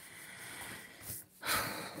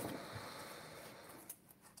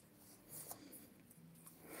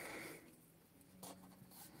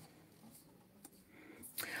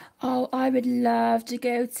 Oh, I would love to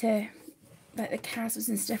go to like the castles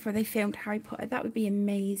and stuff where they filmed Harry Potter. That would be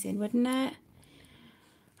amazing, wouldn't it?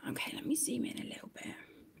 Okay, let me zoom in a little bit.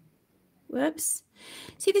 Whoops.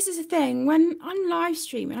 See, this is the thing. When I'm live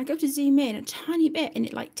streaming, I go to zoom in a tiny bit and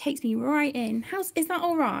it like takes me right in. Is that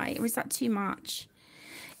all right? Or is that too much?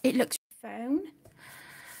 It looks phone.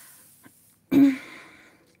 It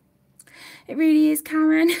really is,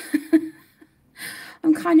 Karen.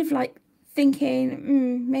 I'm kind of like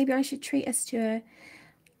thinking, maybe I should treat us to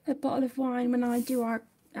a bottle of wine when I do our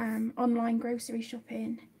online grocery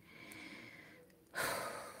shopping.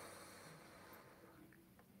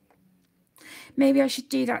 Maybe I should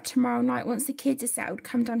do that tomorrow night once the kids are settled.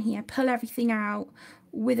 Come down here, pull everything out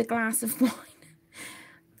with a glass of wine.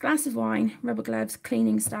 Glass of wine, rubber gloves,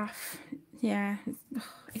 cleaning stuff. Yeah,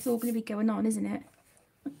 it's all going to be going on, isn't it?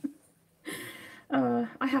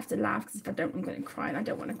 I have to laugh because if I don't, I'm going to cry, and I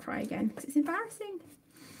don't want to cry again because it's embarrassing.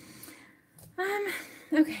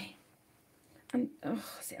 Okay. And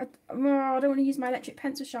see, I don't want to use my electric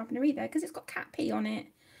pencil sharpener either because it's got cat pee on it.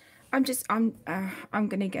 I'm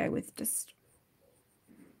going to go with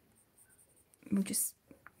we'll just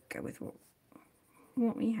go with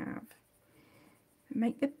what we have.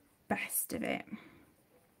 Make the best of it.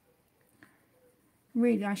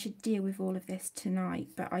 Really, I should deal with all of this tonight,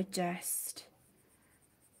 but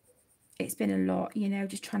it's been a lot, you know,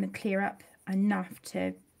 just trying to clear up enough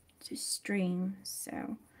to stream.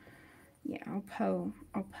 So yeah, I'll pull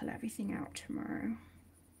everything out tomorrow.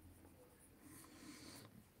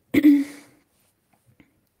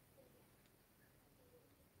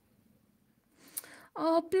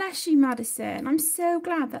 Oh, bless you, Madison. I'm so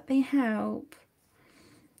glad that they help.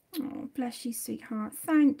 Oh, bless you, sweetheart.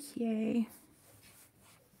 Thank you.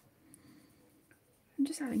 I'm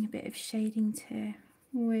just adding a bit of shading to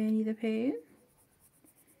Winnie the Pooh.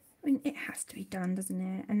 I mean, it has to be done, doesn't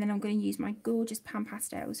it? And then I'm going to use my gorgeous pan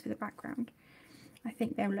pastels for the background. I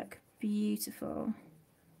think they'll look beautiful.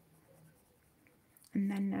 And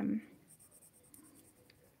then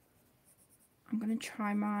I'm going to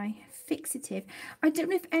try my fixative. I don't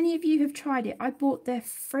know if any of you have tried it. I bought the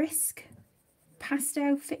Frisk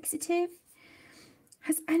pastel fixative.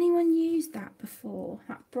 Has anyone used that before,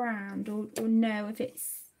 that brand, or know if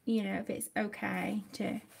it's, you know, if it's okay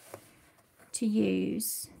to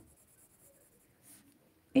use?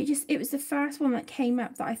 It was the first one that came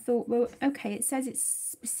up that I thought, well, okay, it says it's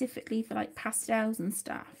specifically for like pastels and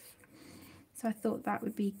stuff. So I thought that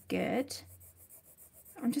would be good.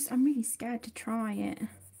 I'm really scared to try it.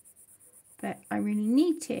 But I really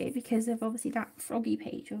need to because of obviously that froggy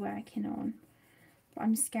page we're working on. But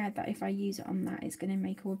I'm scared that if I use it on that, it's going to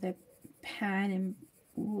make all the pen and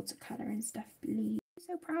watercolour and stuff bleed. I'm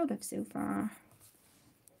so proud of so far.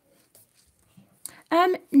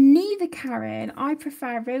 Neither, Karen. I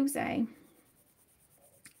prefer rosé.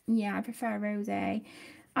 Yeah, I prefer rosé.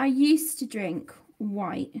 I used to drink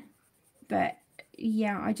white, but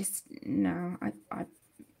yeah, I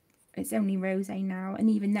it's only rosé now, and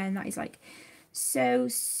even then that is like so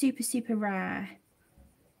super rare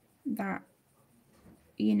that,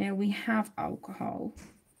 you know, we have alcohol.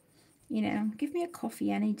 You know, give me a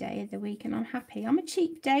coffee any day of the week and I'm happy. I'm a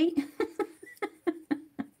cheap date.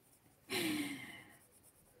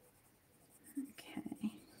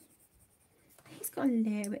 Okay, he's got a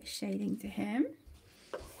little bit of shading to him.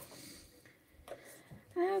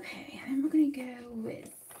 Okay, and we're going to go with,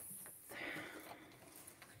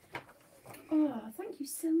 oh, thank you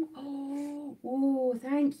so much. Oh, whoa,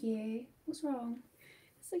 thank you. What's wrong?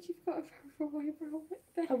 It's like you've got a purple eyebrow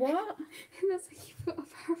there. A what? It looks like you've got a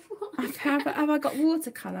purple Have I got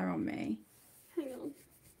watercolour on me? Hang on.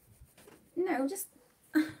 No, just...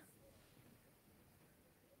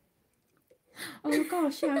 Oh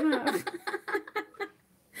gosh, yeah, I have.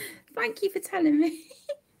 Thank you for telling me.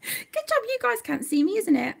 Good job, you guys can't see me,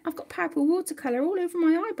 isn't it? I've got purple watercolour all over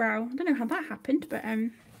my eyebrow. I don't know how that happened, but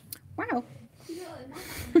wow. You got it now.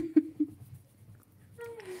 Can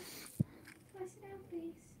I sit down,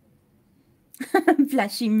 please?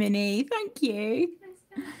 Bless you, Minnie. Thank you.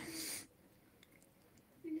 Can I sit down?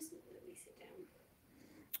 You just let me sit down.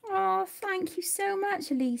 Oh, thank you so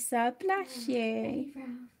much, Elisa. Bless you.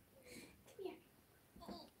 Come here.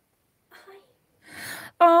 Hi.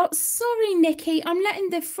 Oh, sorry, Nikki. I'm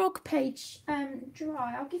letting the frog page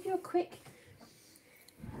dry. I'll give you a quick...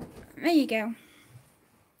 There you go.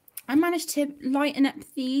 I managed to lighten up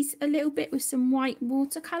these a little bit with some white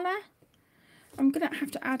watercolour. I'm going to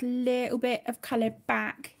have to add a little bit of colour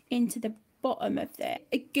back into the bottom of it.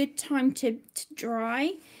 A good time to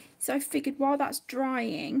dry. So I figured while that's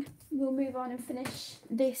drying, we'll move on and finish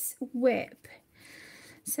this whip.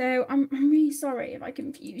 So I'm really sorry if I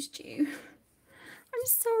confused you. I'm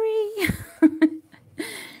sorry.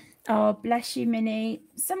 Oh, bless you, Minnie.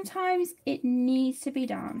 Sometimes it needs to be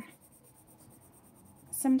done.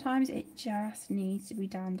 Sometimes it just needs to be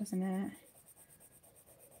done, doesn't it?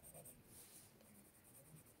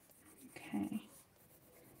 Okay.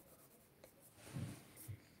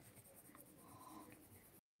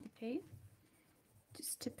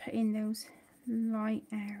 Just to put in those light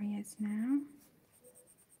areas now.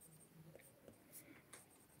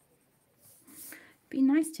 Be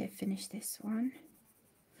nice to finish this one.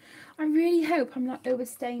 I really hope I'm not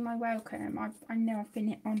overstaying my welcome. I know I've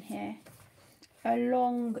been on here a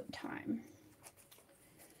long time.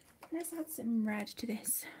 Let's add some red to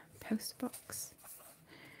this post box.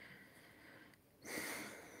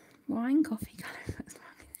 Wine coffee colour.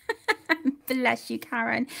 Bless you,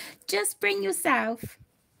 Karen. Just bring yourself.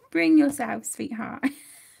 Bring yourself, sweetheart.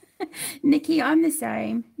 Nikki, I'm the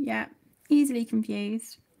same. Yeah, easily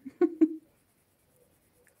confused.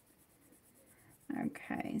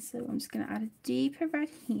 Okay, so I'm just going to add a deeper red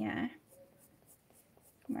here,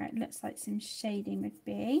 where it looks like some shading would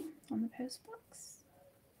be on the post box.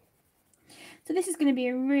 So this is going to be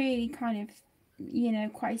a really kind of, you know,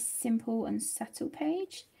 quite simple and subtle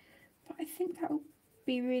page, but I think that will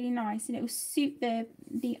be really nice and it will suit the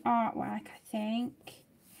artwork, I think,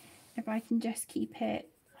 if I can just keep it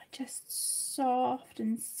just soft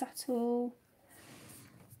and subtle.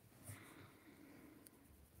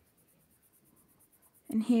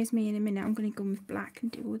 And here's me in a minute. I'm going to go with black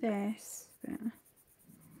and do all this. But...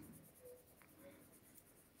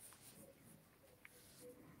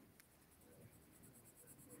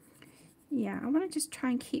 yeah, I want to just try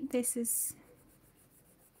and keep this as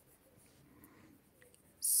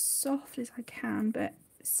soft as I can, but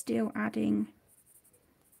still adding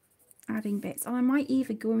bits. And I might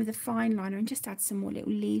even go in with a fine liner and just add some more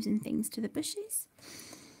little leaves and things to the bushes.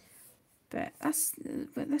 But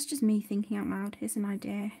that's just me thinking out loud. Here's an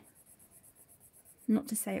idea. Not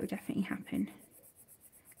to say it would definitely happen.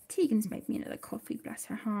 Tegan's made me another coffee, bless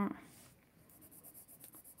her heart.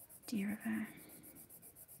 Dear of her.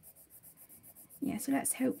 Yeah, so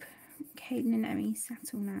let's hope Caden and Emmy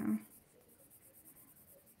settle now.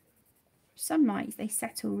 Some nights they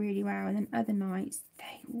settle really well, and then other nights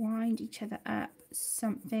they wind each other up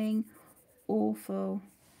something awful.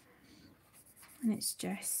 And it's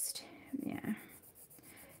just, yeah.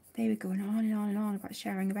 They were going on and on and on about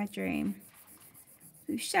sharing a bedroom.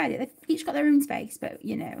 We've shared it. They've each got their own space, but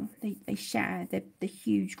you know, they share the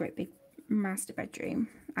huge, great big master bedroom,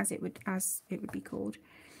 as it would be called.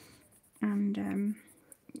 And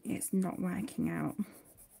it's not working out.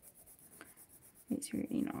 It's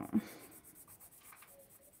really not.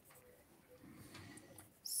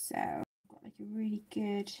 So I've got like a really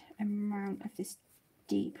good amount of this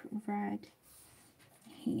deep red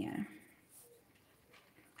here.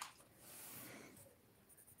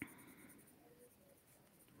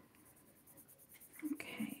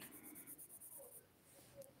 Okay.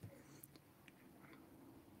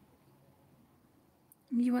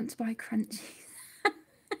 You want to buy crunchies?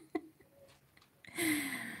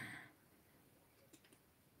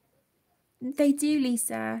 They do,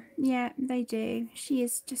 Lisa. Yeah, they do. She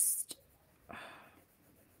is just...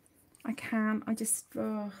 I can't. I just...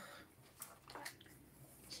 Oh.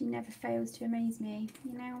 She never fails to amaze me,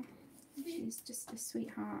 you know? She's just a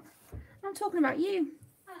sweetheart. I'm talking about you.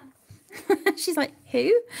 Oh. She's like,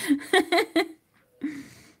 who?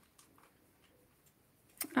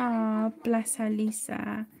 Oh, bless her,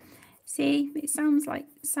 Lisa. See, it sounds like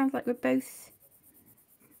we're both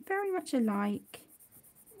very much alike.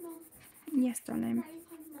 Mum, Yes, darling. Marion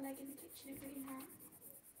had my leg in the kitchen, a green hat.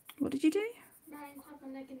 What did you do? Marion had my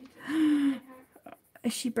leg in the kitchen, a green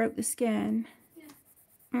hat. She broke the skin. Yeah.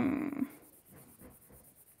 Mm.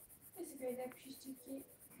 It's a great leg, she's too cute.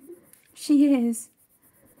 She is.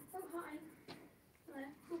 Oh, hi. There,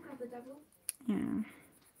 we'll grab the devil. Yeah.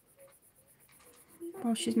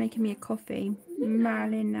 While she's making me a coffee,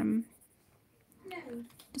 Marilyn No.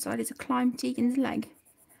 decided to climb Tegan's leg.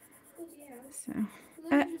 Bloody hell. So,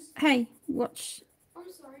 Luna just... hey, watch.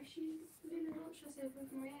 I'm sorry, Luna launched herself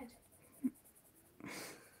over my head.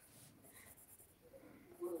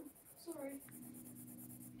 Oh, sorry.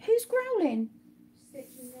 Who's growling?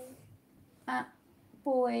 Stitching me.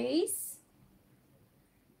 Boys.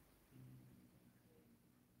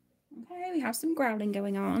 Okay, we have some growling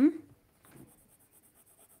going on.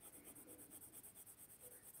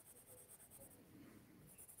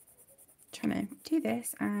 Trying to do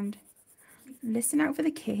this and listen out for the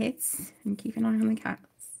kids and keep an eye on the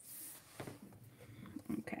cats.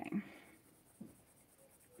 Okay.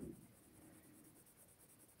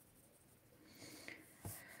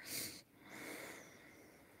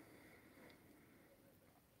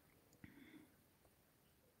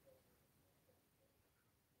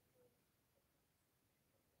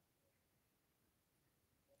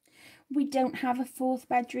 We don't have a 4th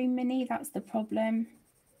bedroom, Minnie. That's the problem.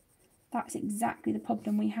 That's exactly the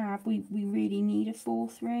problem we have. We really need a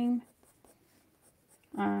 4th room.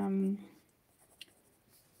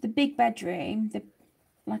 The big bedroom,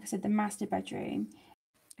 like I said, the master bedroom,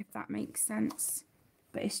 if that makes sense.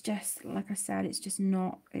 But it's just, like I said, it is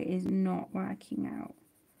not working out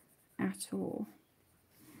at all.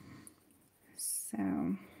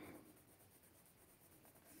 So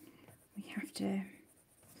we have to,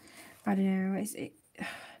 I don't know,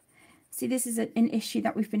 see, this is an issue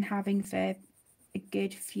that we've been having for a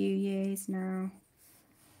good few years now.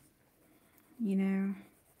 You know,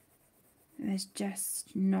 there's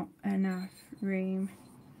just not enough room,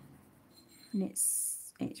 and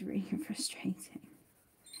it's really frustrating.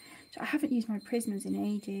 So I haven't used my prisms in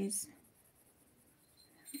ages.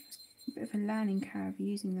 It's a bit of a learning curve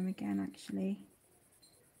using them again, actually.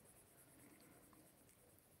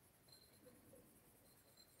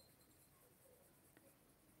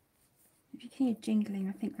 If you can hear jingling,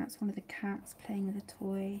 I think that's one of the cats playing with a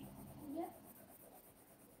toy. Yep.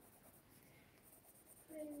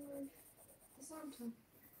 Playing with the Santa.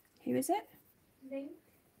 Who is it? Link.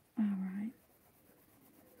 Oh, right.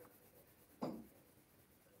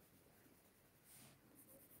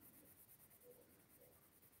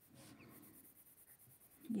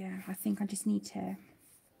 Yeah, I think I just need to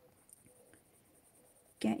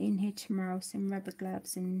get in here tomorrow, some rubber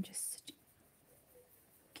gloves, and just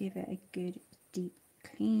give it a good deep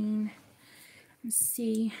clean and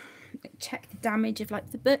see, check the damage of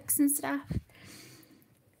like the books and stuff,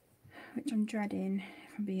 which I'm dreading,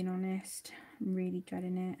 if I'm being honest. I'm really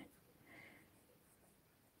dreading it.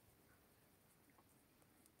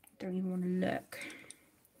 Don't even want to look.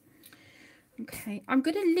 Okay, I'm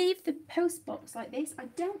going to leave the post box like this. I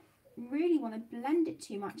don't really want to blend it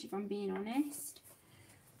too much, if I'm being honest.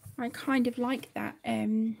 I kind of like that,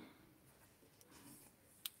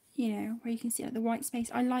 you know, where you can see like the white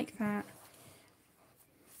space. I like that.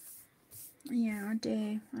 Yeah, I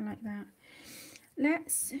do. I like that.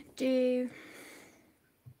 Let's do...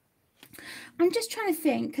 I'm just trying to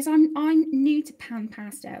think, because I'm new to pan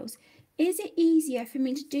pastels. Is it easier for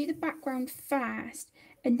me to do the background first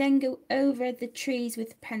and then go over the trees with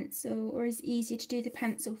the pencil, or is it easier to do the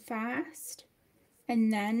pencil first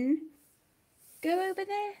and then go over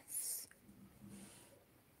this?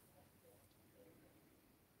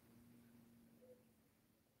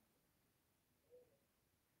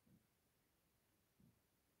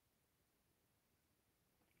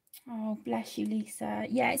 Oh, bless you, Lisa.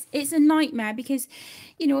 Yeah, it's a nightmare because,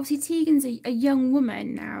 you know, obviously Tegan's a young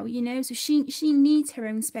woman now, you know, so she needs her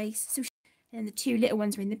own space. So and the 2 little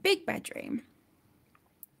ones are in the big bedroom.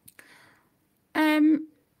 Caden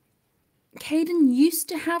used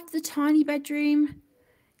to have the tiny bedroom.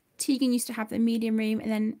 Tegan used to have the medium room,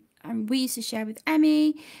 and then we used to share with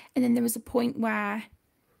Emmy. And then there was a point where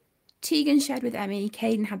Tegan shared with Emmy,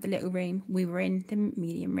 Caden had the little room, we were in the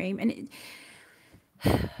medium room, and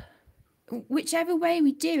whichever way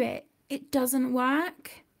we do it, it doesn't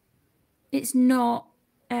work. It's not,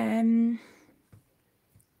 I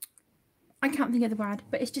can't think of the word,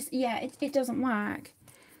 but it's just, yeah, it doesn't work.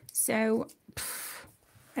 So,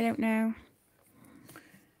 I don't know.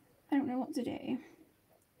 I don't know what to do.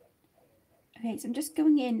 Okay, so I'm just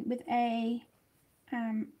going in with a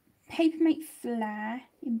Papermate Flare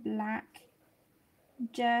in black,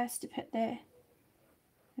 just to put the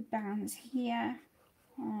bands here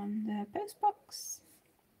on the post box.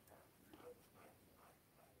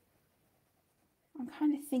 I'm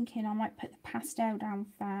kind of thinking I might put the pastel down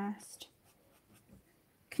first.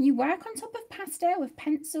 Can you work on top of pastel with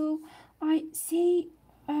pencil? I see.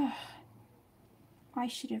 I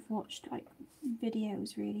should have watched like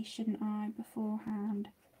videos, really, shouldn't I, beforehand?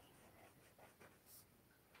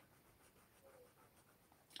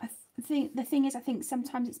 I think the thing is, I think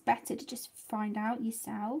sometimes it's better to just find out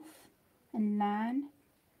yourself and learn.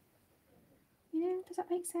 You know, does that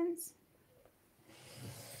make sense?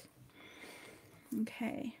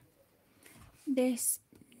 Okay. This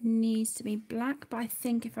needs to be black, but I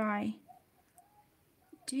think if I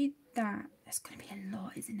do that, that's going to be a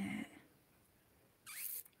lot, isn't it?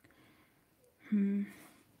 I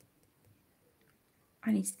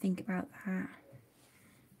need to think about that.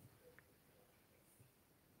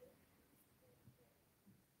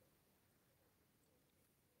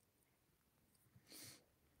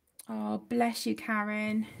 Oh, bless you,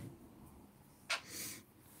 Karen.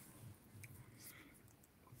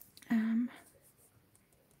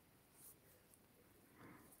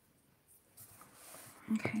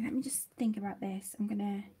 Okay, let me just think about this. I'm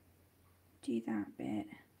gonna do that bit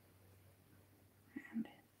and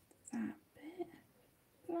that bit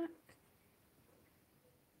black.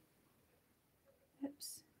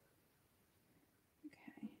 Oops.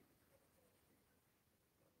 Okay.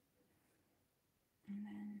 And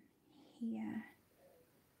then here,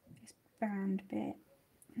 this band bit,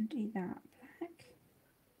 and do that black.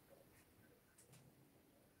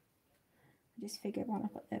 I just figured while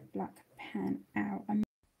I've got the black pen out,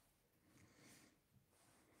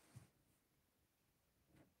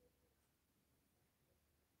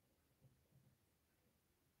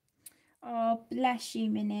 oh, bless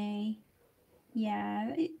you, Minnie.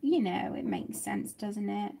 Yeah, you know, it makes sense, doesn't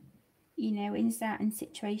it? You know, in certain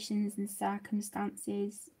situations and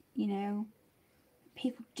circumstances, you know,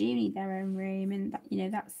 people do need their own room, and that, you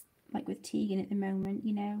know, that's like with Tegan at the moment.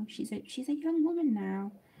 You know, she's a young woman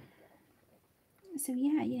now, so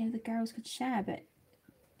yeah, you know, the girls could share, but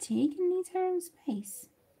Tegan needs her own space.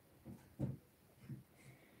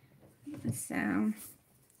 So,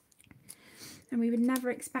 and we would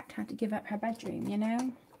never expect her to give up her bedroom, you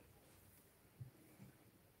know.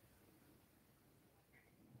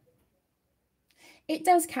 It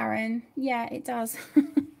does, Karen. Yeah, it does.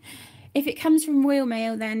 If it comes from Royal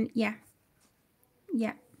Mail, then yeah.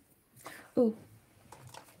 Yeah. Oh.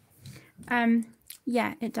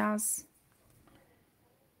 Yeah, it does.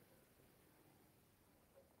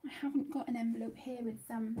 I haven't got an envelope here with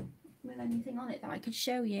anything on it that I could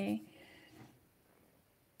show you.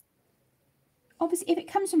 Obviously, if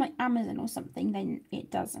it comes from like Amazon or something, then it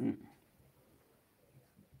doesn't.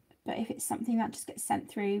 But if it's something that just gets sent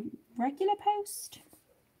through regular post,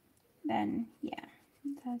 then yeah,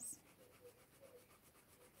 it does.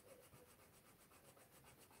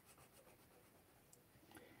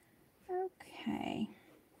 Okay.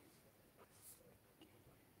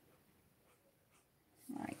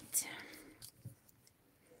 Right.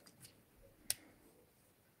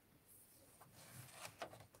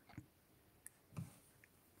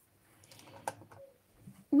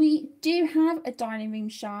 We do have a dining room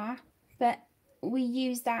shower, but we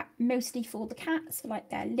use that mostly for the cats, for like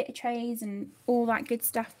their litter trays and all that good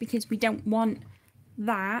stuff, because we don't want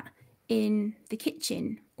that in the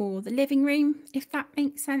kitchen or the living room, if that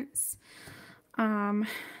makes sense.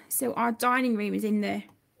 So our dining room is in the,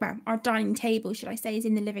 well, our dining table, should I say, is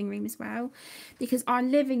in the living room as well, because our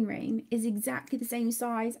living room is exactly the same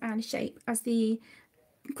size and shape as the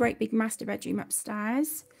great big master bedroom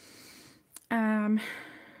upstairs.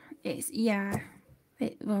 It's, yeah,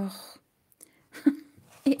 it's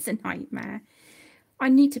a nightmare. I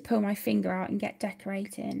need to pull my finger out and get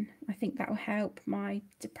decorating. I think that will help my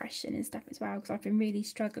depression and stuff as well, because I've been really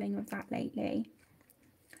struggling with that lately.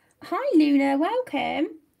 Hi Luna,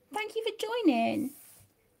 welcome. Thank you for joining.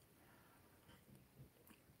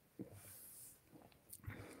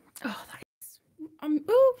 Oh, that is,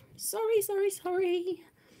 oh, sorry.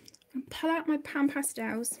 I'll pull out my pan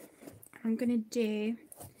pastels. I'm gonna do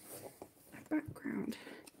a background.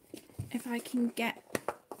 If I can get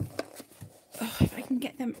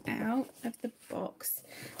them out of the box.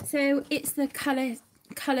 So it's the colour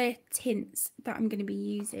tints that I'm going to be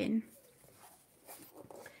using.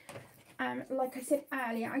 Like I said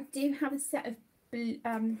earlier, I do have a set of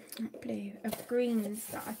greens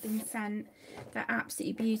that I've been sent. They're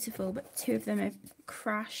absolutely beautiful, but two of them have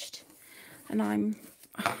crashed, and I'm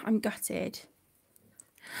gutted.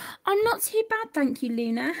 I'm not too bad, thank you,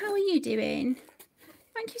 Luna. How are you doing?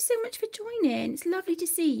 Thank you so much for joining. It's lovely to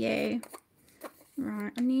see you.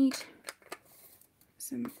 Right, I need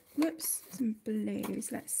some, whoops, some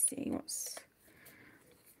blues. Let's see what's,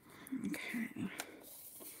 okay.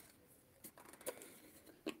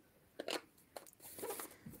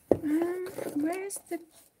 Where's the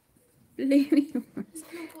bluey ones?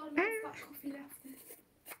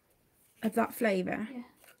 Of that flavour? Yeah.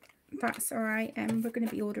 That's alright. We're going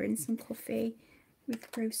to be ordering some coffee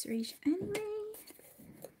with groceries anyway.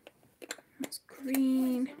 That's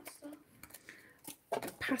green.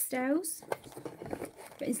 Pastels.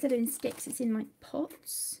 But instead of in sticks, it's in like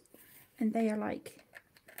pots. And they are like,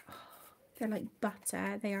 oh, they're like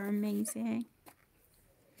butter. They are amazing.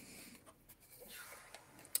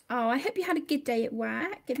 Oh, I hope you had a good day at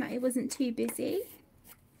work and that it wasn't too busy.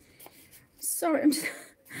 Sorry, I'm just...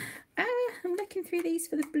 I'm looking through these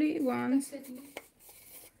for the blue ones.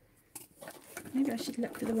 Maybe I should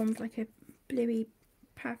look for the one with like a bluey,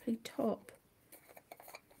 purpley top.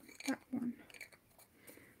 That one.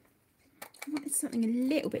 I wanted something a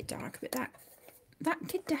little bit darker, but that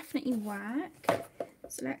could definitely work.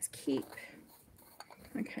 So let's keep...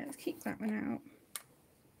 Okay, let's keep that one out.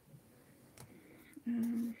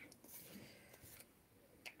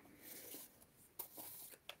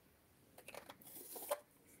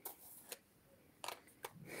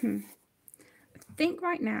 I think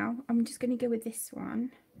right now I'm just going to go with this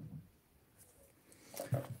one.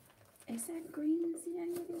 Is there greens in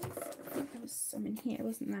any of these? I think there was some in here,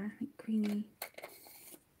 wasn't there? Like greeny.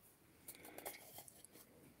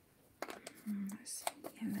 That's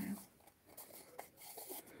yellow.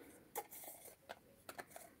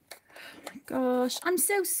 Oh my gosh, I'm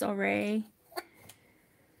so sorry.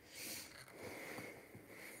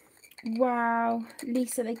 Wow,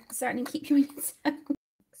 Lisa, they certainly keep you in circles.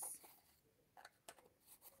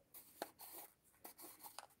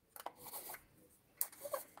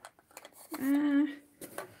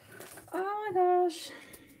 Oh my gosh.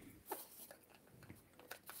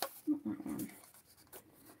 Not that one.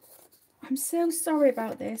 I'm so sorry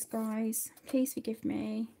about this, guys. Please forgive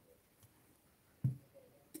me.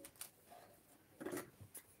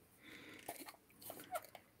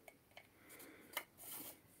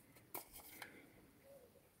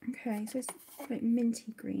 Okay, so it's like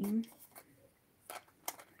minty green.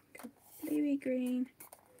 Bluey green.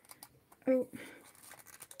 Oh.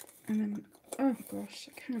 And then, oh gosh,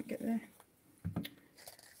 I can't get there. Okay,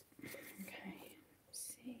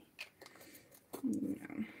 let's see.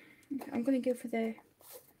 No. Okay, I'm going to go for the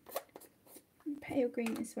pale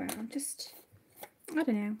green as well. I'm just, I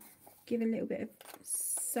don't know, give a little bit of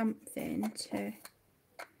something to,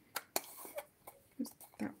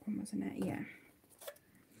 that one, wasn't it? Yeah.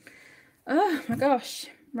 Oh my gosh.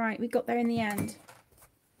 Right, we got there in the end.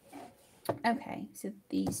 Okay, so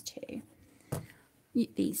these two.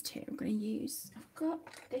 These two I'm going to use. I've got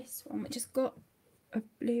this one which has got a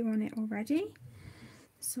blue on it already.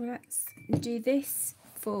 So let's do this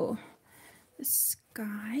for the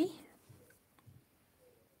sky.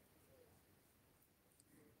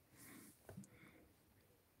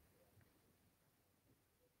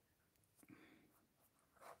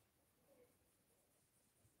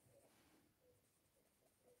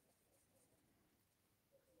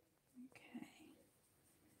 Okay.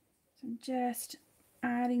 So I'm just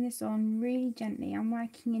adding this on really gently. I'm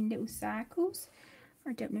working in little circles.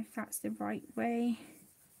 I don't know if that's the right way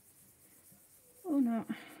or not.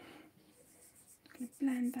 I'm going to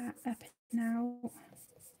blend that up now.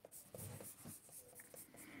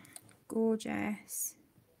 Gorgeous.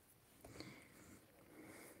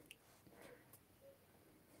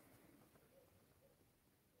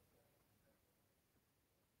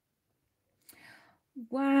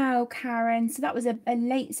 Wow, Karen. So that was a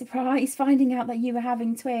late surprise finding out that you were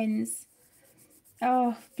having twins.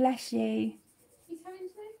 Oh, bless you. He's having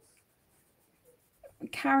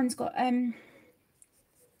twins? Karen's got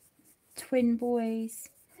twin boys,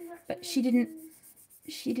 but she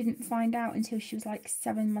didn't find out until she was like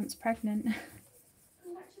 7 months pregnant.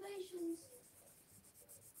 Congratulations.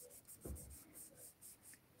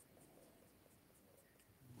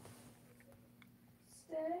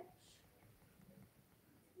 Stitch.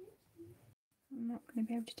 I'm not going to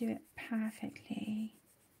be able to do it perfectly.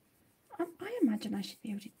 I imagine I should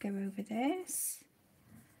be able to go over this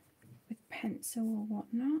with pencil or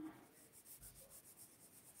whatnot.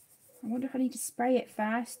 I wonder if I need to spray it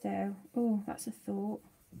first though. Oh, that's a thought.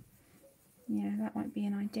 Yeah, that might be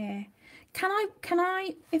an idea. Can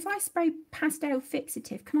I, if I spray pastel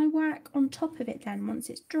fixative, can I work on top of it then once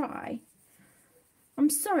it's dry? I'm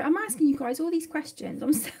sorry, I'm asking you guys all these questions.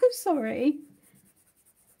 I'm so sorry.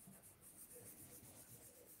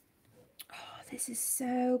 this is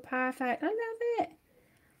so perfect. I love it.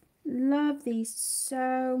 Love these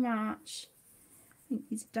so much. I think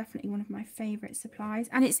these are definitely one of my favorite supplies,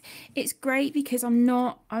 and it's great because I'm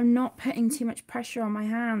not putting too much pressure on my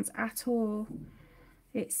hands at all.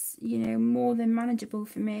 It's, you know, more than manageable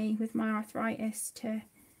for me with my arthritis to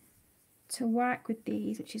work with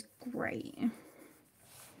these, which is great.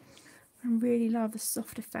 I really love the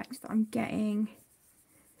soft effects that I'm getting.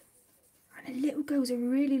 And a little goes a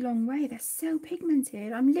really long way. They're so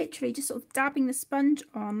pigmented. I'm literally just sort of dabbing the sponge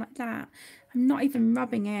on like that. I'm not even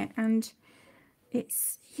rubbing it, and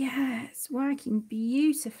it's, yeah, it's working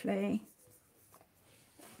beautifully.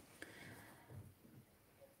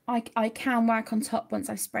 I can work on top once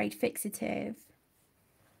I've sprayed fixative.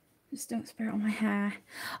 Just don't spray it on my hair.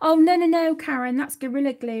 Oh, no, Karen, that's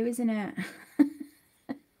Gorilla Glue, isn't it?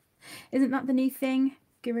 Isn't that the new thing?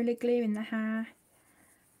 Gorilla Glue in the hair.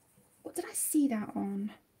 What did I see that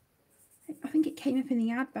on? I think it came up in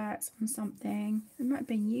the adverts on something. It might have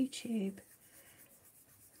been YouTube.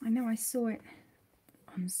 I know I saw it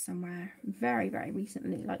on somewhere very, very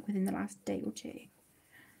recently, like within the last day or two.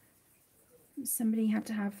 Somebody had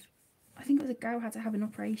to have, I think it was a girl, had to have an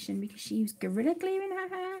operation because she used Gorilla Glue in her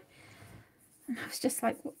hair. And I was just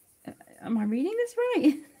like, what, am I reading this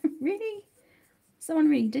right? Really? Someone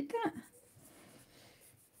really did that?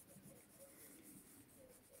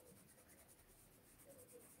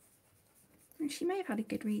 And she may have had a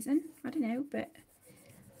good reason. I don't know, but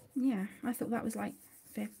yeah, I thought that was like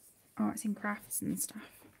for arts and crafts and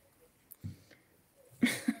stuff.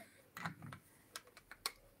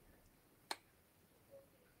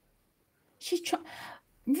 She's trying.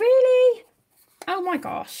 Really? Oh my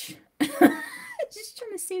gosh. Just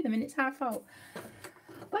trying to sue them and it's her fault.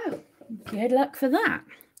 Well, good luck for that.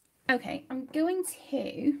 Okay, I'm going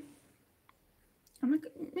to. I've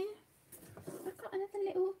got another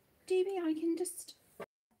little doobie. I can just.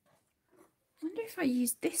 Wonder if I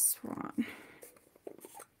use this one.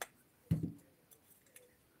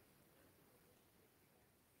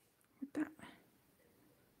 That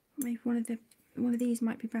maybe one of these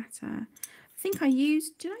might be better. I think I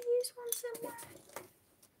used. Did I use one somewhere?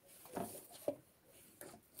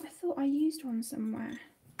 I thought I used one somewhere.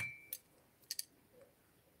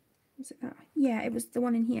 Was it that? Yeah, it was the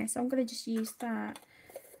one in here. So I'm going to just use that.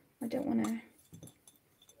 I don't want to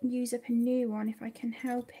use up a new one if I can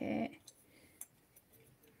help it.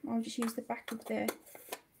 I'll just use the back of the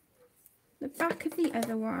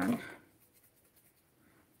other one.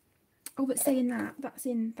 Oh, but saying that, that's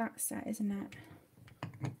in that set, isn't it?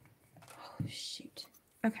 Oh shoot.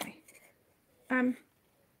 Okay.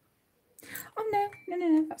 Oh no,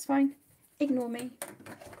 that's fine. Ignore me.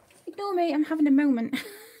 Ignore me, I'm having a moment.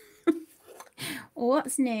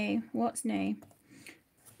 What's new? What's new?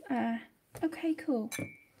 Okay, cool.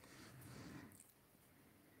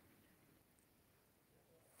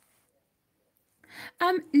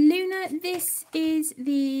 Luna, this is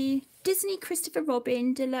the Disney Christopher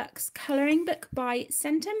Robin Deluxe Colouring Book by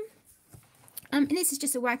Centum. And this is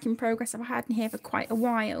just a work in progress I've had in here for quite a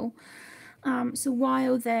while. So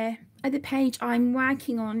while the other page I'm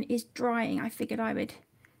working on is drying, I figured I would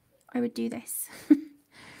do this.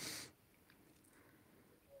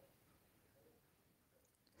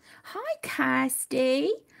 Hi, Kirsty.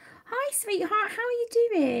 Hi, sweetheart. How are you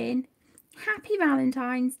doing? Happy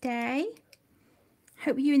Valentine's Day.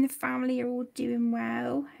 Hope you and the family are all doing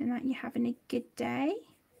well and that you're having a good day.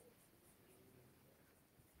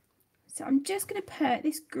 So I'm just going to put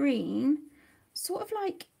this green sort of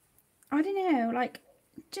like, I don't know, like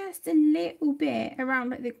just a little bit around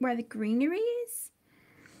like where the greenery is.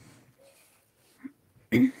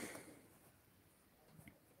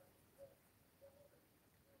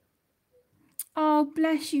 Oh,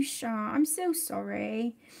 bless you, Shah. I'm so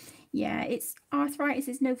sorry. Yeah, it's arthritis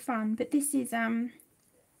is no fun, but this is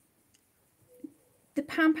the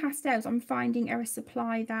pan pastels I'm finding are a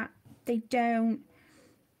supply that they're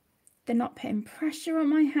not putting pressure on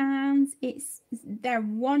my hands. They're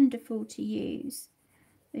wonderful to use.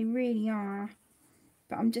 They really are.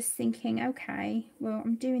 But I'm just thinking, okay, well,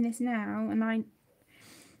 I'm doing this now and I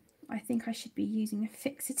think I should be using a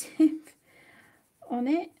fixative on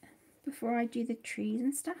it before I do the trees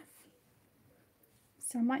and stuff.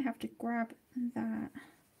 So I might have to grab that.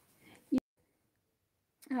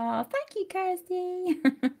 Oh, thank you, Kirsty.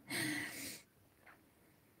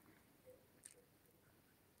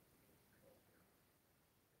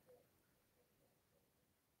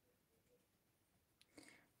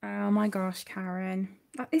 Oh my gosh, Karen.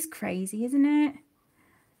 That is crazy, isn't it?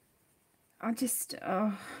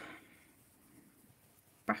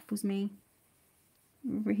 Baffles me.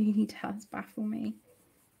 It really does baffle me.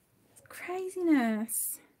 It's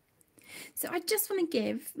Craziness. So I just want to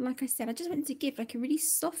give, like I said, I just wanted to give like a really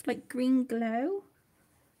soft, like green glow.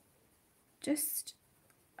 Just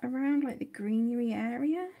around like the greenery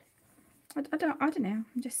area. I don't know.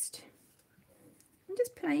 I'm just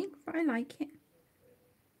playing, but I like it.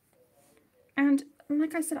 And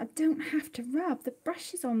like I said, I don't have to rub the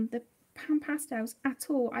brushes on the pan pastels at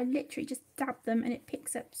all. I literally just dab them and it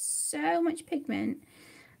picks up so much pigment,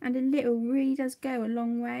 and a little really does go a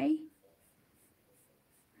long way.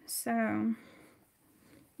 So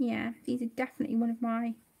yeah, these are definitely one of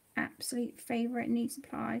my absolute favourite nude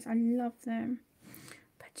supplies. I love them.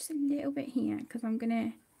 But just a little bit here because I'm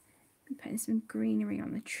gonna be putting some greenery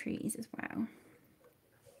on the trees as well.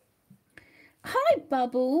 Hi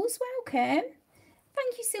Bubbles, welcome.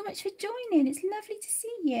 Thank you so much for joining. It's lovely to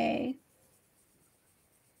see you.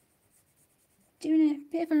 Doing a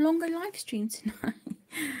bit of a longer live stream tonight.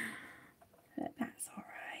 But that's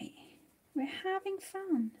alright. We're having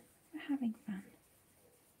fun. We're having fun.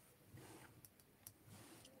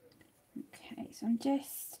 Okay, so I'm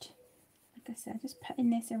just, like I said, just putting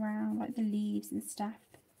this around like the leaves and stuff.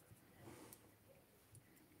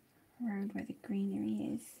 Around where the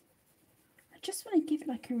greenery is. I just want to give it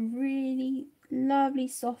like a really lovely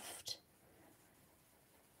soft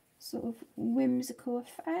sort of whimsical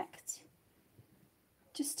effect,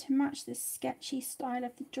 just to match the sketchy style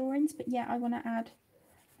of the drawings. But yeah, I want to add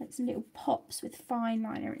like some little pops with fine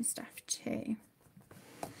liner and stuff too.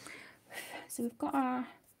 So we've got our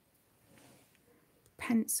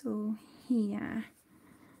pencil here.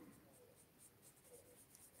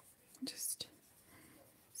 Just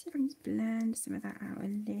see if I can just blend some of that out a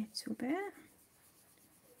little bit.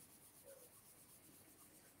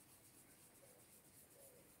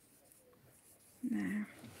 Now,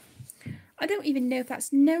 I don't even know if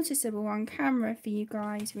that's noticeable on camera for you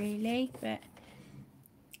guys really, but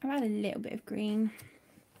I've had a little bit of green.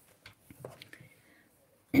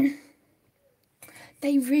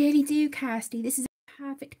 They really do, Kirsty. This is a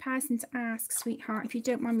perfect person to ask, sweetheart, if you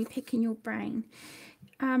don't mind me picking your brain.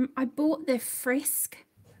 I bought the Frisk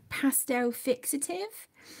pastel fixative.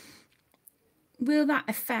 Will that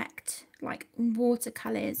affect like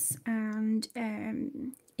watercolours and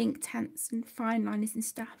ink tints and fine liners and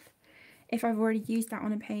stuff if I've already used that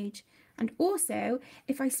on a page? And also,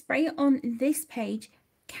 if I spray it on this page,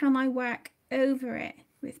 can I work over it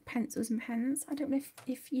with pencils and pens? I don't know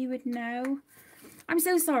if you would know. I'm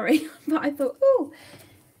so sorry, but I thought, oh,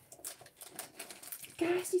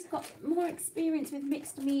 Kirsty's got more experience with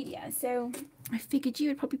mixed media, so I figured you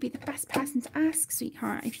would probably be the best person to ask,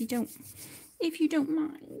 sweetheart, if you don't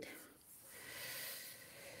mind.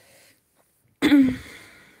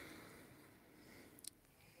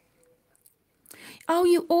 Oh,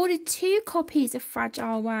 you ordered 2 copies of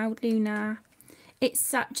Fragile Wild, Luna. It's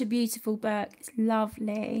such a beautiful book. It's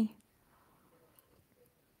lovely.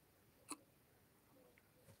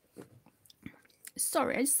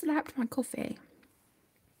 Sorry, I just slapped my coffee.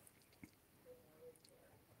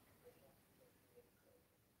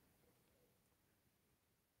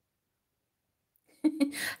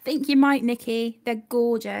 I think you might, Nikki. They're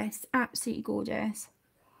gorgeous. Absolutely gorgeous.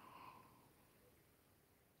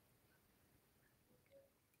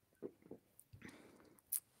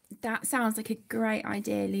 That sounds like a great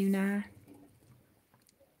idea, Luna.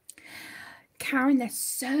 Karen, they're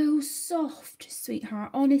so soft,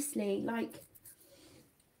 sweetheart. Honestly, like,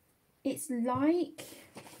 it's like,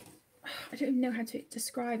 I don't even know how to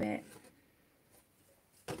describe it.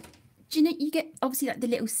 Do you know, you get obviously like the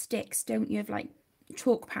little sticks, don't you, of like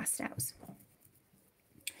chalk pastels?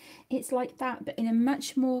 It's like that, but in a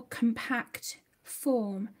much more compact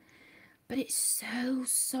form. But it's so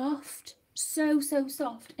soft. So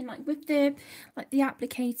soft, and like with the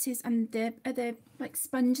applicators and the other like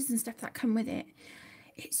sponges and stuff that come with it,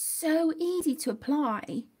 it's so easy to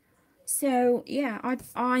apply. So yeah,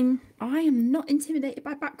 I am not intimidated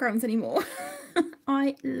by backgrounds anymore.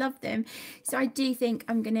 I love them. So I do think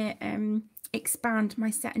I'm gonna expand my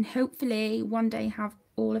set and hopefully one day have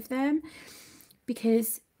all of them,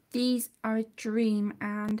 because these are a dream,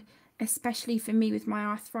 and especially for me with my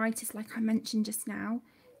arthritis, like I mentioned just now.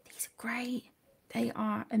 These are great. They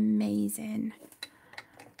are amazing.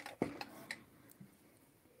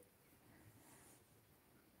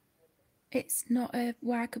 It's not a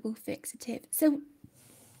workable fixative. So,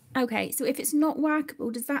 okay, so if it's not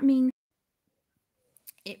workable, does that mean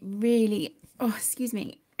it really, oh, excuse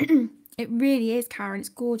me, it really is, Karen. It's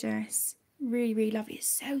gorgeous. Really, really lovely. It's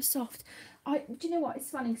so soft. Do you know what?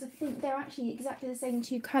 It's funny because I think they're actually exactly the same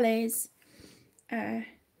 2 colours.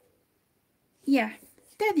 Yeah.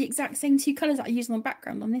 They're the exact same 2 colours that I use on the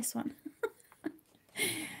background on this one.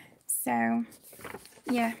 So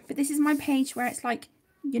yeah, but this is my page where it's like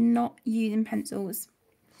you're not using pencils,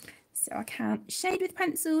 so I can't shade with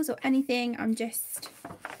pencils or anything. I'm just,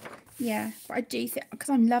 yeah, but I do think, because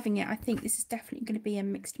I'm loving it, I think this is definitely going to be a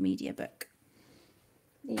mixed media book.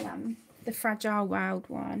 The Fragile Wild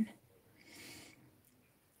one.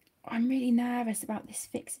 I'm really nervous about this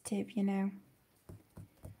fixative, you know.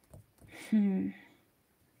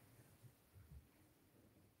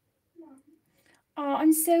 Oh,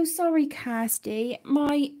 I'm so sorry, Kirsty.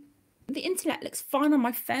 The internet looks fine on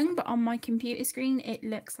my phone, but on my computer screen it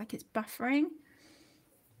looks like it's buffering.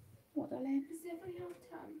 What, darling? It's definitely half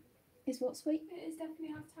term. Is what, sweet? It is definitely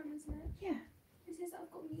half term, isn't it? Yeah. It says that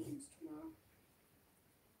I've got meetings tomorrow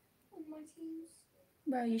on my teams.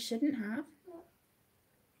 Well, you shouldn't have. What?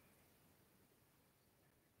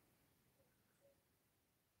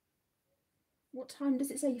 What time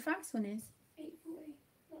does it say your first one is? 8:40.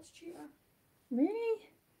 That's tutor. Really?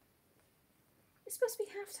 It's supposed to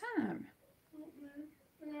be half term. I don't know.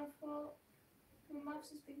 And then I've got my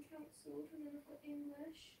maths has been cancelled, and then I've got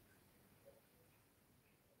English.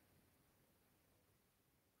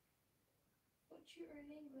 I've got tutor in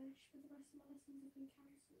English, but the rest of my lessons have been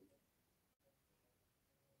cancelled.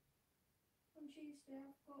 On Tuesday,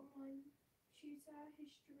 I've got my tutor,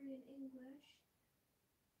 history, and English.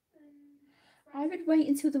 I would wait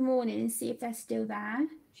until the morning and see if they're still there.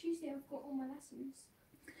 Tuesday, I've got all my lessons.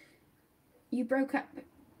 You broke up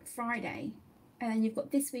Friday, and then you've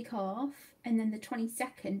got this week off, and then the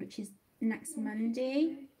 22nd, which is next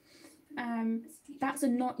Monday. That's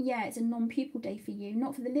it's a non-pupil day for you,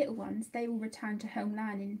 not for the little ones. They will return to home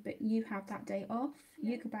learning, but you have that day off.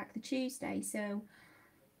 Yeah. You go back the Tuesday, so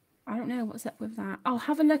I don't know what's up with that. I'll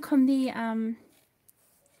have a look on the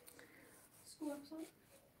school website.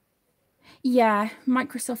 Yeah,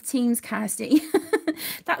 Microsoft Teams, Kirsty.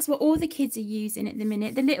 That's what all the kids are using at the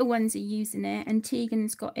minute. The little ones are using it, and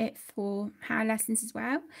Tegan's got it for her lessons as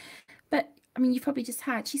well. But I mean, you've probably just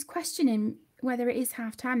heard she's questioning whether it is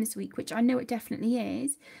half time this week, which I know it definitely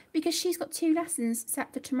is, because she's got 2 lessons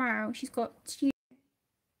set for tomorrow. She's got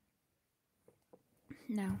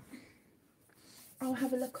No. I'll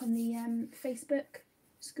have a look on the Facebook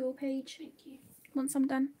school page. Thank you. Once I'm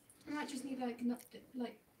done. I might just need like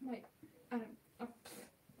I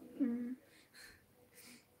don't.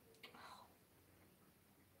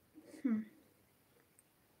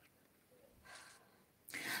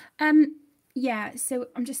 Yeah, so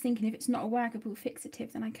I'm just thinking if it's not a workable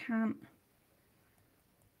fixative, then I can't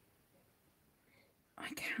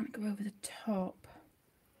go over the top.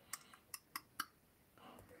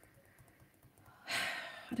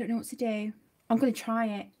 I don't know what to do. I'm going to try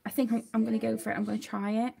it. I think I'm going to go for it. I'm going to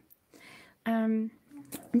try it. I'm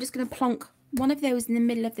just going to plonk one of those in the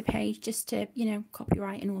middle of the page just to, you know,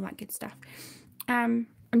 copyright and all that good stuff. I'm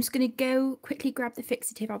just going to go quickly grab the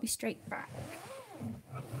fixative. I'll be straight back.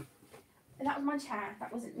 That was my chair.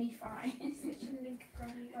 That wasn't me fine.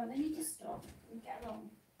 Oh, they need to stop and get along.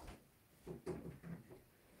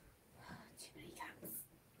 Too many cats.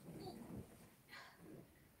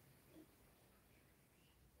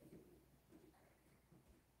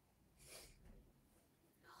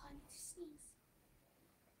 Oh, I need to sneeze.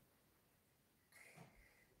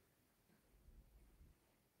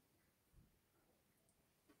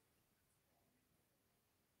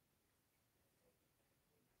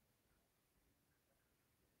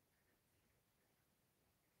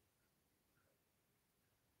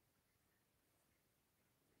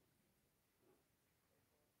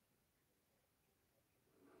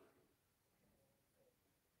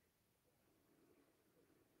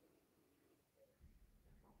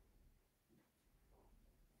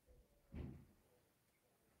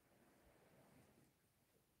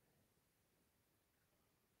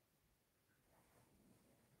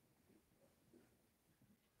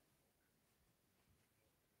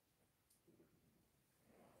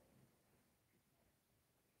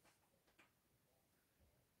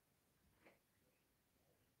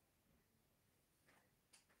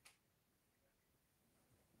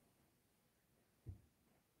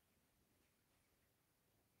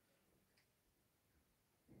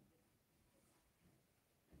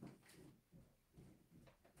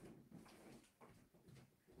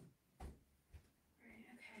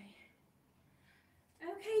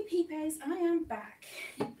 Okay, peepers, I am back.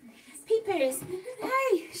 Peepers,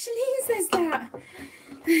 hey, Shalene says that.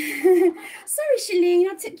 Sorry, Shalene,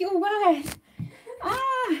 I took your word.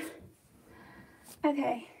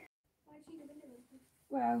 Okay.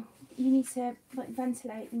 Well, you need to like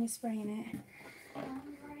ventilate when you're spraying it.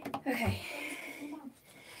 Okay.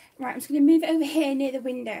 Right, I'm just going to move it over here near the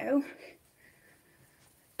window.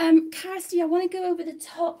 Kirsty, I want to go over the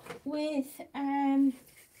top with oh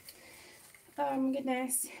my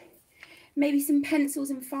goodness, maybe some pencils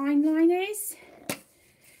and fine liners.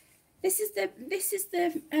 This is the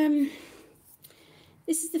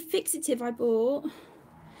fixative I bought.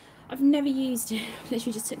 I've never used it. I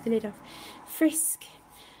literally just took the lid off. Frisk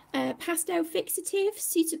pastel fixative,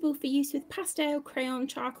 suitable for use with pastel, crayon,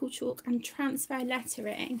 charcoal, chalk, and transfer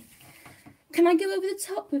lettering. Can I go over the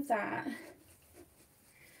top with that?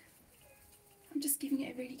 I'm just giving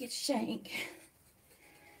it a really good shake.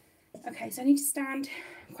 Okay, so I need to stand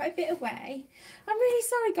quite a bit away. I'm really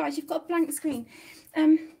sorry, guys. You've got a blank screen.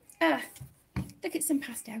 Look at some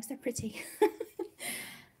pastels. They're pretty.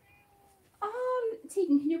 Oh,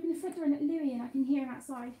 Tegan, can you open the front door and let Louie in? I can hear him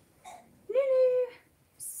outside. Lulu.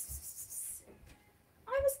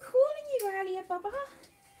 I was calling you earlier, Bubba.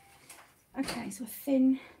 Okay, so a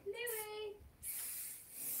thin Louie.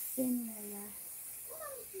 layer. Come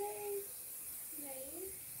on, Louie.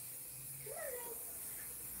 Louie.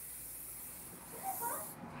 Come on,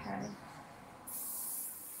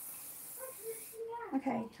 Louie.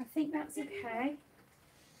 Okay. Okay, I think that's okay.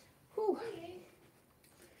 Whew.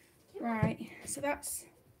 Right, so that's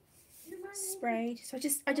sprayed. So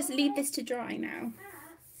I just leave this to dry now.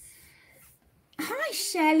 Hi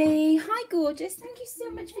Shelley. Hi gorgeous. Thank you so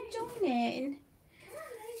much for joining.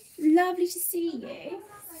 Lovely to see you.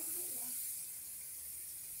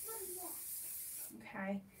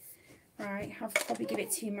 Okay. Right, I'll probably give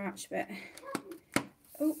it too much, but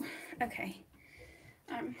oh, okay.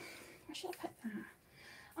 Where should I put that?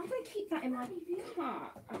 I'm gonna keep that in my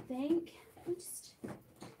cart, I think. I'll just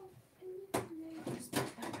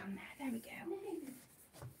put that down there. There we go.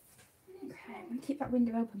 Okay, I'm gonna keep that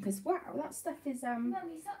window open because wow, that stuff is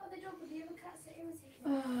Mummy, stop with the dog with the other cats that irritate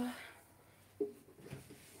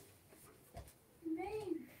me.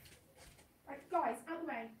 Right, guys, out the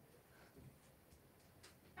way.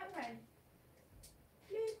 Out the way.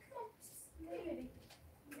 Luke, come on. Lily.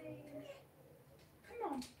 Come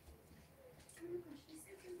on. Oh my gosh, she's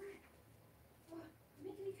so wet. Oh,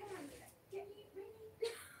 Mickey, come on. Get you, really?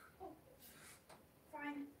 Oh.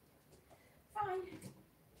 Fine. Fine.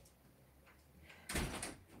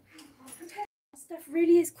 Okay. Stuff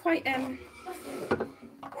really is quite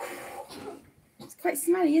it's quite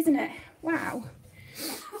smelly, isn't it? Wow.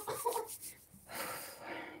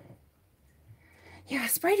 Yeah, I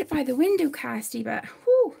sprayed it by the window, Kirsty, but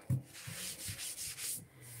whew.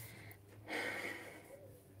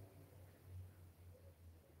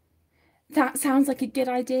 That sounds like a good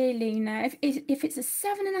idea, Luna. If it's a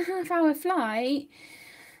 7.5 hour flight,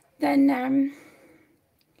 then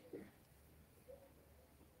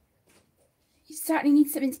you certainly need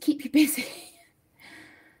something to keep you busy.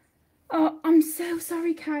 Oh, I'm so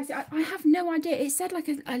sorry, Kirsty. I have no idea. It said like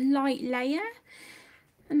a light layer,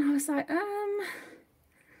 and I was like,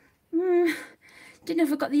 didn't know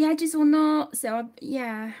if I got the edges or not. So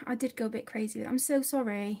yeah, I did go a bit crazy. I'm so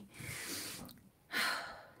sorry.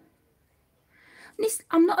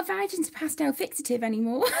 I'm not a virgin to pastel fixative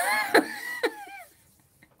anymore.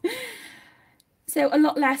 So a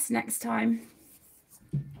lot less next time.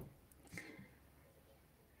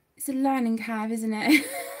 It's a learning curve, isn't it?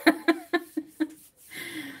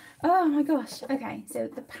 Oh my gosh. Okay, so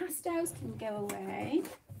the pastels can go away.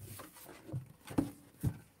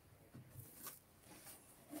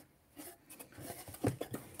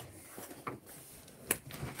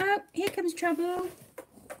 Oh, here comes trouble.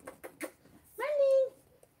 Money,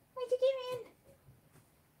 what are you doing?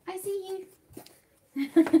 I see you.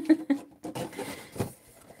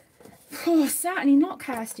 Oh, certainly not,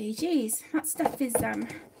 Kirsty. Jeez, that stuff is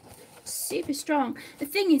super strong. The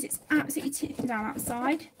thing is, it's absolutely tipping down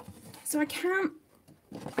outside, so I can't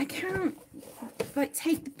like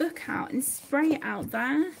take the book out and spray it out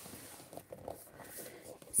there.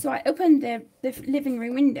 So I opened the living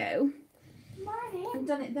room window and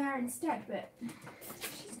done it there instead, but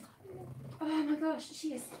oh my gosh,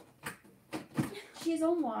 she is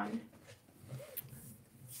on one.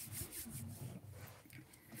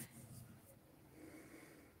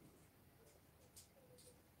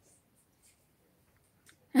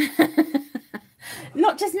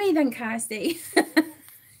 Not just me then, Kirsty.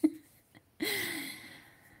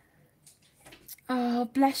 Oh,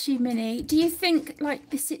 bless you, Minnie. Do you think, like,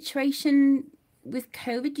 the situation with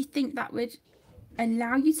COVID, do you think that would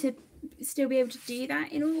allow you to still be able to do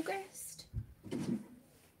that in August?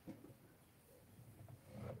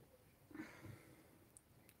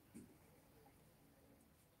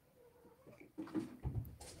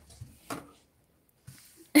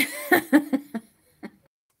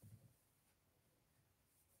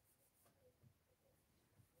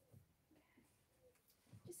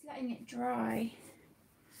 Just letting it dry.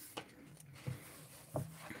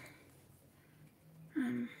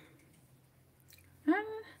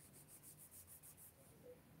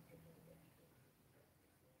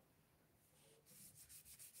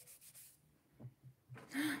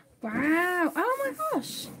 Wow! Oh my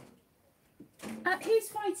gosh! Who's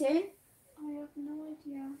fighting? I have no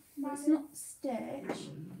idea. It's not Stitch.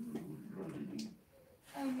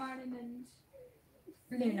 Oh, Marilyn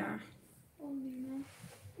and Luna. oh, Luna.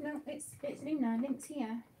 No, it's Luna. Link's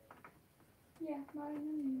here. Yeah, Marilyn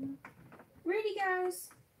and Luna. Really, girls?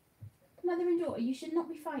 Mother and daughter, you should not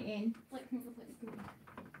be fighting. Like,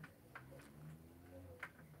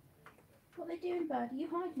 What are they doing, bud? Are you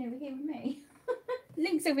hiding over here with me?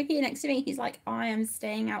 Link's over here next to me. He's like, I am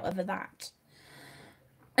staying out of that.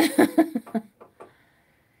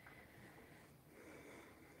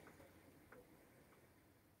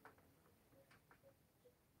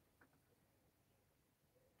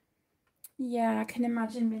 Yeah, I can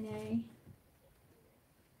imagine, Minnie.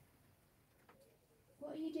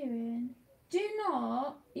 What are you doing? Do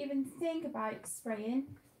not even think about spraying.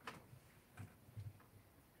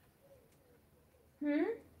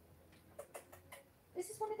 This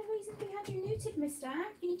is one of the reasons we had you neutered, mister.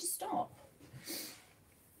 You need to stop.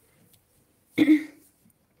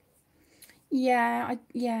 Yeah,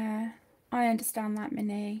 I understand that,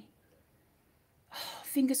 Minnie. Oh,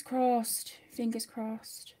 fingers crossed. Fingers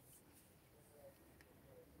crossed.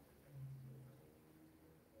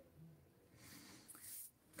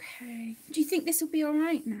 Okay. Do you think this will be all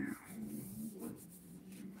right now?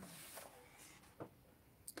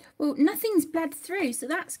 Well, nothing's bled through, so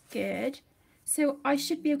that's good. So I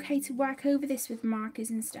should be okay to work over this with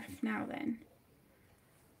markers and stuff now then.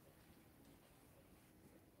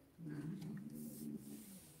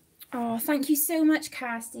 Oh, thank you so much,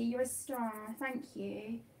 Kirsty. You're a star. Thank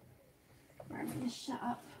you. Right, I'm going to shut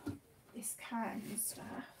up this curtain and stuff.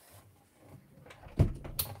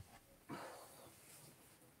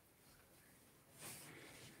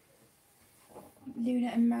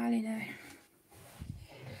 Luna and Marlena.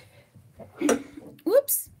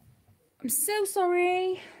 Whoops. I'm so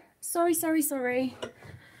sorry. Sorry. It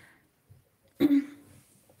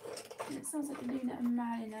sounds like Luna and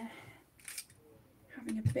Marlena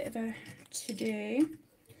having a bit of a to-do.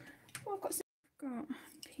 Oh, I've got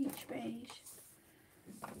peach beige.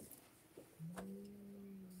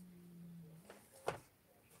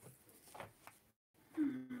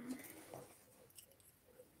 I'm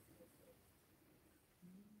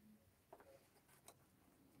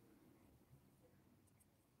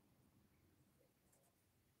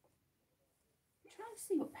trying to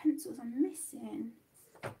see what pencils I'm missing.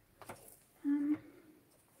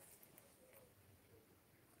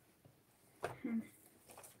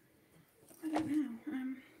 I don't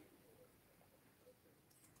know.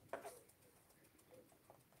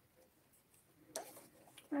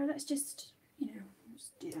 Well, let's just,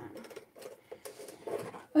 let's do that.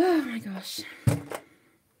 Oh my gosh.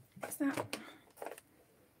 What's that?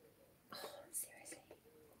 Oh, seriously.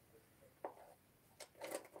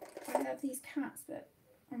 I love these cats, but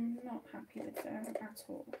I'm not happy with them at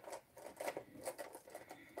all.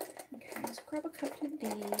 Okay, let's grab a couple of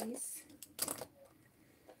these.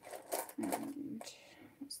 And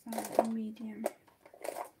what's that? Medium.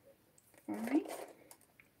 Fine.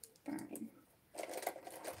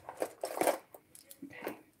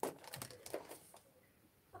 Okay.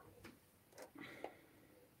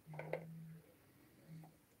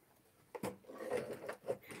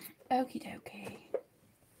 Okie dokie.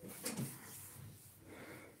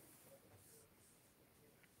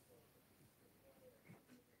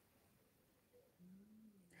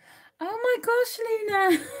 Oh my gosh,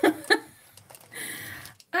 Luna.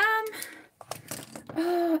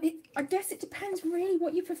 I guess it depends really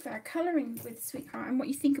what you prefer colouring with, sweetheart, and what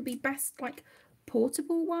you think would be best, like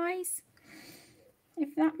portable wise,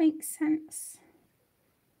 if that makes sense.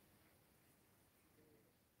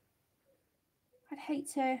 I'd hate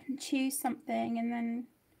to choose something and then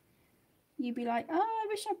you'd be like, oh, I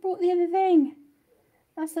wish I brought the other thing.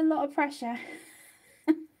 That's a lot of pressure.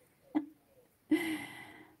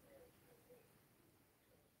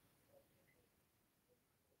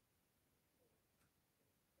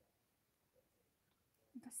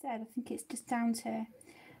 Like I said, I think it's just down to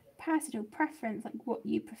personal preference, like what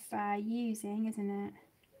you prefer using, isn't it?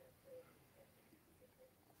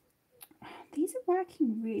 Oh, these are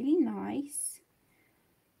working really nice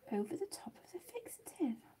over the top of the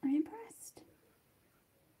fixative. I'm impressed.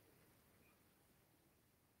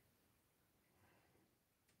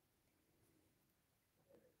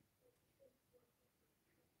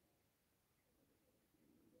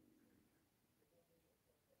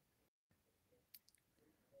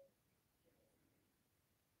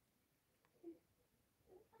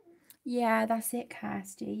 Yeah, that's it,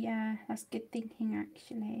 Kirsty. Yeah, that's good thinking,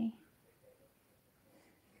 actually.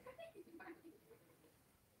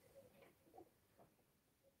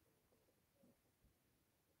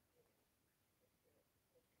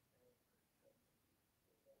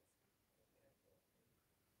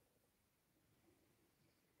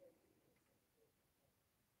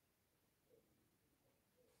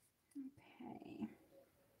 Okay.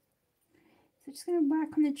 So just going to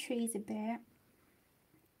work on the trees a bit.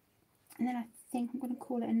 And then I think I'm going to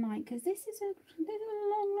call it a night, because this is a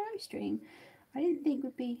long live stream. I didn't think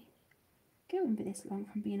we'd be going for this long, if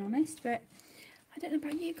I'm being honest, but I don't know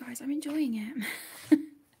about you guys, I'm enjoying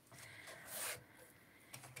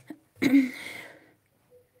it.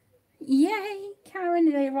 Yay! Karen,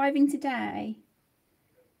 are they arriving today?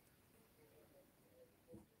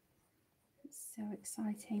 It's so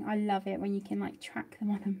exciting. I love it when you can like track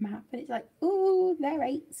them on a map, but it's like, oh, they're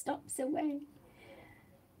 8 stops away.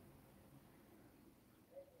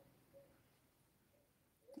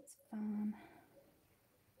 It's fun.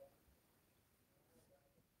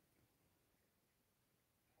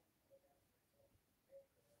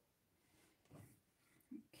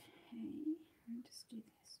 Okay, I'll just do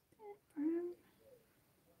this bit brown.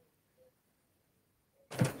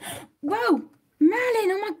 Whoa!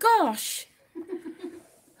 Merlin, oh my gosh!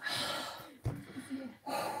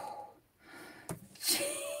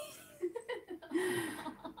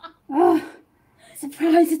 Oh,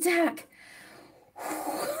 surprise attack!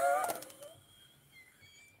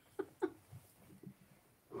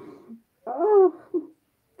 Oh,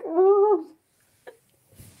 God!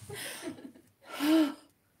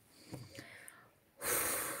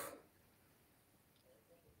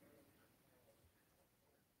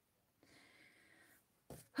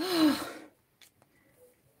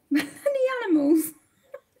 Many animals.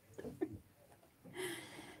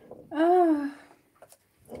 Oh.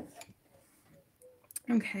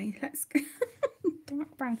 Okay, let's go.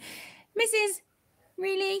 Dark brown. Mrs.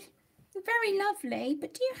 Really? You're very lovely,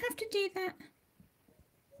 but do you have to do that?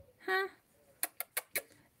 Huh?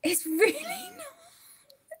 It's really not.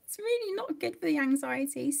 It's really not good for the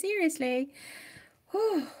anxiety. Seriously.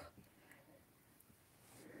 Oh.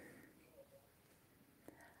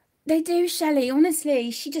 They do, Shelley.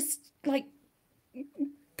 Honestly, she just like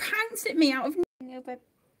pounced at me out of over.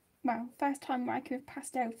 Well, first time working with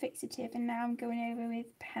pastel fixative, and now I'm going over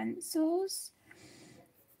with pencils.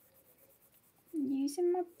 I'm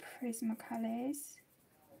using my Prismacolors.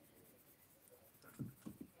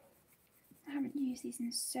 I haven't used these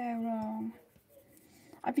in so long.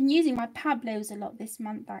 I've been using my Pablos a lot this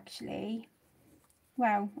month, actually.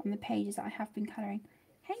 Well, on the pages that I have been colouring.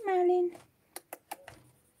 Hey, Merlin.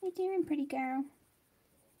 How you doing, pretty girl?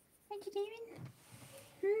 What you doing?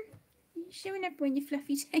 You showing everyone your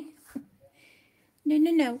fluffy tail? No,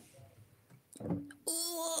 no, no.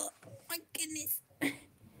 Oh, my goodness.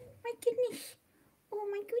 My goodness. Oh,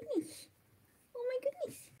 my goodness. Oh, my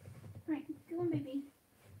goodness. Right, go on, baby.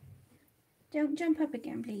 Don't jump up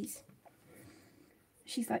again, please.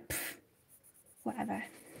 She's like, whatever.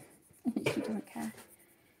 She doesn't care.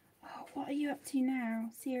 Oh, what are you up to now?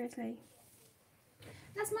 Seriously.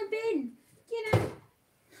 That's my bin. Get out.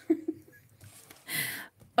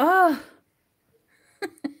 Oh.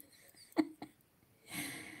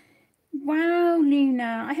 Wow,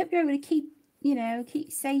 Luna. I hope you're able to keep,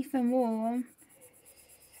 keep safe and warm.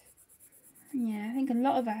 Yeah, I think a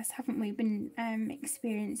lot of us, haven't we, been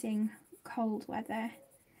experiencing cold weather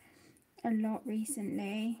a lot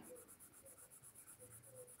recently.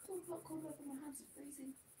 It's all cold weather, my hands are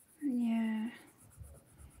freezing. Yeah.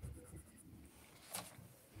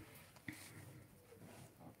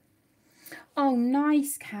 Oh,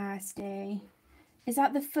 nice, Kirsty. Is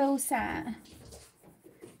that the full set?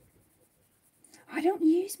 I don't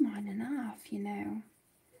use mine enough,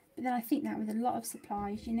 But then I think that with a lot of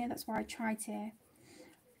supplies, that's why I try to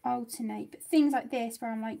alternate. But things like this,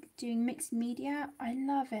 where I'm like doing mixed media, I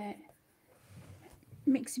love it.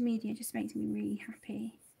 Mixed media just makes me really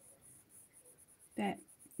happy. But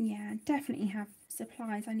yeah, definitely have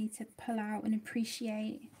supplies I need to pull out and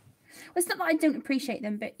appreciate. Well, it's not that I don't appreciate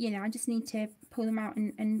them, but I just need to pull them out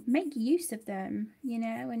and make use of them,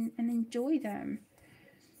 and enjoy them.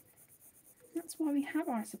 That's why we have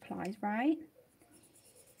our supplies, right?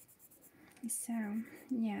 So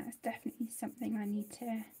yeah, it's definitely something I need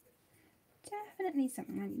to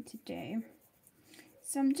do.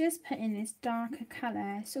 So I'm just putting this darker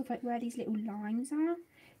colour sort of like where these little lines are,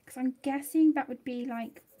 because I'm guessing that would be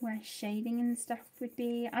like where shading and stuff would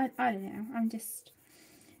be. I don't know,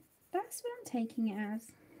 that's what I'm taking it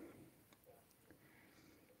as.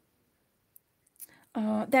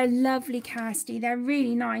 Oh, they're lovely, Kirsty. They're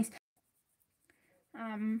really nice.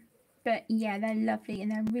 But yeah, they're lovely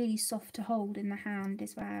and they're really soft to hold in the hand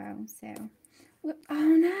as well. So, oh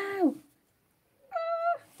no!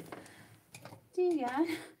 Ah, Delia,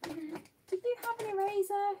 did you have an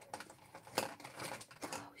eraser?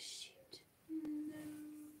 Oh shoot! No,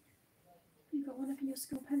 you got one up in your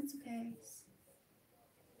school pencil case.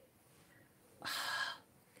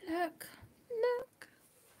 Look, look.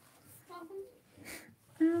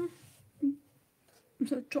 I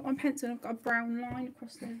sort of dropped my pencil and I've got a brown line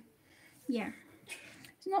across there. Yeah,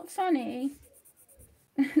 it's not funny.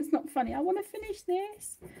 It's not funny. I want to finish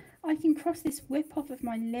this. I can cross this whip off of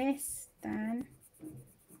my list then.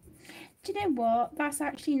 Do you know what? That's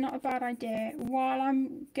actually not a bad idea. While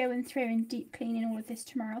I'm going through and deep cleaning all of this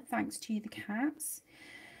tomorrow, thanks to the cats,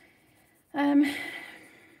 I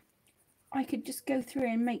could just go through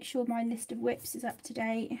and make sure my list of whips is up to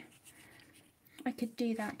date. I could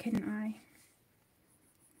do that, couldn't I?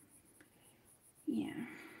 Yeah.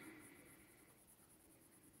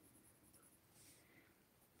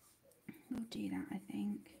 We'll do that, I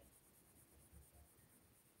think.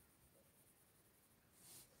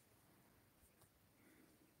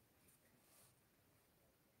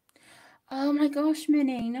 Oh my gosh,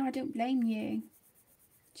 Minnie. No, I don't blame you.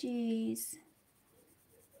 Jeez.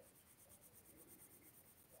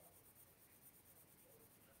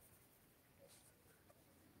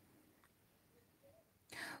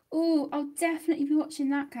 Oh, I'll definitely be watching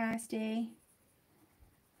that, Kirsty.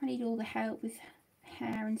 I need all the help with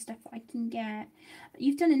hair and stuff that I can get.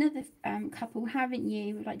 You've done another couple, haven't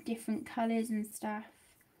you? With like different colours and stuff.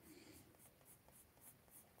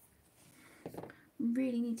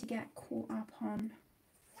 Really need to get caught up on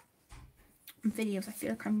videos. I feel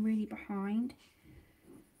like I'm really behind.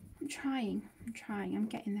 I'm trying, I'm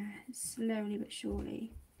getting there slowly but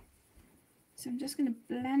surely. So I'm just going to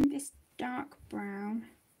blend this dark brown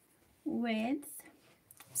with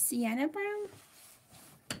sienna brown.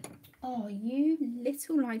 Oh, you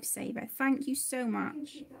little lifesaver. Thank you so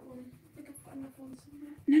much.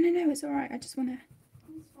 No, it's all right. I just want to...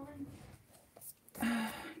 Oh,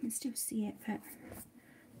 I can still see it, but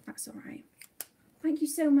that's all right. Thank you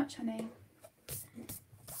so much, honey.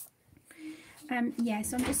 Yeah,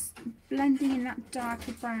 so I'm just blending in that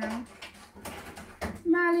darker brown.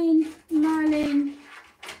 Marlene.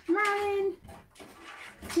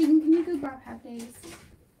 Tegan, can you go grab her, please?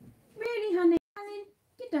 Really, honey? Marlene,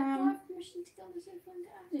 get down. Do I have permission to go on the sofa and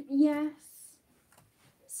get her? Yes.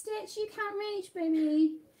 Stitch, you can't reach,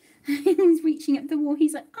 baby. He's reaching up the wall.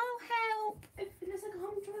 He's like, oh, help. If there's like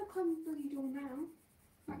I'm trying to climb the bloody door now.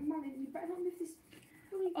 Like, Marlene, you better not move this.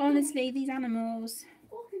 Honestly, these animals.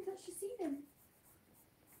 Oh, I can touch the ceiling.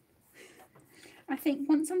 I think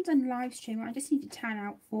once I'm done live stream, I just need to turn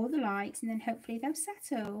out all the lights and then hopefully they'll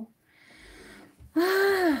settle.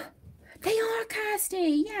 Ah, they are,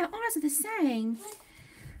 Kirsty. Yeah, ours are the same.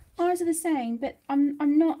 Ours are the same, but I'm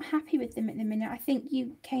not happy with them at the minute. I think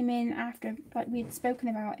you came in after, like, we'd spoken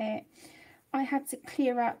about it. I had to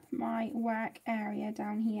clear up my work area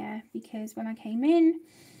down here because when I came in,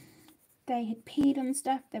 they had peed on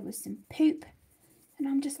stuff. There was some poop, and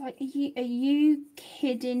I'm just like, are you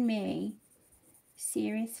kidding me?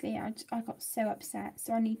 Seriously, I got so upset.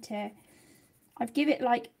 So I need to, I've give it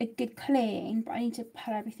like a good clean, but I need to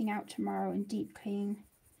pull everything out tomorrow and deep clean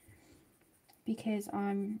because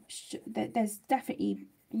there's definitely,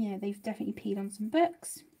 you know, they've definitely peed on some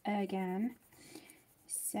books again.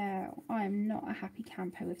 So I'm not a happy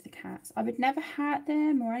camper with the cats. I would never hurt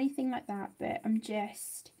them or anything like that, but I'm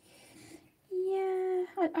just, yeah,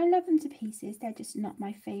 I love them to pieces. They're just not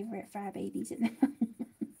my favourite fur babies at the moment.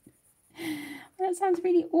 That sounds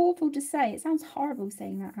really awful to say. It sounds horrible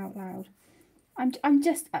saying that out loud. I'm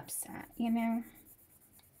just upset, you know.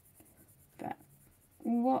 But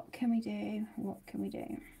what can we do? What can we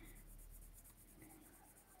do?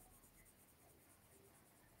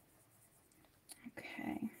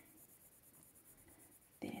 Okay.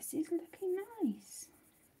 This is looking nice.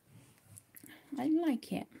 I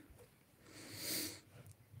like it.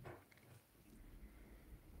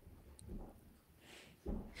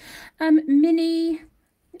 Minnie,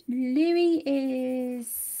 Louis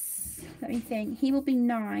is, let me think, he will be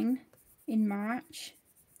 9 in March.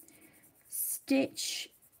 Stitch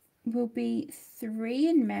will be 3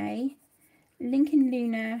 in May. Link and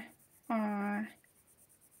Luna are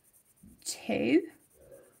 2.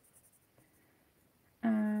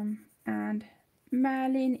 And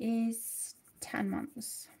Merlin is 10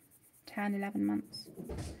 months, 10, 11 months.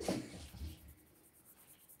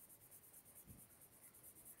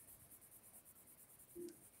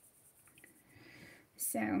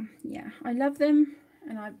 So yeah, I love them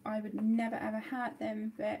and I would never ever hurt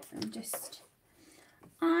them, but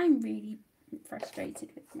I'm really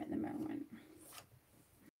frustrated with them at the moment.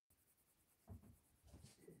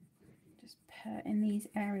 Just put in these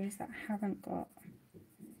areas that haven't got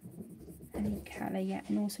any colour yet,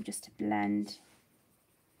 and also just to blend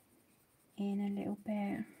in a little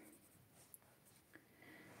bit.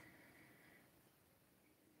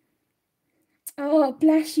 Oh,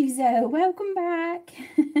 bless you, Zoe. Welcome back.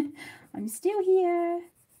 I'm still here.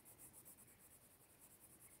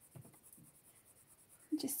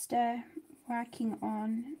 Just working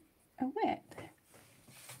on a whip.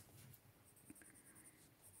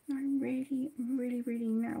 I really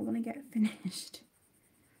now want to get finished.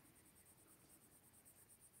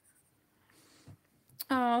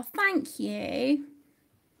 Oh, thank you.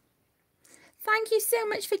 Thank you so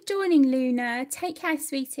much for joining, Luna. Take care,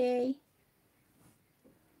 sweetie.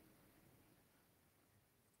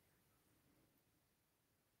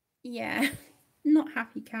 Yeah, not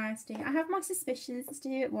happy, Kirsty. I have my suspicions as to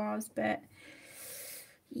who it was, but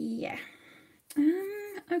yeah.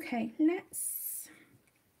 Okay,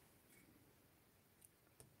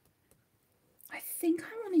 I think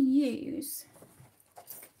I want to use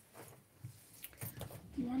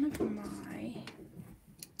one of my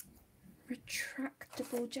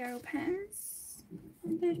retractable gel pens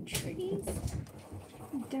on the trees.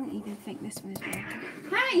 I don't even think this one is working.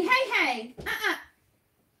 Hey!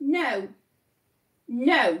 No.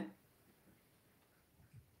 No.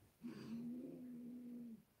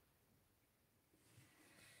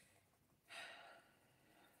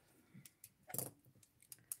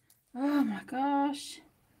 Oh my gosh.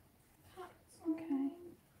 Okay.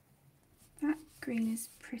 That green is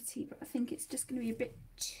pretty, but I think it's just going to be a bit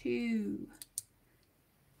too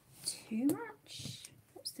much.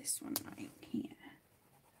 What's this one like here?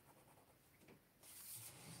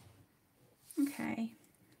 Okay.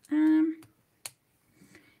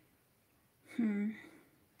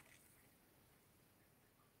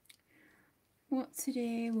 What to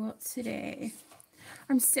do?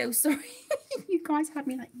 I'm so sorry. You guys had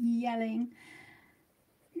me like yelling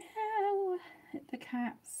no at the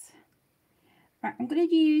cats. Right, I'm going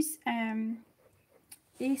to use,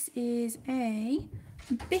 this is a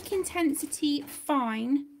Bic Intensity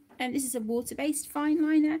Fine, and this is a water-based fine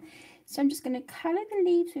liner. So I'm just going to colour the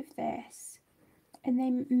leaves with this, and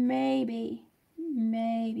then maybe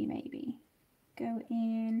go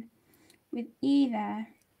in with either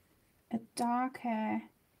a darker,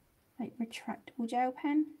 like retractable gel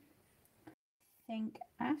pen, I think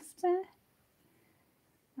after.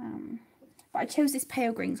 But I chose this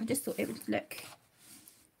pale green, so I just thought it would look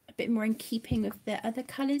a bit more in keeping with the other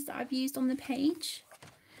colours that I've used on the page.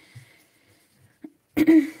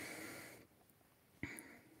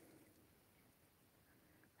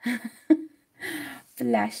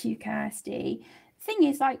 Bless you, Kirsty. Thing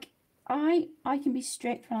is, like, I can be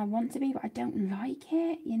strict when I want to be, but I don't like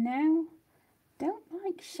it, you know? Don't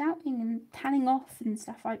like shouting and telling off and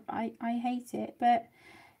stuff. I hate it, but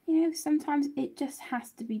you know, sometimes it just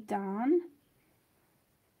has to be done.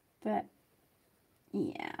 But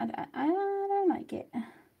yeah, I don't like it.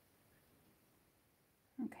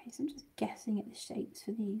 Okay, so I'm just guessing at the shapes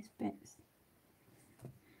for these bits.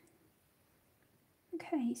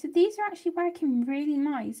 Okay, so these are actually working really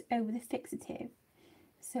nice over the fixative.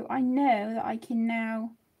 So I know that I can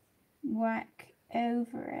now work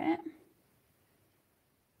over it.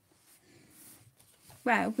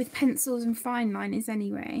 Well, with pencils and fine liners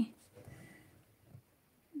anyway.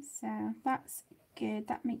 So that's good,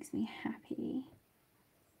 that makes me happy.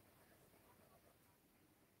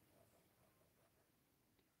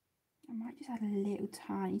 I might just add a little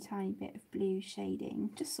tiny bit of blue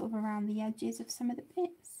shading, just sort of around the edges of some of the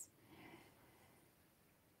bits.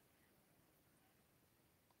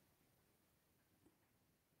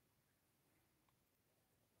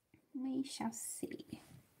 We shall see.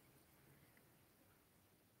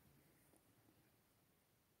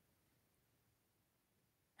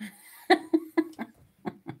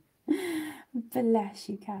 Bless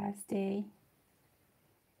you, Kirsty.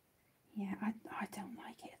 Yeah, I don't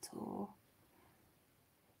like it at all.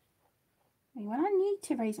 I mean, when I need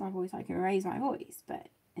to raise my voice, I can raise my voice, but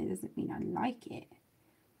it doesn't mean I like it,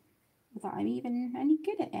 or that I'm even any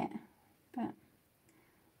good at it. But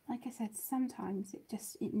like I said, sometimes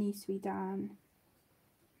it needs to be done.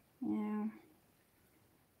 Yeah.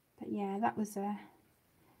 But yeah, that was a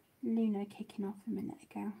Luna kicking off a minute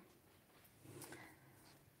ago.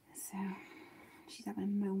 So she's having a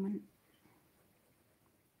moment.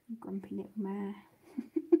 Grumpy little mare.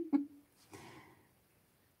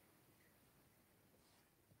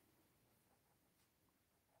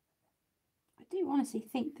 I do honestly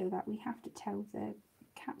think though that we have to tell the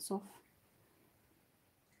cats off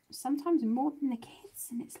sometimes more than the kids,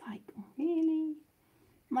 and it's like, really?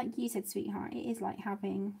 Like you said, sweetheart, it is like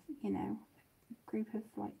having, you know, a group of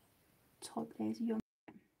like toddlers, young,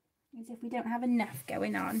 as if we don't have enough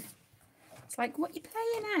going on. It's like, what are you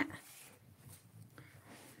playing at?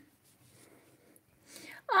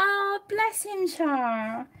 Oh, bless him,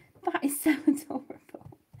 Char. That is so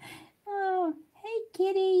adorable. Oh, hey,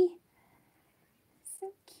 kitty.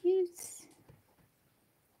 So cute.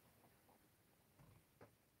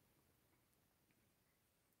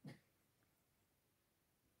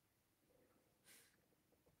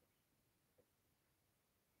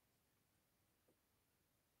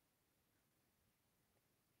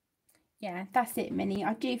 Yeah, that's it, Minnie.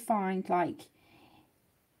 I do find, like,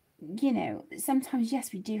 you know, sometimes,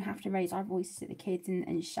 yes, we do have to raise our voices at the kids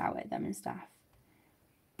and shout at them and stuff.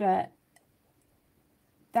 But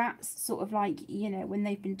that's sort of like, you know, when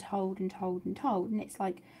they've been told and told and told, and it's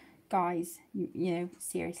like, guys, you know,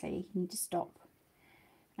 seriously, you need to stop.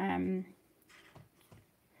 I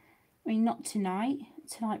mean, not tonight.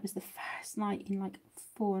 Tonight was the first night in like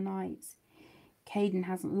 4 nights Caden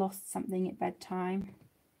hasn't lost something at bedtime.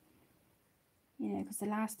 You know, because the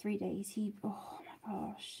last 3 days he, oh my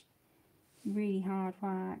gosh, really hard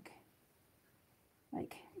work.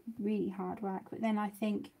 Like, really hard work. But then I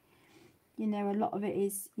think, you know, a lot of it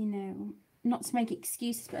is, you know, not to make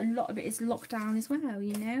excuses, but a lot of it is lockdown as well,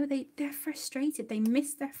 you know. They're frustrated. They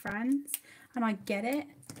miss their friends, and I get it.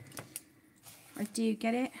 I do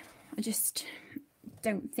get it. I just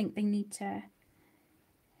don't think they need to,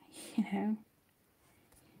 you know,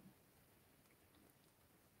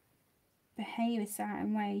 behave a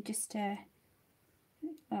certain way just to,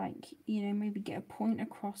 like, you know, maybe get a point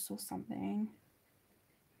across or something.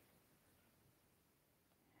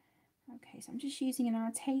 Okay, so I'm just using an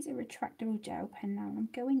Arteza retractable gel pen now. I'm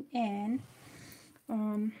going in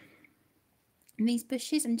these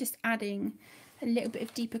bushes and just adding a little bit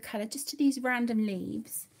of deeper colour just to these random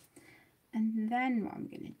leaves. And then what I'm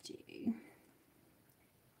going to do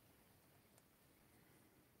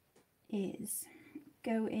is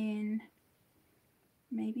go in,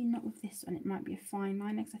 maybe not with this one, it might be a fine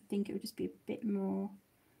liner because I think it would just be a bit more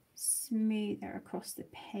smoother across the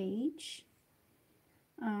page.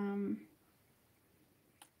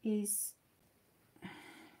 Is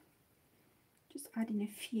just adding a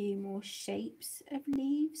few more shapes of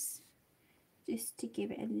leaves just to give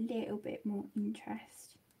it a little bit more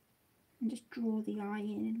interest and just draw the eye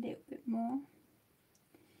in a little bit more.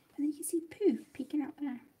 And then you can see Pooh peeking out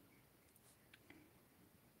there.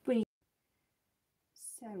 Brilliant.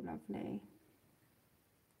 So lovely.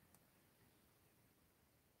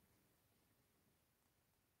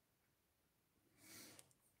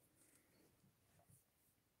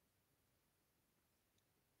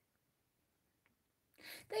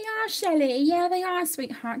 They are, Shelley. Yeah, they are,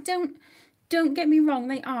 sweetheart. Don't get me wrong,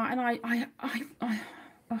 they are, and I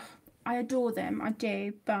adore them. I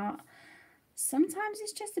do, but sometimes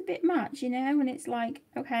it's just a bit much, you know. And it's like,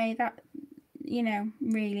 okay, that, you know,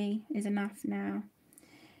 really is enough now.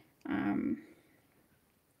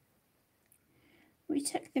 We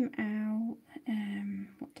took them out.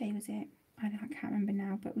 What day was it? I can't remember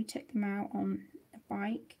now, but we took them out on a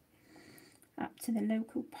bike up to the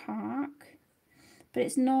local park. But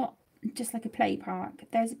it's not just like a play park.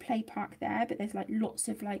 There's a play park there, but there's like lots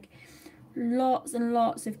and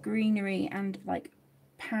lots of greenery and like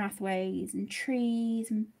pathways and trees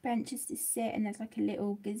and benches to sit, and there's like a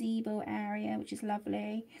little gazebo area which is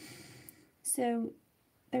lovely. So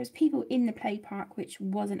there was people in the play park which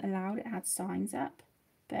wasn't allowed. It had signs up,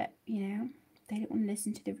 but you know, they didn't want to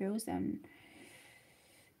listen to the rules, then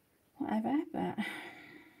whatever. But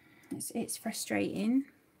it's frustrating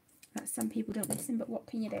that some people don't listen, but what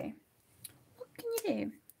can you do? What can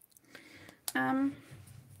you do?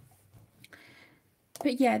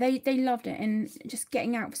 But yeah, they loved it, and just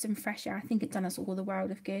getting out for some fresh air, I think it's done us all the world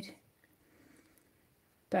of good.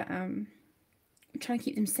 But we're trying to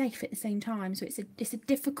keep them safe at the same time, so it's a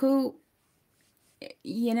difficult,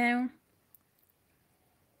 you know.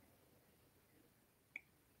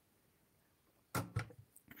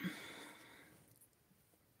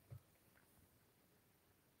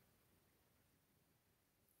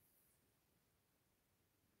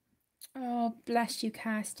 Oh, bless you,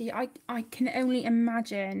 Kirsty. I can only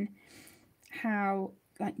imagine how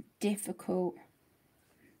like difficult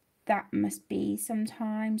that must be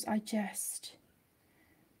sometimes.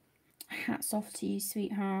 Hats off to you,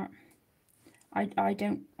 sweetheart. I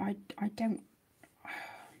don't know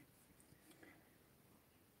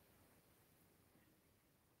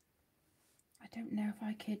if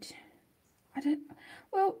I could.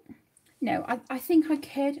 Well, no, I think I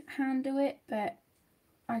could handle it, but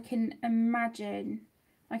can imagine,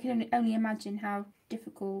 I can only imagine how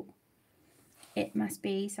difficult it must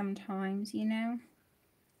be sometimes, you know.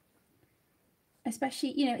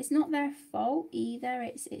 Especially, you know, it's not their fault either.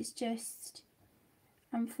 It's just,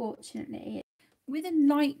 unfortunately, with a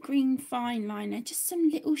light green fine liner, just some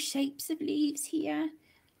little shapes of leaves here,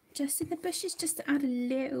 just in the bushes, just to add a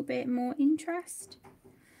little bit more interest,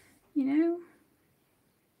 you know.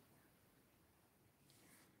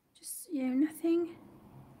 Just, you know,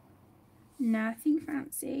 nothing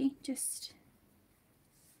fancy, just,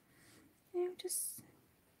 you know, just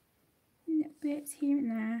little bits here and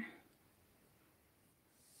there.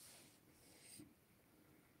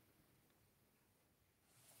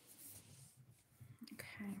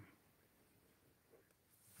 Okay.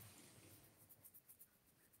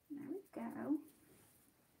 There we go.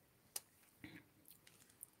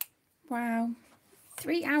 Wow.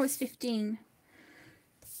 3 hours 15.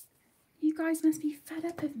 You guys must be fed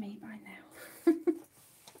up of me by now.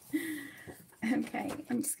 Okay,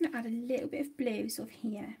 I'm just going to add a little bit of blue sort of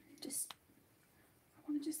here. I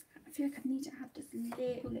feel like I need to add just a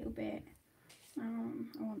little bit. I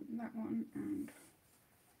want that one and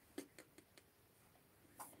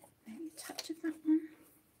maybe a touch of that one.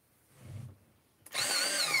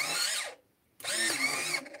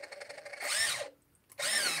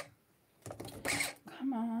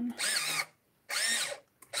 Come on.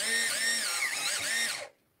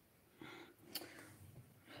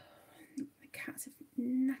 The cats have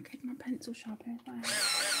knackered my pencil sharpener as well.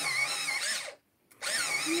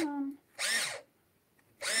 Come on.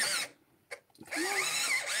 Come on.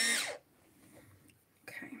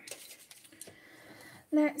 Okay.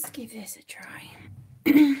 Let's give this a try.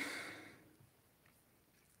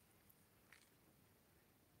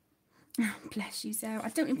 Oh, bless you, Zoe. I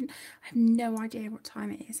have no idea what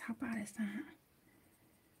time it is. How bad is that?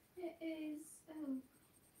 It is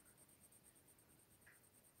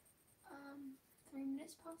 3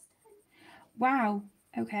 minutes past 10. Wow.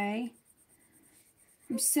 Okay.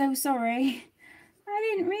 I'm so sorry.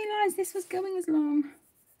 I didn't realise this was going as long.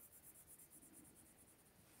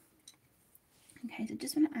 Okay, so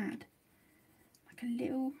just want to add like a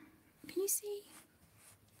little. Can you see?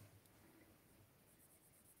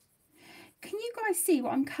 Can you guys see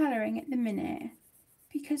what I'm colouring at the minute?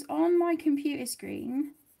 Because on my computer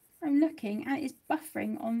screen, I'm looking and it's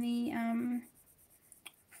buffering on the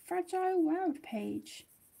Fragile World page.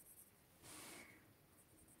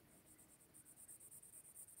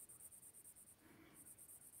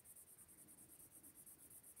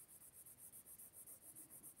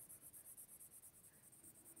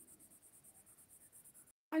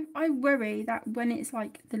 I worry that when it's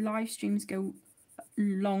like the live streams go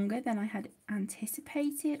longer than I had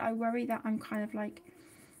anticipated, I worry that I'm kind of like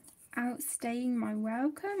outstaying my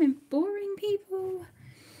welcome and boring people.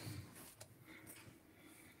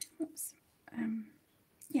 Oops.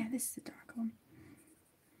 Yeah, this is a dark one.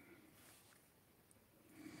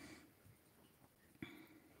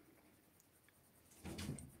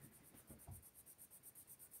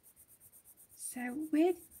 So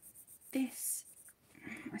with this,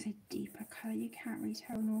 I say deeper colour, you can't really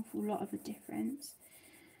tell an awful lot of a difference.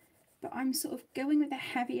 But I'm sort of going with a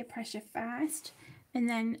heavier pressure first and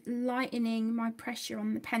then lightening my pressure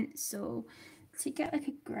on the pencil to get like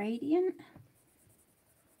a gradient.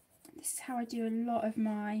 This is how I do a lot of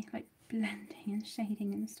my like blending and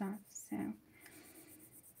shading and stuff, so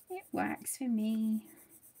it works for me.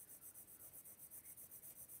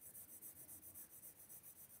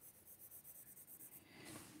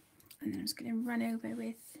 And then I'm just going to run over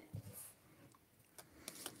with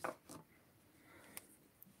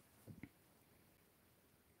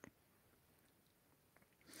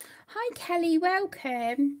Hi Kelly,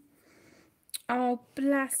 welcome. Oh,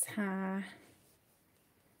 bless her.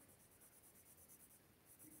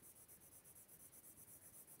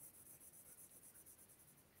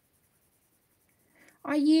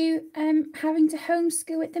 Are you having to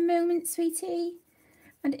homeschool at the moment, sweetie?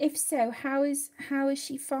 And if so, how is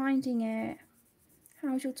she finding it?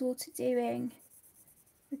 How's your daughter doing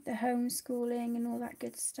with the homeschooling and all that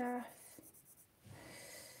good stuff?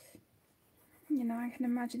 You know, I can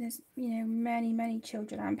imagine there's, you know, many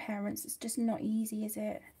children and parents. It's just not easy, is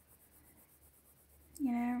it?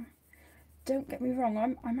 You know, don't get me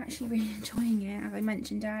wrong. I'm actually really enjoying it. As I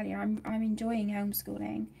mentioned earlier, I'm enjoying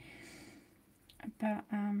homeschooling. But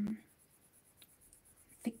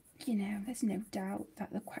you know, there's no doubt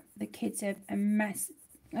that the kids are a mess.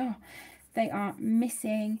 Oh, they are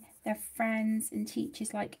missing their friends and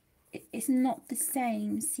teachers. Like it's not the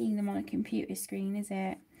same seeing them on a computer screen, is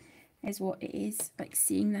it? As what it is like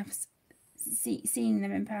seeing them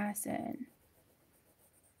in person.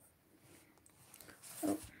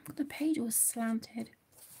 Oh, the page was slanted.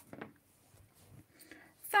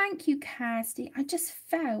 Thank you, Kirsty. I just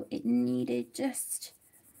felt it needed just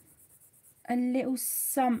a little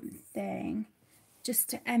something just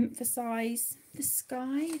to emphasize the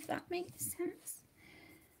sky, if that makes sense.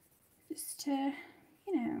 Just to,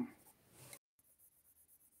 you know,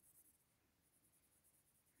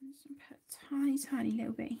 just put a tiny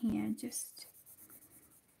little bit here, just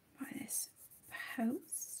by this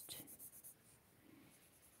post.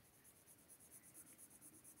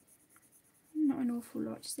 Not an awful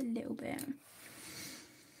lot, just a little bit.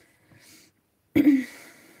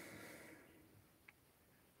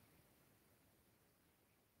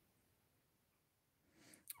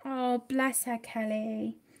 Oh, bless her,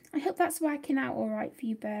 Kelly. I hope that's working out all right for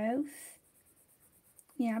you both.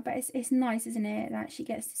 Yeah, but it's nice, isn't it, that she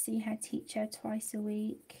gets to see her teacher twice a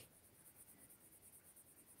week.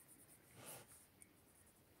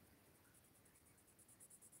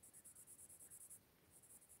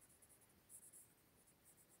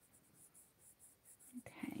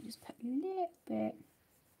 Okay, just put a little bit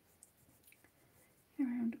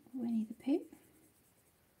around Winnie the Pooh.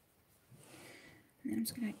 And then I'm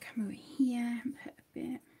just going to come over here and put a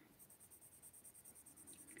bit.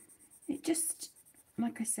 It just,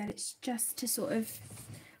 like I said, it's just to sort of,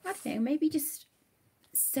 I don't know, maybe just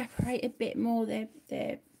separate a bit more the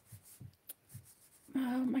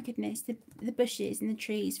oh my goodness, the bushes and the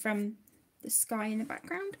trees from the sky in the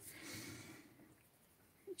background.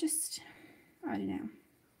 Just, I don't know,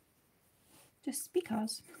 just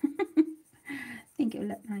because. I think it'll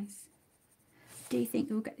look nice. Do you think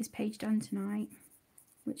we'll get this page done tonight?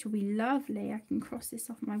 Which will be lovely. I can cross this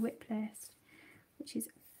off my whip list, which is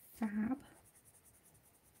fab.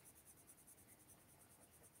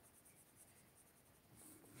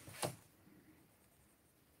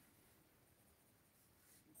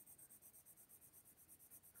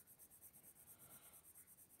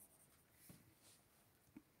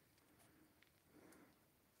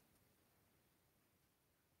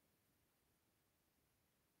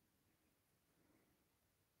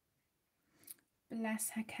 Bless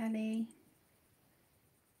her, Kelly.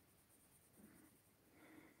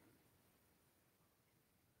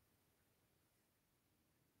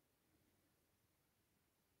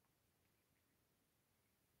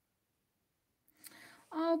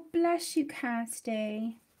 Oh, bless you,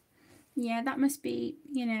 Kirsty. Yeah, that must be,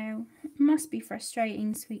 you know, must be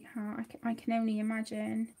frustrating, sweetheart. I can only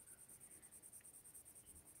imagine.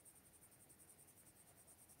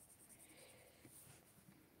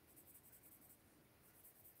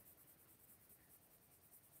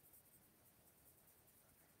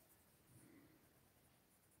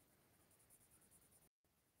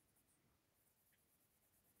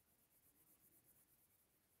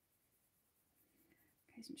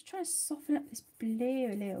 Okay, so I'm just trying to soften up this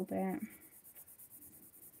blue a little bit.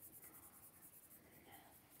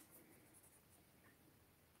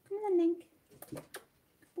 Come on, Link. Good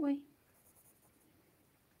boy. What are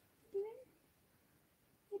you doing?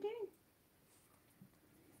 What are you doing?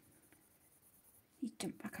 He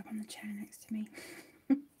jumped back up on the chair next to me.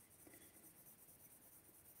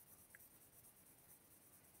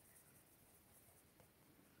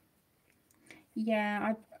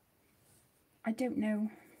 Yeah, I don't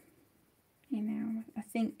know. You know, I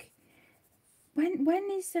think when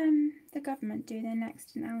is the government doing their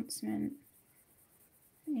next announcement?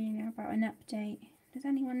 You know, about an update. Does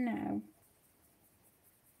anyone know?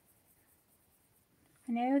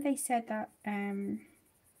 I know they said that you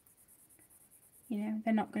know,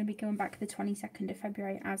 they're not going to be going back to the 22nd of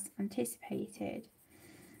February as anticipated.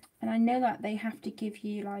 And I know that they have to give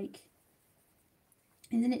you, like,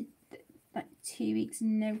 isn't it like 2 weeks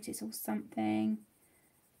notice or something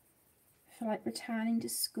for like returning to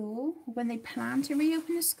school, or when they plan to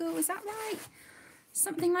reopen the school? Is that right?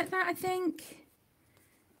 Something like that, I think,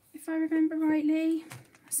 if I remember rightly,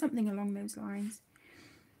 something along those lines.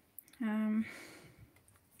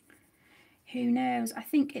 Who knows? I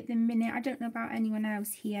think at the minute, I don't know about anyone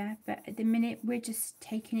else here, but at the minute we're just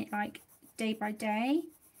taking it like day by day,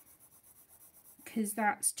 because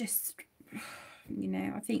that's just, you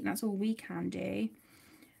know, I think that's all we can do.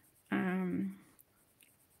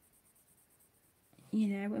 You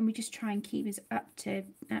know, and we just try and keep as up to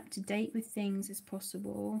date with things as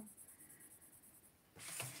possible.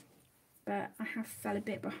 But I have fell a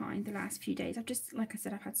bit behind the last few days. I've just, like I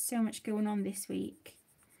said, I've had so much going on this week.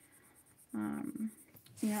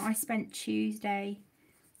 You know, I spent Tuesday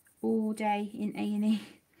all day in A&E,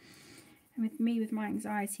 and with me, with my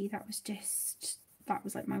anxiety, that was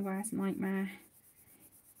like my worst nightmare.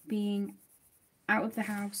 Being out of the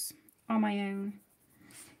house on my own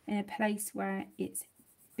in a place where it's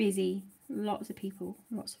busy, lots of people,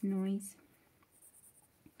 lots of noise.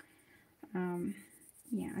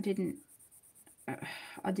 Yeah, I didn't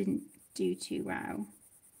do too well,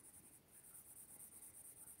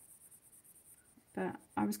 but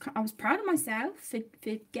I was proud of myself for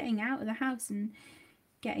getting out of the house and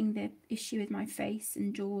getting the issue with my face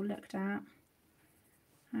and jaw looked at.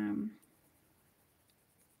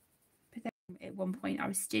 But then at one point I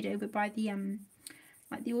was stood over by the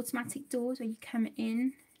like the automatic doors where you come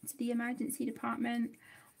in to the emergency department.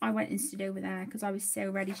 I went and stood over there because I was so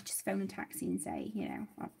ready to just phone a taxi and say, you know,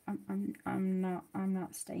 I'm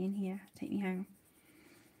not staying here. Take me home.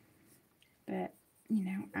 But you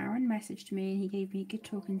know, Aaron messaged me and he gave me a good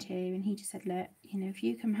talking to, and he just said, look, you know, if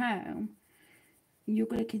you come home, you're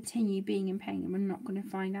going to continue being in pain, and we're not going to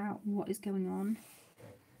find out what is going on.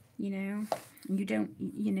 You know, you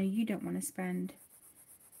don't want to spend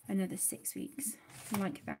another 6 weeks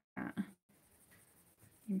like that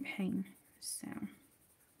in pain. So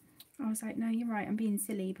I was like, no, you're right, I'm being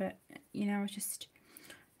silly. But you know, I was just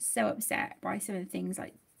so upset by some of the things.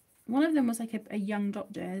 Like one of them was like a young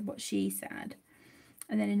doctor, what she said,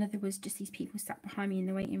 and then another was just these people sat behind me in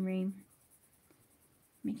the waiting room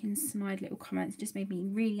making snide little comments. Just made me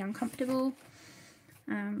really uncomfortable.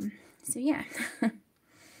 So yeah.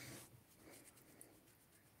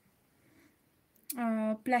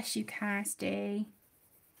 Oh, bless you, Kirsty.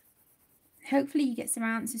 Hopefully you get some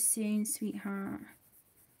answers soon, sweetheart.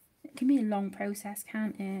 It can be a long process,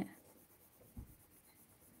 can't it?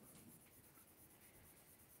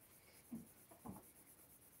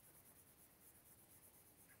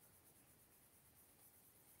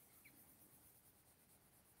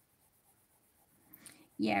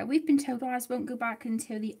 Yeah, we've been told ours won't go back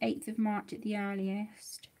until the 8th of March at the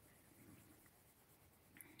earliest.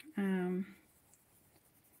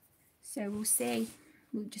 So we'll see.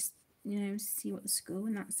 We'll just, you know, see what the school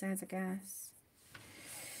and that says, I guess.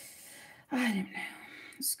 I don't know.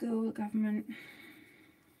 School, the government.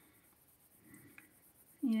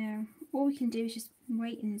 You know, all we can do is just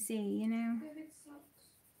wait and see, you know. COVID sucks.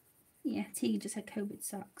 Yeah, T just said COVID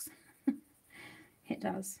sucks. It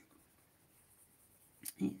does.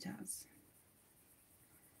 It does.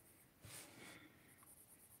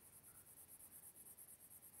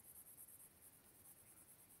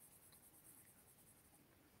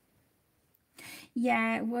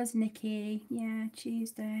 Yeah, it was Nikki. Yeah,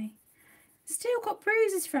 Tuesday. Still got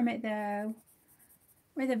bruises from it though,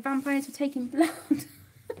 where the vampires were taking blood.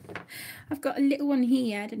 I've got a little one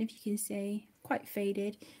here. I don't know if you can see. Quite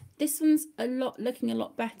faded. This one's looking a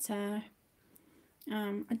lot better.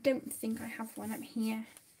 I don't think I have one up here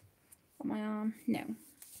on my arm. No,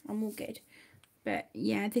 I'm all good. But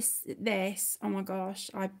yeah, this. Oh my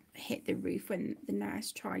gosh, I hit the roof when the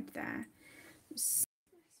nurse tried there.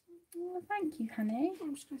 Well, thank you, honey.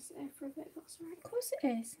 I'm just going to sit there for a bit, if that's alright. Of course it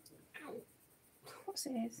is. Ow. Of course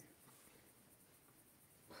it is.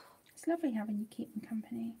 It's lovely having you keep me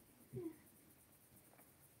company.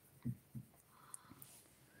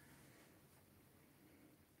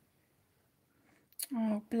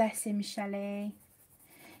 Oh, bless him, Shelley.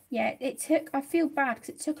 Yeah, it took, I feel bad because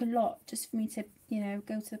it took a lot just for me to, you know,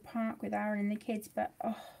 go to the park with Aaron and the kids. But,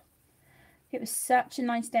 oh, it was such a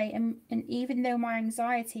nice day. And even though my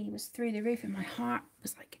anxiety was through the roof and my heart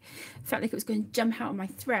was like, felt like it was going to jump out of my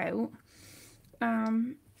throat,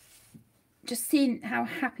 just seeing how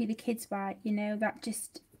happy the kids were, you know, that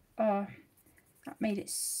just, oh, that made it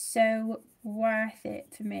so worth it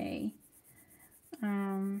for me.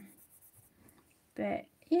 But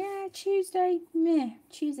yeah, Tuesday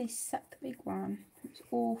sucked the big one. It was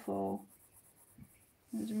awful.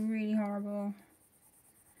 It was really horrible.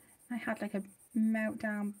 I had like a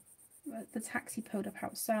meltdown. The taxi pulled up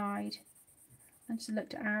outside. I just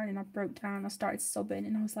looked at Aaron and I broke down. I started sobbing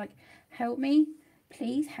and I was like, help me,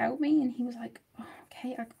 please help me. And he was like, oh,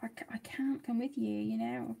 okay, I can't come with you, you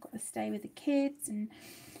know, I've got to stay with the kids and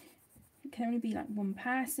it can only be like one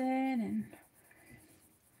person, and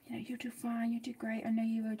you know, you'll do fine, you'll do great, I know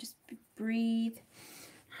you will, just breathe.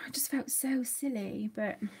 I just felt so silly,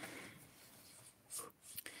 but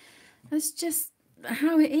that's just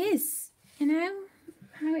how it is, you know,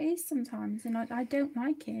 how it is sometimes, and I don't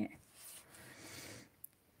like it.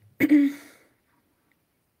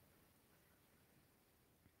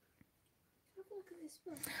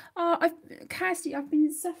 Oh, Kirsty, I've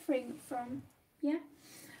been suffering from,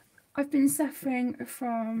 I've been suffering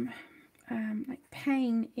from like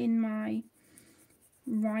pain in my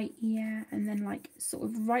right ear, and then like sort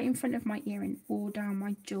of right in front of my ear and all down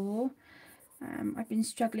my jaw. I've been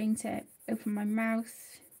struggling to open my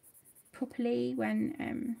mouth properly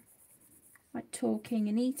when like talking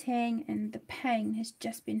and eating, and the pain has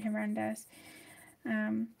just been horrendous.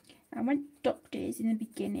 I went to doctors in the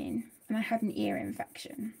beginning and I had an ear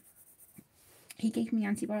infection. He gave me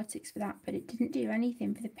antibiotics for that, but it didn't do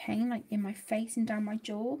anything for the pain, like in my face and down my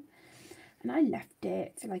jaw. And I left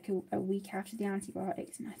it for like a week after the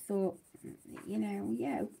antibiotics, and I thought, you know,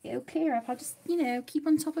 yeah, it'll clear up. I'll just, you know, keep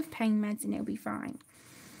on top of pain meds and it'll be fine.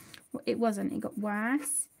 Well, it wasn't. It got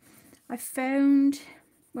worse. I filled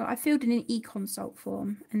in an e-consult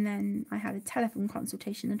form, and then I had a telephone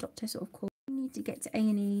consultation. The doctor sort of called, you need to get to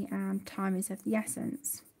A&E, and time is of the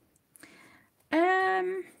essence.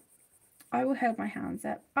 I will hold my hands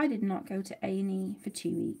up. I did not go to A&E for 2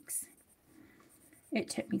 weeks. It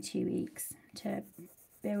took me 2 weeks to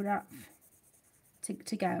build up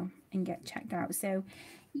to go and get checked out. So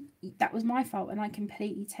that was my fault, and I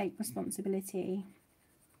completely take responsibility.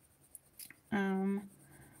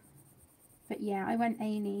 But yeah, I went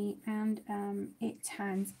A&E, and it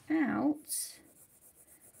turns out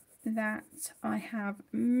that I have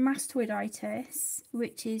mastoiditis,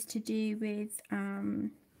 which is to do with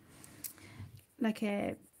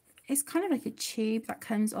it's kind of like a tube that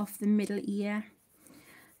comes off the middle ear,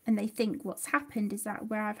 and they think what's happened is that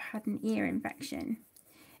where I've had an ear infection,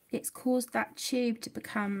 it's caused that tube to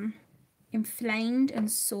become inflamed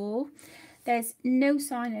and sore. There's no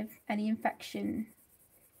sign of any infection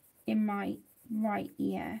in my right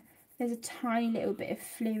ear. There's a tiny little bit of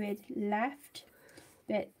fluid left,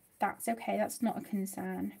 but that's okay, that's not a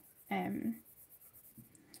concern.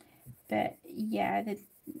 But yeah,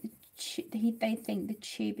 they think the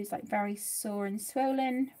tube is like very sore and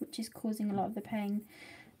swollen, which is causing a lot of the pain.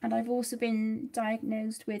 And I've also been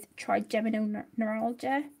diagnosed with trigeminal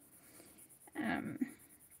neuralgia, and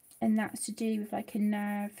that's to do with like a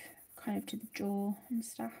nerve kind of to the jaw and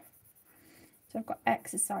stuff. So I've got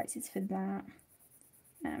exercises for that.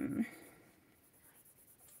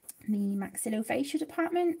 The maxillofacial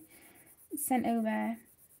department sent over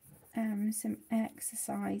some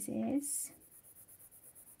exercises,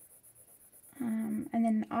 and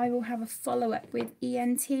then I will have a follow-up with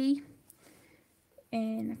ENT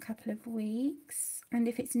in a couple of weeks, and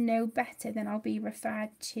if it's no better, then I'll be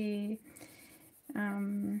referred to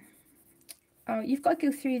you've got to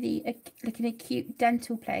go through like an acute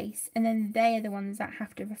dental place, and then they are the ones that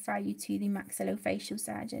have to refer you to the maxillofacial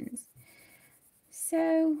surgeons.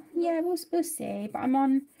 So yeah, we'll see. But I'm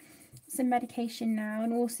on some medication now,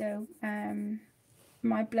 and also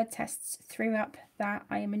my blood tests threw up that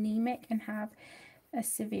I am anemic and have a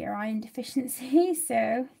severe iron deficiency.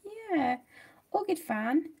 So yeah, all good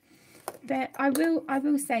fun. But I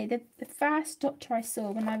will say that the first doctor I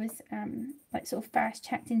saw when I was like sort of first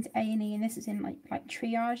checked into A&E, and this was in like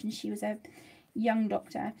triage, and she was a young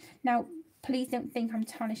doctor. Now please don't think I'm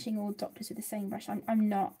tarnishing all doctors with the same brush. I'm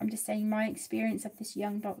not. I'm just saying my experience of this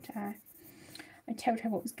young doctor. I told her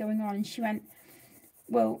what was going on, and she went,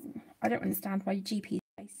 well, I don't understand why your GP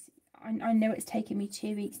is. I know it's taken me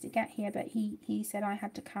 2 weeks to get here, but he said I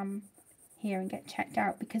had to come here and get checked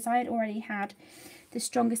out because I had already had the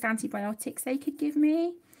strongest antibiotics they could give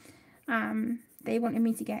me. They wanted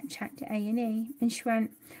me to get checked at A&E, and she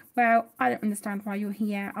went, well, I don't understand why you're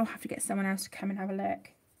here. I'll have to get someone else to come and have a look.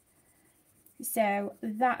 So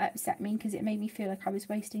that upset me because it made me feel like I was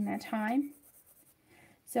wasting their time.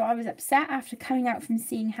 So I was upset after coming out from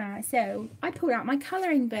seeing her. So I pulled out my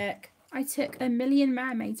colouring book. I took A Million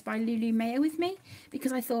Mermaids by Lulu Mayer with me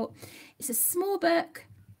because I thought it's a small book.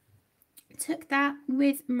 Took that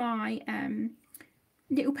with my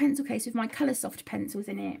little pencil case with my Coloursoft pencils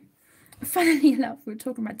in it. Funnily enough, we were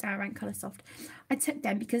talking about Diorama Coloursoft. I took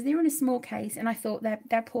them because they were in a small case, and I thought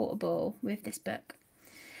they're portable with this book.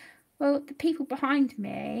 Well, the people behind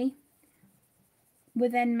me were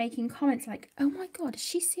then making comments like, oh my god,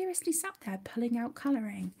 she seriously sat there pulling out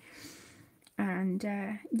colouring. And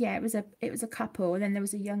yeah, it was a couple, and then there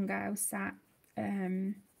was a young girl sat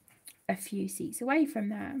a few seats away from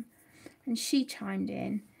them, and she chimed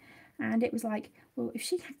in, and it was like, well, if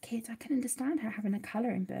she had kids, I can understand her having a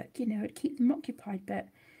colouring book, you know, it'd keep them occupied, but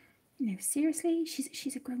you know, seriously,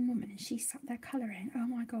 she's a grown woman and she sat there colouring. Oh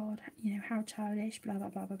my god, you know, how childish, blah blah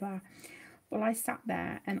blah blah blah. Well, I sat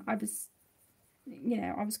there and I was, you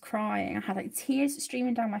know, I was crying. I had like tears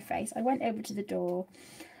streaming down my face. I went over to the door,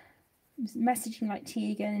 was messaging like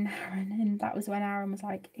Tegan and Aaron, and that was when Aaron was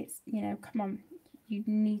like, it's, you know, come on, you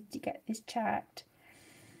need to get this checked.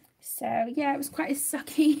 So yeah, it was quite a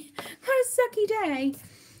sucky day,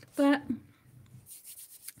 but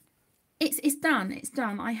it's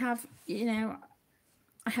done. I have, you know,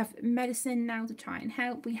 I have medicine now to try and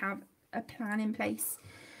help. We have a plan in place.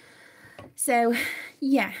 So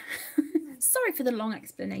yeah, sorry for the long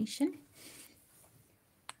explanation.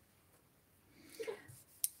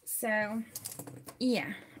 So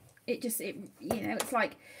yeah, it you know, it's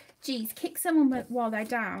like, geez, kick someone while they're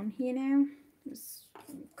down, you know. It's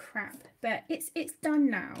crap, but it's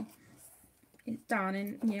done now. It's done,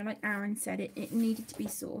 and you know, like Aaron said, it needed to be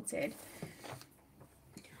sorted.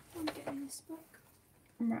 I'm getting this book.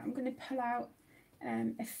 Right, I'm going to pull out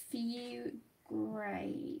a few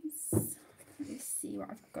greys. Let me see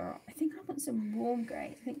what I've got. I think I want some warm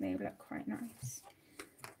greys. I think they would look quite nice.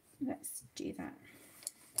 Let's do that.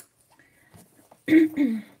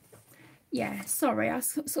 Yeah, sorry, I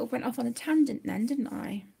sort of went off on a tangent then, didn't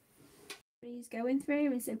I? He's going through,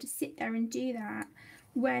 and so to sit there and do that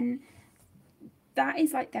when that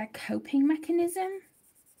is like their coping mechanism,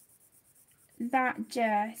 that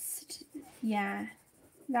just, yeah,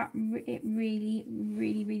 it really,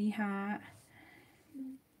 really, really hurt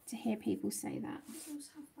to hear people say that. It's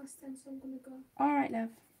 10:30, so I'm gonna go. All right, love.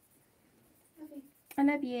 Love you. I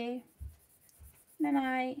love you. Night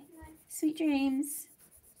night. Sweet dreams.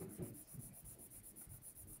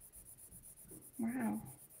 Wow.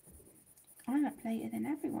 I'm up later than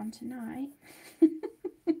everyone tonight.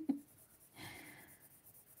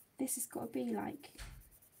 This has got to be like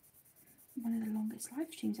one of the longest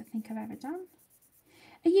live streams I think I've ever done.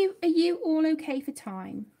 Are you all okay for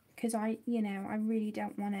time? Because I really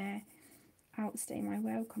don't want to outstay my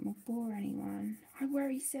welcome or bore anyone. I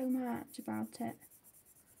worry so much about it.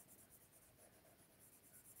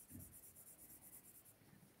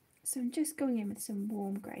 So I'm just going in with some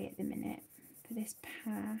warm grey at the minute for this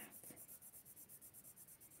path.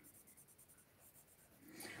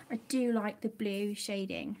 I do like the blue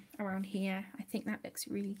shading around here. I think that looks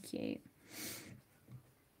really cute.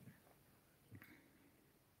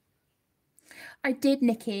 I did,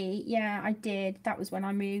 Nikki. Yeah, I did. That was when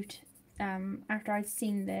I moved. After I'd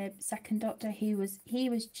seen the second Doctor, he was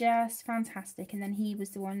just fantastic, and then he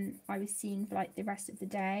was the one I was seeing for like the rest of the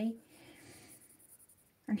day.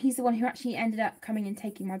 And he's the one who actually ended up coming and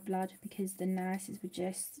taking my blood because the nurses were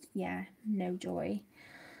just, yeah, no joy.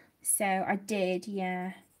 So I did,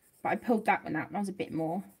 yeah. But I pulled that one out and I was a bit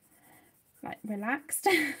more, like, relaxed.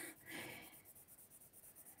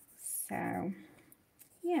 So,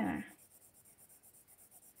 yeah.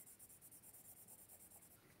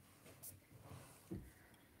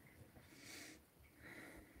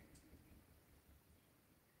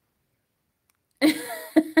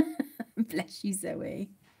 Bless you, Zoe.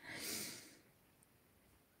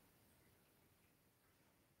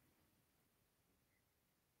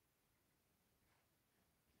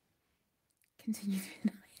 Continue through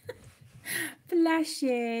the night. Bless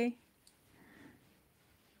you.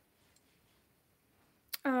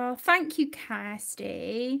 Oh, thank you,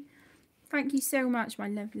 Kirsty. Thank you so much, my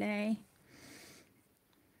lovely.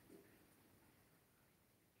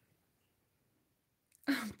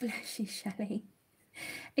 Oh, bless you, Shelley.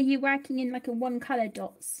 Are you working in like a one colour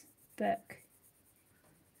dots book?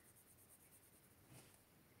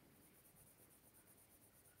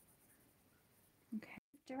 Okay,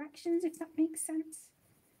 directions, if that makes sense.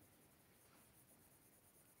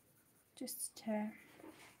 Just to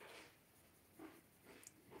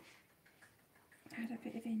add a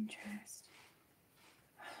bit of interest.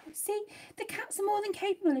 See, the cats are more than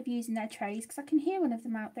capable of using their trays because I can hear one of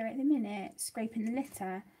them out there at the minute scraping the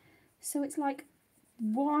litter. So it's like,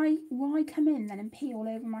 why come in then and pee all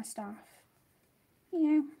over my stuff? You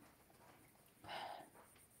know,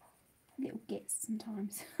 little gits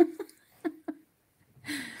sometimes.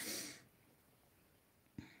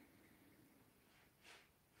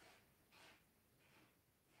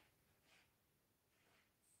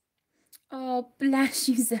 Oh, bless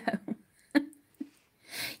you, Zoe.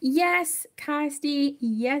 Yes, Kirsty,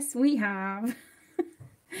 yes, we have.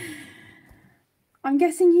 I'm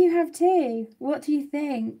guessing you have too. What do you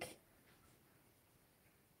think?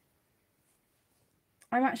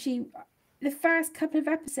 I'm actually, the first couple of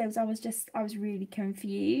episodes I was really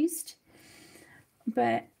confused.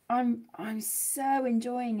 But I'm so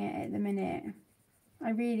enjoying it at the minute.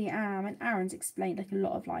 I really am. And Aaron's explained like a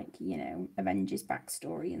lot of, like, you know, Avengers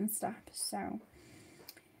backstory and stuff. So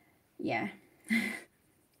yeah.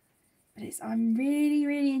 But I'm really,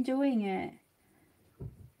 really enjoying it.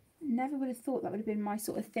 Never would have thought that would have been my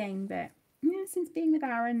sort of thing, but yeah, since being with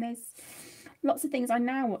Aaron, there's lots of things I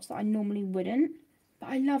now watch that I normally wouldn't, but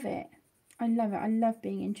I love it. I love it. I love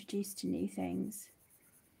being introduced to new things.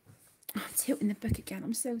 Oh, I'm tilting the book again.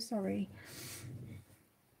 I'm so sorry.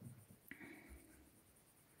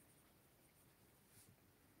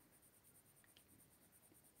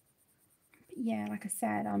 But yeah, like I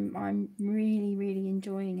said, I'm really, really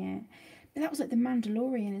enjoying it. But that was like the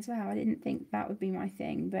Mandalorian as well. I didn't think that would be my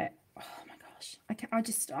thing, but oh my gosh,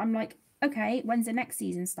 I'm like Okay, when's the next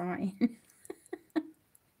season starting?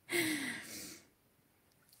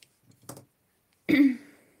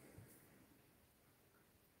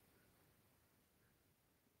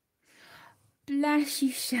 Bless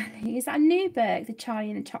you, Shelley. Is that a new book, the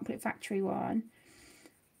Charlie and the Chocolate Factory one?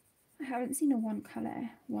 I haven't seen a one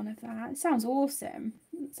colour one of that. It sounds awesome.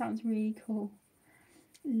 It sounds really cool.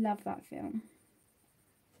 Love that film.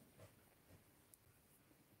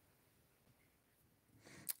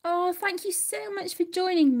 Oh, thank you so much for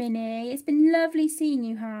joining, Minnie. It's been lovely seeing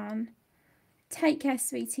you, Han. Take care,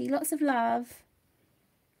 sweetie. Lots of love.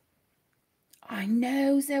 I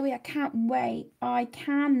know, Zoe. I can't wait. I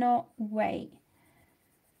cannot wait.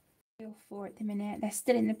 For at the minute, they're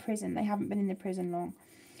still in the prison. They haven't been in the prison long,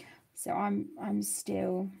 so I'm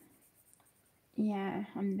still, yeah,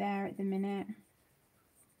 I'm there at the minute.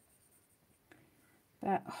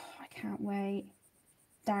 But oh, I can't wait.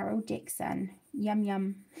 Daryl Dixon, yum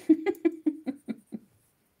yum.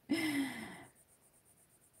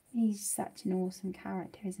 He's such an awesome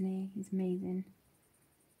character, isn't he? He's amazing.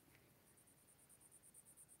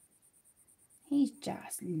 He's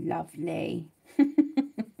just lovely.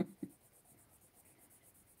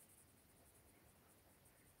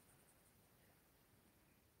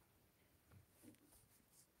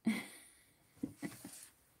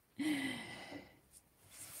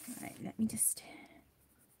 Right, let me just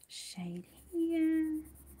shade here.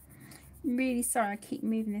 I'm really sorry I keep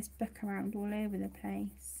moving this book around all over the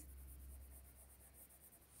place.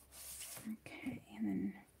 Okay, and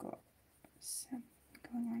then I've got some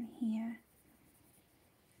going on here.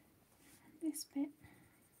 This bit.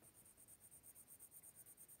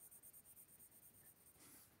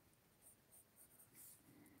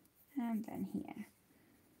 And then here.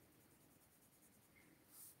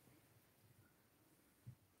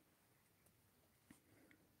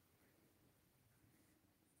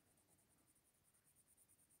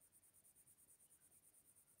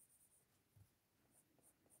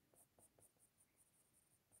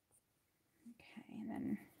 Okay, and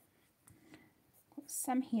then got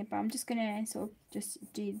some here, but I'm just gonna sort of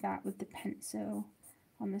just do that with the pencil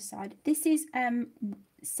on the side. This is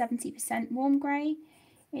 70% warm grey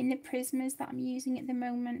in the Prismas that I'm using at the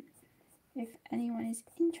moment, if anyone is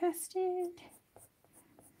interested.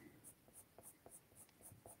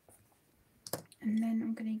 And then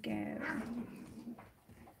I'm gonna go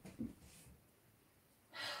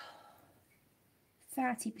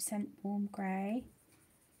 30% warm grey.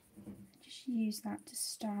 Just use that to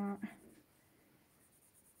start.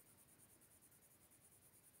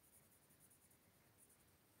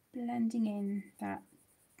 Blending in that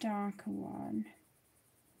darker one.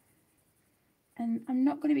 And I'm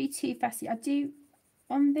not going to be too fussy. I do,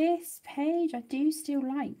 on this page, I do still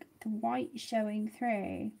like the white showing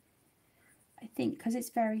through. I think because it's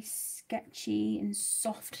very sketchy and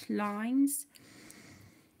soft lines.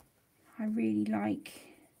 I really like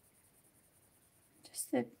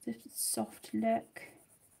just the soft look.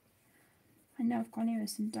 I know I've gone in with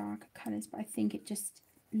some darker colours, but I think it just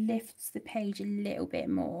lifts the page a little bit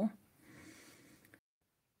more.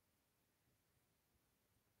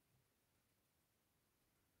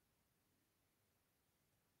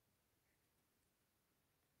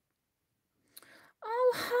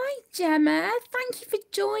 Oh, hi Gemma, thank you for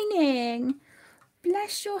joining.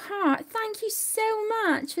 Bless your heart. Thank you so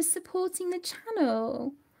much for supporting the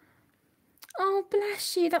channel. Oh,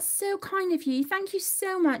 bless you. That's so kind of you. Thank you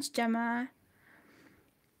so much, Gemma.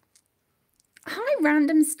 Hi,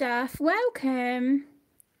 Random Stuff. Welcome.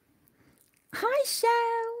 Hi,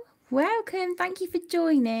 Shell. Welcome. Thank you for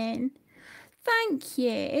joining. Thank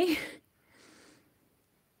you.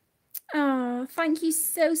 Oh, thank you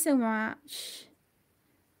so, so much.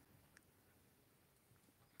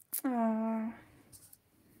 Oh,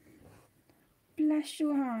 bless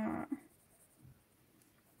your heart.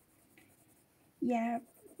 Yeah,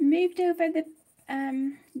 moved over the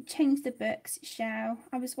changed the books, Shell.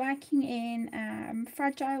 I was working in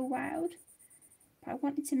Fragile World, but I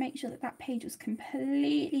wanted to make sure that that page was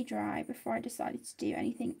completely dry before I decided to do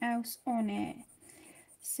anything else on it.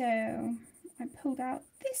 So I pulled out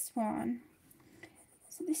this one.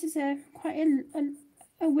 So this is quite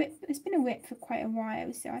a whip. It's been a whip for quite a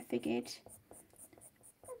while, so I figured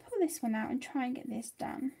I'll pull this one out and try and get this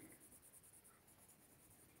done.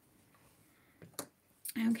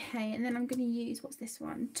 Okay, and then I'm going to use, what's this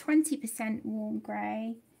one? 20% warm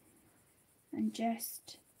grey, and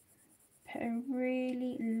just put a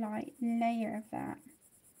really light layer of that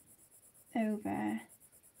over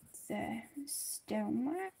the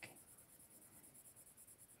stonework.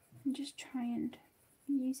 And just try and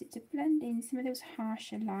use it to blend in some of those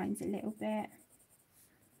harsher lines a little bit.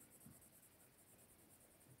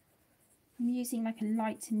 I'm using like a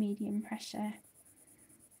light to medium pressure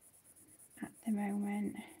at the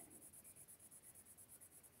moment.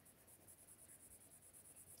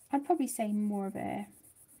 I'd probably say more of a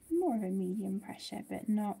medium pressure, but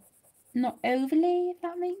not overly, if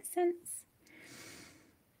that makes sense.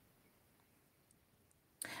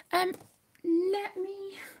 Let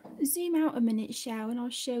me zoom out a minute, shall, and I'll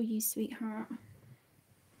show you, sweetheart.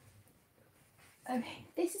 Okay,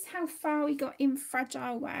 this is how far we got in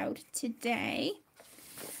Fragile World today.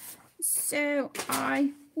 So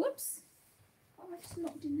whoops, oh, I just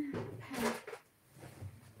knocked in there.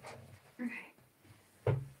 Okay.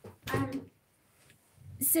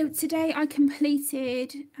 So today I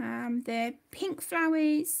completed the pink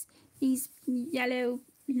flowers, these yellow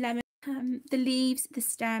lemon, the leaves, the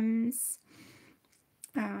stems.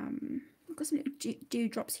 I've got some little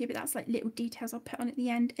dewdrops here, but that's like little details I'll put on at the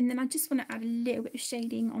end. And then I just want to add a little bit of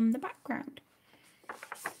shading on the background.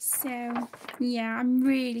 So yeah, I'm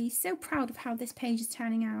really so proud of how this page is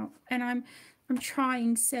turning out, and I'm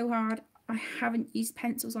trying so hard. I haven't used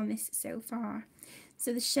pencils on this so far,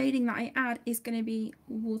 so the shading that I add is going to be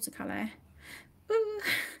watercolor. Ooh.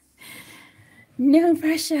 No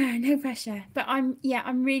pressure, no pressure. But I'm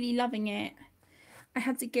really loving it. I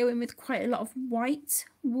had to go in with quite a lot of white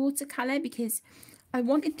watercolor because I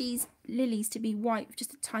wanted these lilies to be white with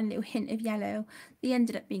just a tiny little hint of yellow. They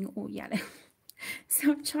ended up being all yellow.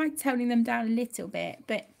 So I've tried toning them down a little bit,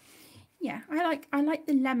 but yeah, I like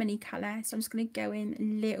the lemony colour, so I'm just going to go in a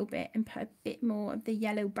little bit and put a bit more of the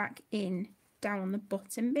yellow back in down on the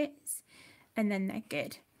bottom bits, and then they're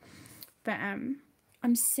good. But I'm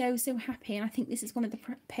so happy, and I think this is one of the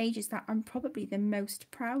pages that I'm probably the most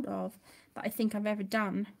proud of that I think I've ever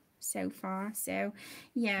done so far. So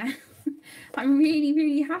yeah, I'm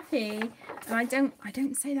really happy, and I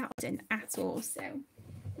don't say that often at all. So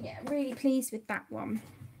yeah, really pleased with that one.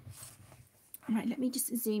 All right, let me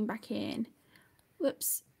just zoom back in.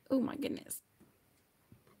 Whoops. Oh my goodness.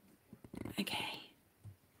 Okay.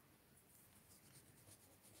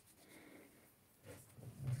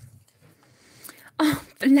 Oh,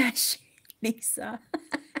 bless you, Lisa.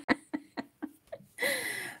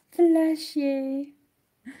 Bless you.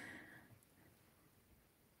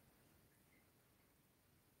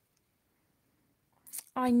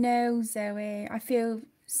 I know, Zoe. I feel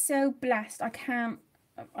so blessed. I can't.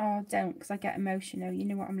 Oh, don't, because I get emotional. You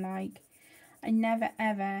know what I'm like. I never,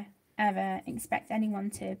 ever expect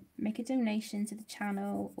anyone to make a donation to the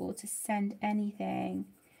channel or to send anything.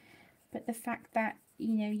 But the fact that,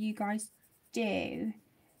 you know, you guys do,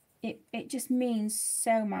 it just means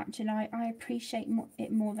so much. And I appreciate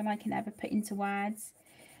it more than I can ever put into words.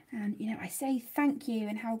 And, you know, I say thank you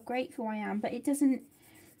and how grateful I am. But it doesn't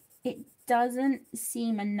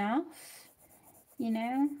seem enough, you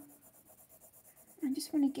know. I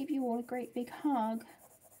just want to give you all a great big hug.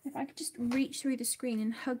 If I could just reach through the screen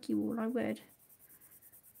and hug you all, I would.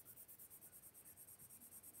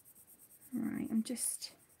 Right, I'm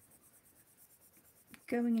just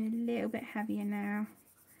going in a little bit heavier now.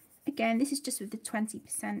 Again, this is just with the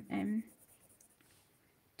 20%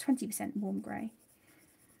 warm grey.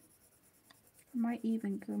 I might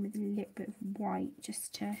even go in with a little bit of white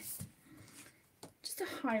just to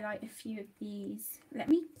highlight a few of these. Let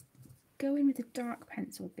me go in with a dark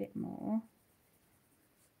pencil a bit more.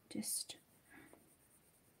 Just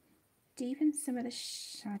deepen some of the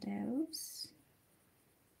shadows.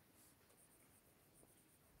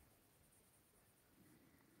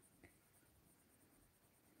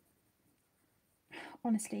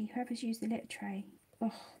 Honestly, whoever's used the lit tray,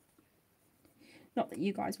 oh, not that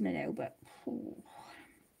you guys want to know, but oh,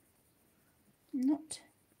 not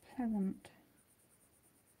pleasant.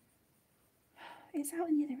 It's out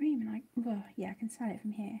in the other room, and well, yeah, I can smell it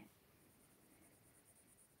from here.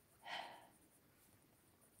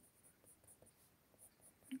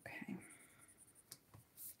 Okay.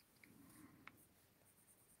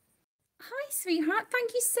 Hi, sweetheart.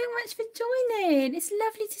 Thank you so much for joining. It's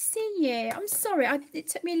lovely to see you. I'm sorry, it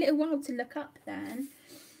took me a little while to look up then.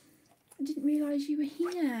 I didn't realise you were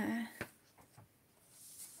here.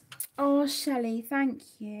 Oh, Shelley, thank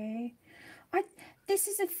you. This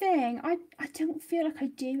is a thing. I don't feel like I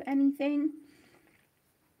do anything,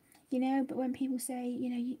 you know, but when people say, you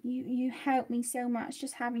know, you help me so much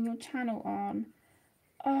just having your channel on,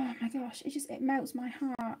 oh my gosh, it melts my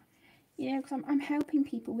heart, you know, because I'm helping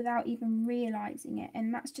people without even realising it,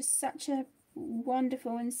 and that's just such a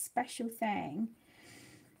wonderful and special thing,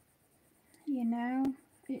 you know.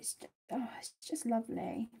 It's just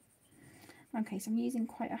lovely. Okay, so I'm using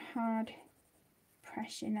quite a hard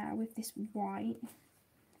pressure now with this white.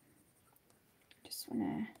 Just want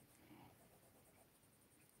to,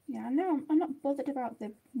 Yeah, I know I'm not bothered about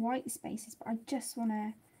the white spaces, but I just want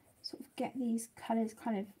to sort of get these colours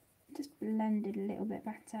kind of just blended a little bit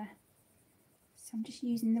better. So I'm just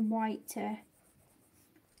using the white to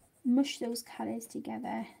mush those colours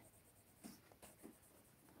together.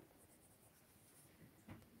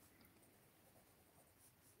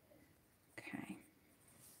 Okay.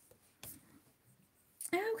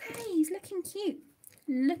 Okay, he's looking cute.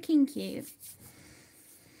 Looking cute.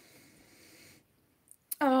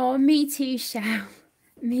 Oh, me too, Shell.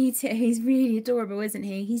 Me too. He's really adorable, isn't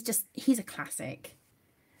he? He's a classic.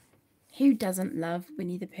 Who doesn't love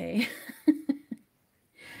Winnie the Pooh?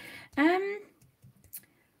 Let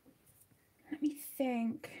me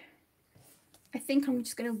think. I think I'm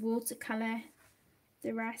just going to watercolour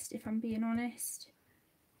the rest, if I'm being honest.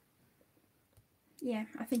 Yeah,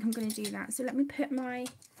 I think I'm going to do that. So let me put my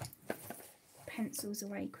pencils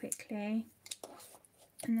away quickly,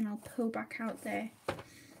 and then I'll pull back out the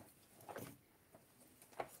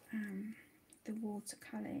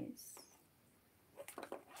watercolours.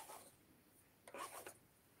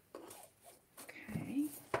 Okay.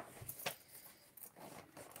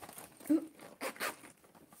 Ooh.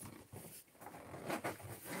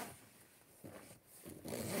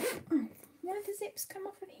 Oh, one of the zips come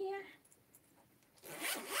off of here.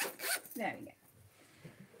 There we go.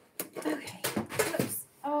 Okay. Whoops.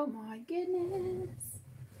 Oh my goodness.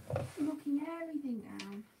 Knocking everything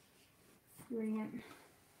down. Brilliant.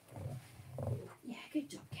 Yeah, good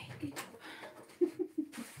job, Kate. Good job.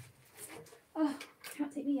 Oh,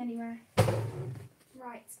 can't take me anywhere.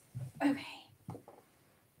 Right. Okay.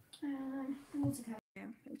 Watercolour.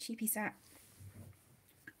 Little cheapy set.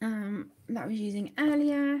 That I was using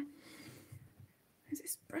earlier. Has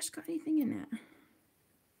this brush got anything in it?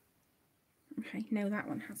 Okay, no, that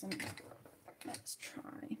one hasn't. Let's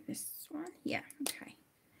try this one. Yeah, okay.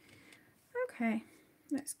 Okay,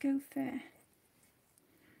 let's go for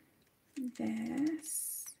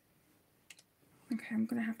this. Okay, I'm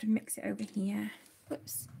gonna have to mix it over here.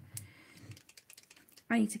 Whoops.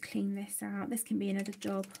 I need to clean this out. This can be another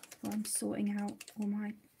job while I'm sorting out all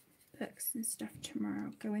my books and stuff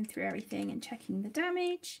tomorrow, going through everything and checking the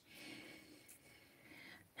damage.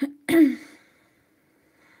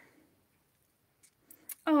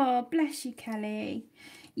 Oh, bless you, Kelly.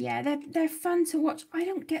 Yeah, they're fun to watch. I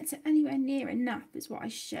don't get to anywhere near enough is what I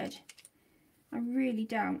should. I really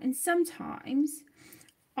don't. And sometimes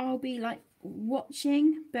I'll be like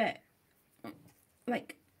watching, but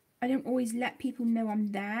like I don't always let people know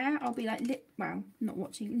I'm there. I'll be like, well, not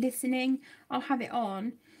watching, listening. I'll have it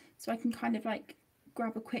on so I can kind of like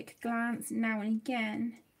grab a quick glance now and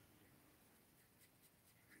again.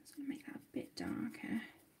 I'm just gonna make that a bit darker.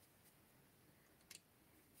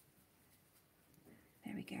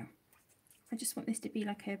 There we go. I just want this to be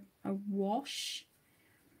like a wash.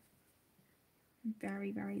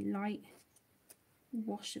 Very, very light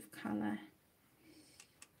wash of colour.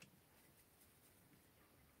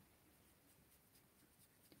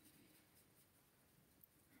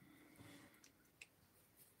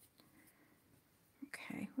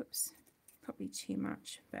 Okay, whoops, probably too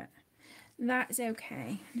much, but that's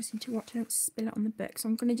okay. I just need to watch I don't spill it on the book. So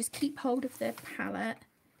I'm going to just keep hold of the palette.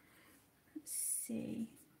 Let's see.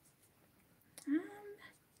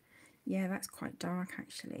 Yeah, that's quite dark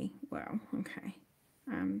actually. Well, okay.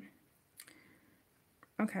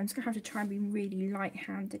 Okay, I'm just going to have to try and be really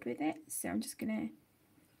light-handed with it. So I'm just going to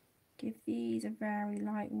give these a very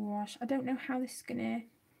light wash. I don't know how this is going to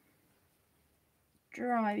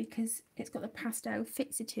dry because it's got the pastel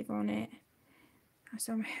fixative on it.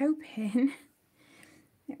 So I'm hoping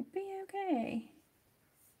it'll be okay.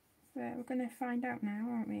 But we're going to find out now,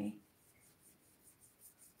 aren't we?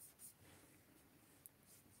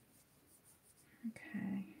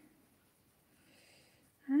 Okay.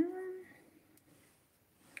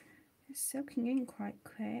 It's soaking in quite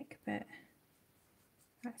quick, but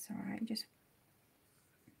that's alright. Just,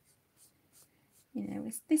 you know,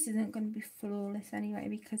 this isn't going to be flawless anyway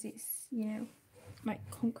because it's, you know, like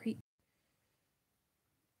concrete.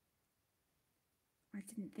 I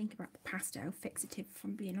didn't think about the pastel fixative, if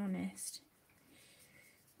I'm being honest.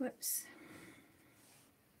 Whoops.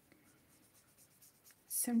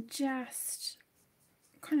 So I'm just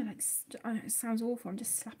kind of like, I know it sounds awful, I'm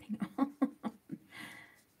just slapping it on.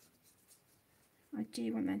 I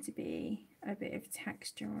do want there to be a bit of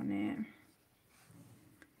texture on it.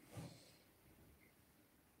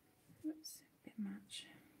 Whoops, a bit much.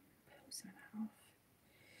 Pull some of that off.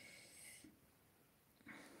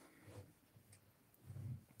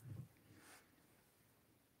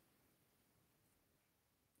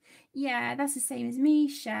 Yeah, that's the same as me,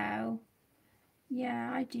 Shell.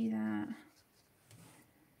 Yeah, I do that.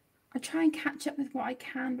 I try and catch up with what I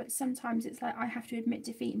can, but sometimes it's like I have to admit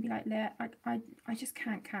defeat and be like, look, I just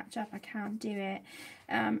can't catch up. I can't do it.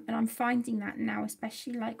 And I'm finding that now,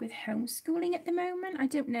 especially like with homeschooling at the moment. I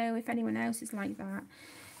don't know if anyone else is like that.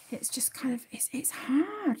 It's just kind of, it's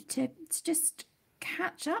hard to just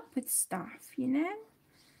catch up with stuff, you know?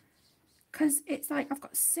 Because it's like I've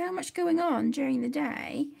got so much going on during the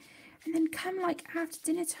day, and then come like after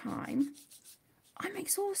dinner time, I'm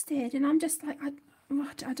exhausted and I'm just like, I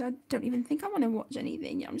don't even think I want to watch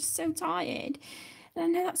anything. I'm just so tired. And I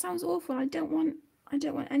know that sounds awful. I don't want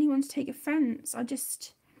anyone to take offense. I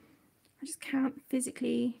just can't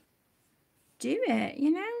physically do it,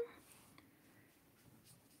 you know?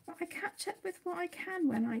 But I catch up with what I can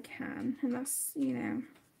when I can, and that's, you know,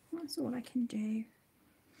 that's all I can do.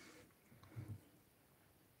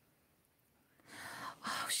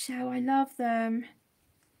 Oh, show, I love them.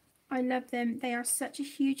 I love them. They are such a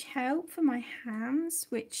huge help for my hands,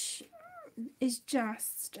 which is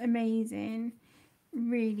just amazing.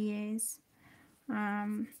 Really is.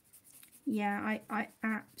 Yeah, I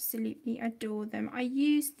absolutely adore them. I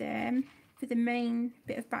used them for the main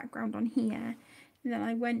bit of background on here, and then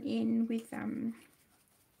I went in with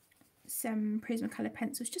some Prismacolor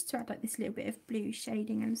pencils just to add like this little bit of blue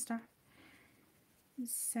shading and stuff.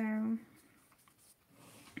 So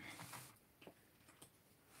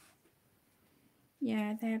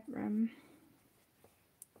yeah, they're do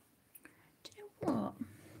you know what?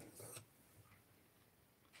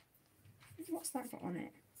 What's that got on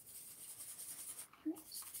it?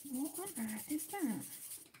 What on earth is that?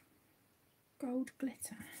 Gold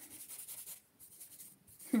glitter.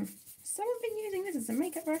 Someone been using this as a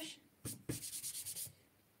makeup brush?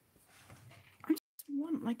 I just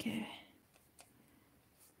want like a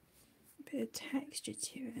bit of texture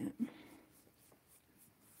to it.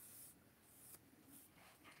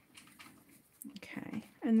 Okay,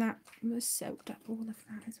 and that was soaked up all of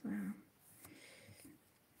that as well.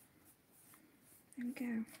 There we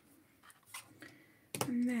go.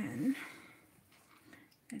 And then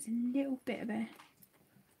there's a little bit of a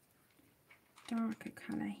darker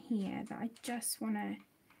colour here that I just want to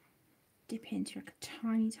dip into like a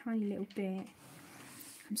tiny little bit.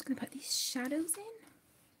 I'm just going to put these shadows in.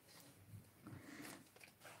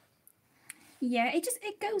 Yeah,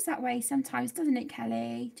 it goes that way sometimes, doesn't it,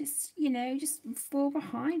 Kelly? Just, you know, just fall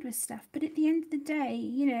behind with stuff. But at the end of the day,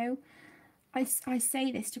 you know, I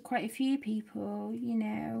say this to quite a few people, you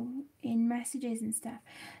know, in messages and stuff.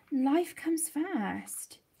 Life comes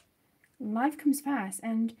fast. Life comes fast.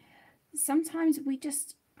 And sometimes we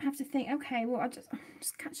just have to think, okay, well, I'll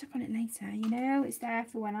just catch up on it later, you know? It's there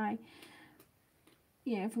for when I,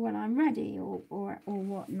 you know, for when I'm ready or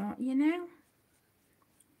whatnot, you know?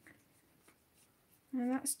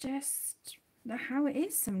 And that's just how it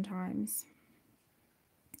is sometimes.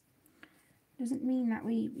 Doesn't mean that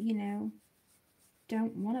we, you know,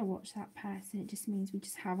 don't want to watch that person. It just means we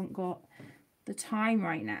just haven't got the time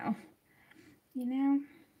right now, you know?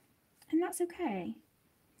 And that's okay.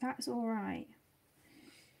 That's all right.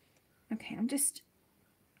 Okay, I'm just,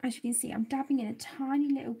 as you can see, I'm dabbing in a tiny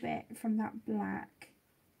little bit from that black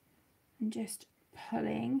and just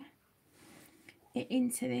pulling it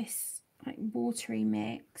into this like watery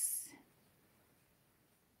mix,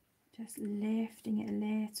 just lifting it a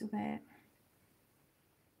little bit.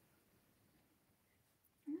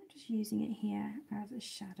 I'm just using it here as a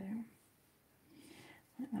shadow.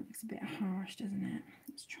 That looks a bit harsh, doesn't it?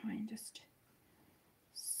 Let's try and just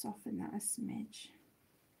soften that a smidge.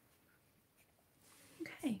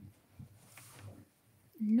 Okay,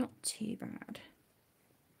 not too bad.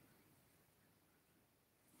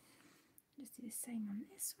 Just do the same on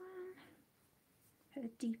this one. Put a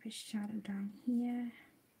deeper shadow down here.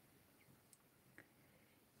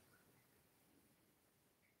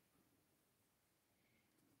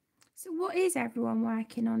 So what is everyone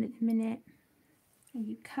working on at the minute? Are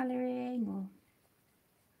you colouring or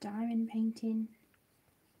diamond painting?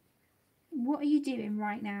 What are you doing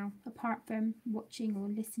right now, apart from watching or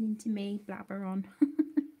listening to me blabber on?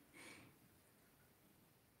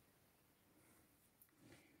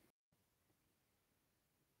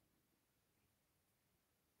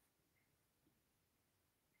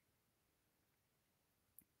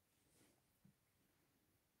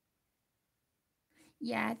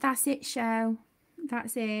 Yeah, that's it, show.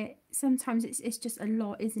 That's it. Sometimes it's just a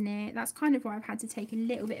lot, isn't it? That's kind of why I've had to take a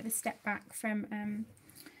little bit of a step back from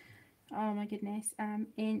oh my goodness,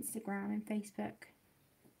 Instagram and Facebook.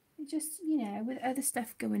 It just, you know, with other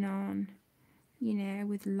stuff going on, you know,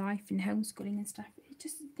 with life and homeschooling and stuff, it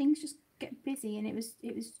just, things just get busy, and I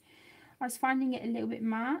was finding it a little bit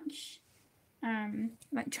much,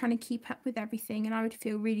 like trying to keep up with everything, and I would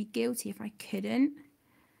feel really guilty if I couldn't,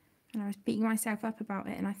 and I was beating myself up about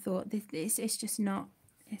it. And I thought this is just not,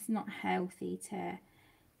 it's not healthy to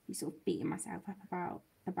be sort of beating myself up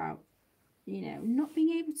about you know, not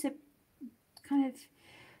being able to kind of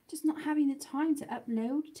just not having the time to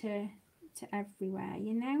upload to everywhere,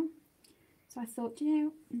 you know. So I thought, you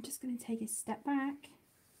know, I'm just going to take a step back.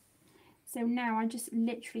 So now I just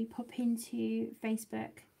literally pop into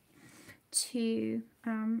Facebook to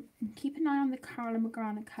keep an eye on the Carla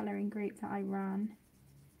Morgana colouring group that I run,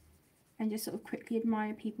 and just sort of quickly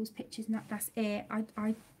admire people's pictures, and that's it.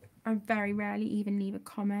 I very rarely even leave a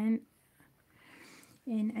comment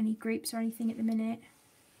in any groups or anything at the minute.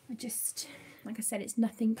 I just, like I said, it's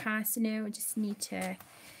nothing personal. I just need to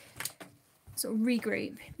sort of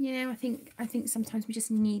regroup, you know. I think sometimes we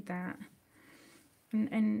just need that,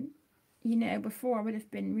 and you know, before I would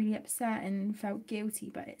have been really upset and felt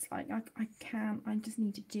guilty, but it's like I can't. I just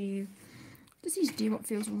need to do what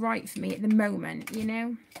feels right for me at the moment, you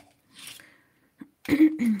know.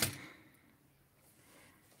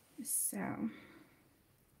 So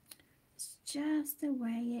it's just the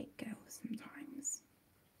way it goes sometimes.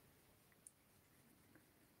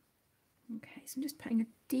 Okay, so I'm just putting a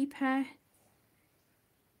deeper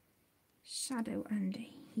shadow under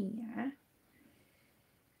here,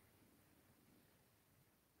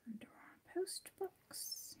 under our post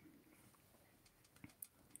box.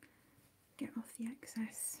 Get off the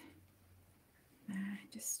excess there,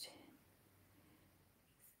 just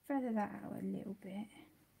feather that out a little bit.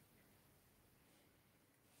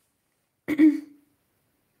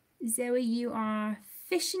 Zoe, you are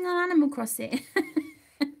fishing on Animal Crossing.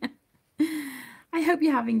 I hope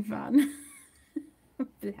you're having fun.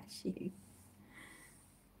 Bless you.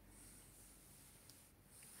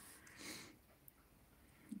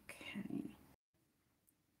 Okay.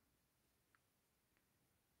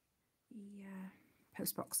 Yeah,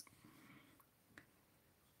 post box.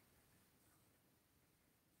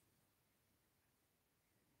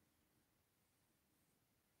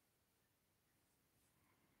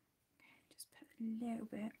 Okay, just put a little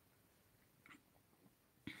bit.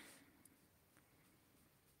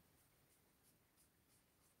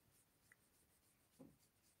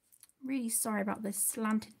 Really sorry about this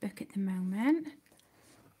slanted book at the moment.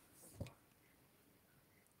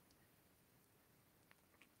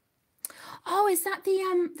 Oh, is that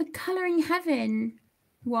the Colouring Heaven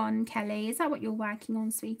one, Kelly? Is that what you're working on,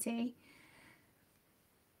 sweetie?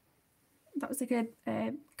 That was like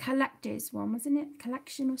a collector's one, wasn't it?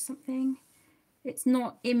 Collection or something. It's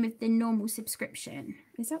not in with the normal subscription.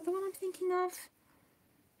 Is that the one I'm thinking of?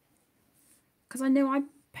 Because I know I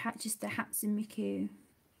purchased the Hatsune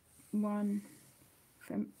one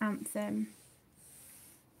from Anthem,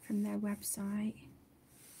 from their website.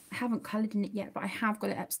 I haven't coloured in it yet, but I have got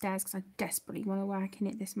it upstairs because I desperately want to work in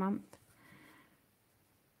it this month.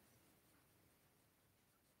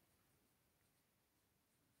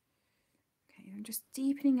 Okay, I'm just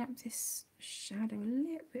deepening up this shadow a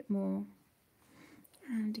little bit more.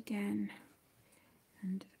 And again,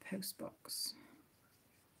 under the post box.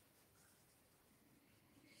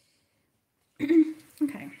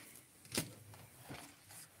 Okay.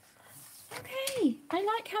 Okay, I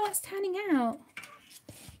like how that's turning out.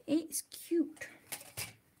 It's cute.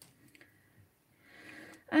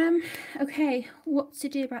 Okay, what to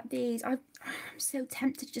do about these? I'm so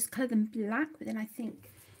tempted to just colour them black, but then I think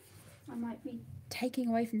I might be taking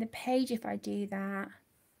away from the page if I do that.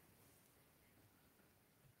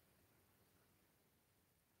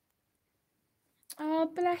 Oh,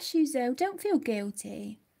 bless you, Zoe. Don't feel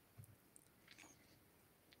guilty.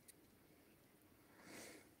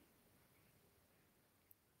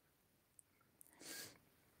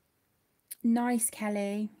 Nice,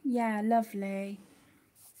 Kelly. Yeah, lovely.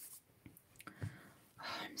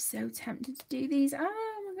 Oh, I'm so tempted to do these. Oh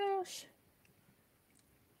my gosh.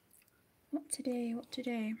 What to do? What to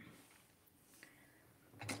do?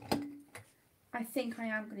 I think I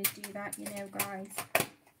am going to do that, you know, guys.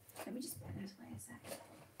 Let me just put those away a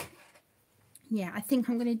sec. Yeah, I think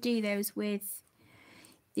I'm going to do those with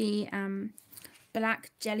the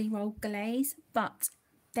black jelly roll glaze, but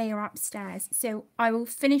they are upstairs. So I will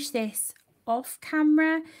finish this off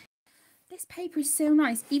camera. This paper is so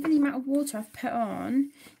nice. Even the amount of water I've put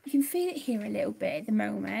on, you can feel it here a little bit at the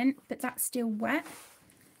moment, but that's still wet.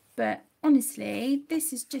 But honestly,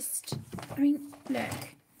 this is just, I mean,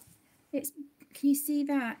 look, it's, can you see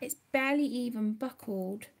that? It's barely even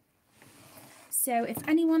buckled. So if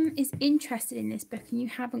anyone is interested in this book and you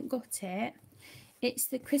haven't got it, it's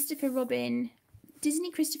the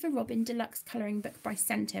Disney Christopher Robin Deluxe Colouring Book by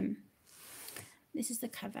Centum. This is the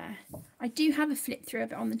cover. I do have a flip through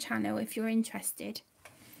of it on the channel if you're interested.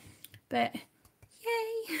 But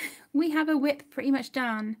yay, we have a whip pretty much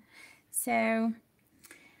done. So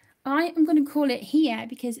I am going to call it here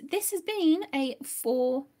because this has been a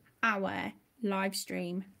 4-hour live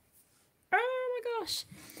stream. Oh my gosh.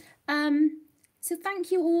 So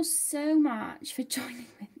thank you all so much for joining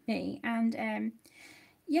with me and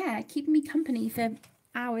yeah, keeping me company for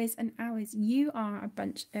hours and hours. You are a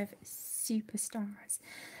bunch of superstars.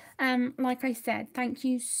 Like I said, thank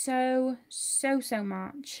you so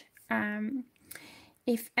much.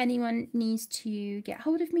 If anyone needs to get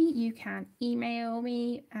hold of me, you can email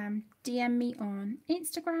me, DM me on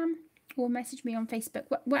Instagram or message me on Facebook,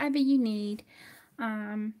 whatever you need.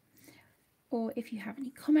 Or if you have any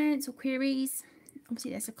comments or queries,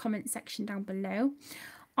 obviously there's a comment section down below.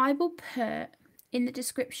 I will put in the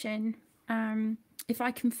description, if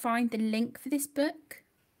I can find the link for this book,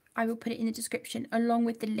 I will put it in the description along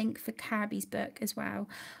with the link for Kerby's book as well.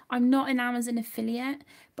 I'm not an Amazon affiliate,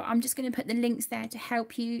 but I'm just going to put the links there to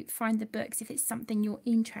help you find the books if it's something you're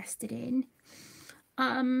interested in.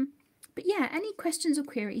 But yeah, any questions or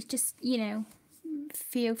queries, just, you know,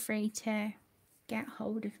 feel free to get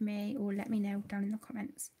hold of me or let me know down in the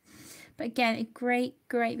comments. But again, a great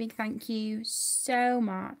big thank you so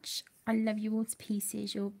much. I love you all to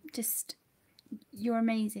pieces. You're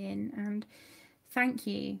amazing, and thank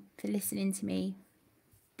you for listening to me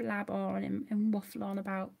blab on and waffle on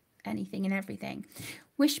about anything and everything.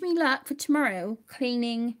 Wish me luck for tomorrow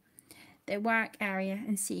cleaning the work area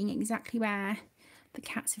and seeing exactly where the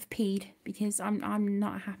cats have peed, because I'm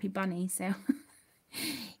not a happy bunny. So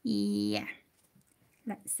yeah,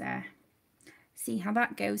 let's see how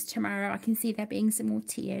that goes tomorrow. I can see there being some more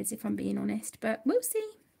tears if I'm being honest, but we'll see.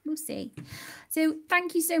 So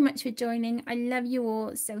thank you so much for joining. I love you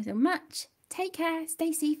all so much. Take care,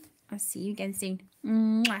 stay safe. I'll see you again soon.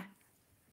 Mwah.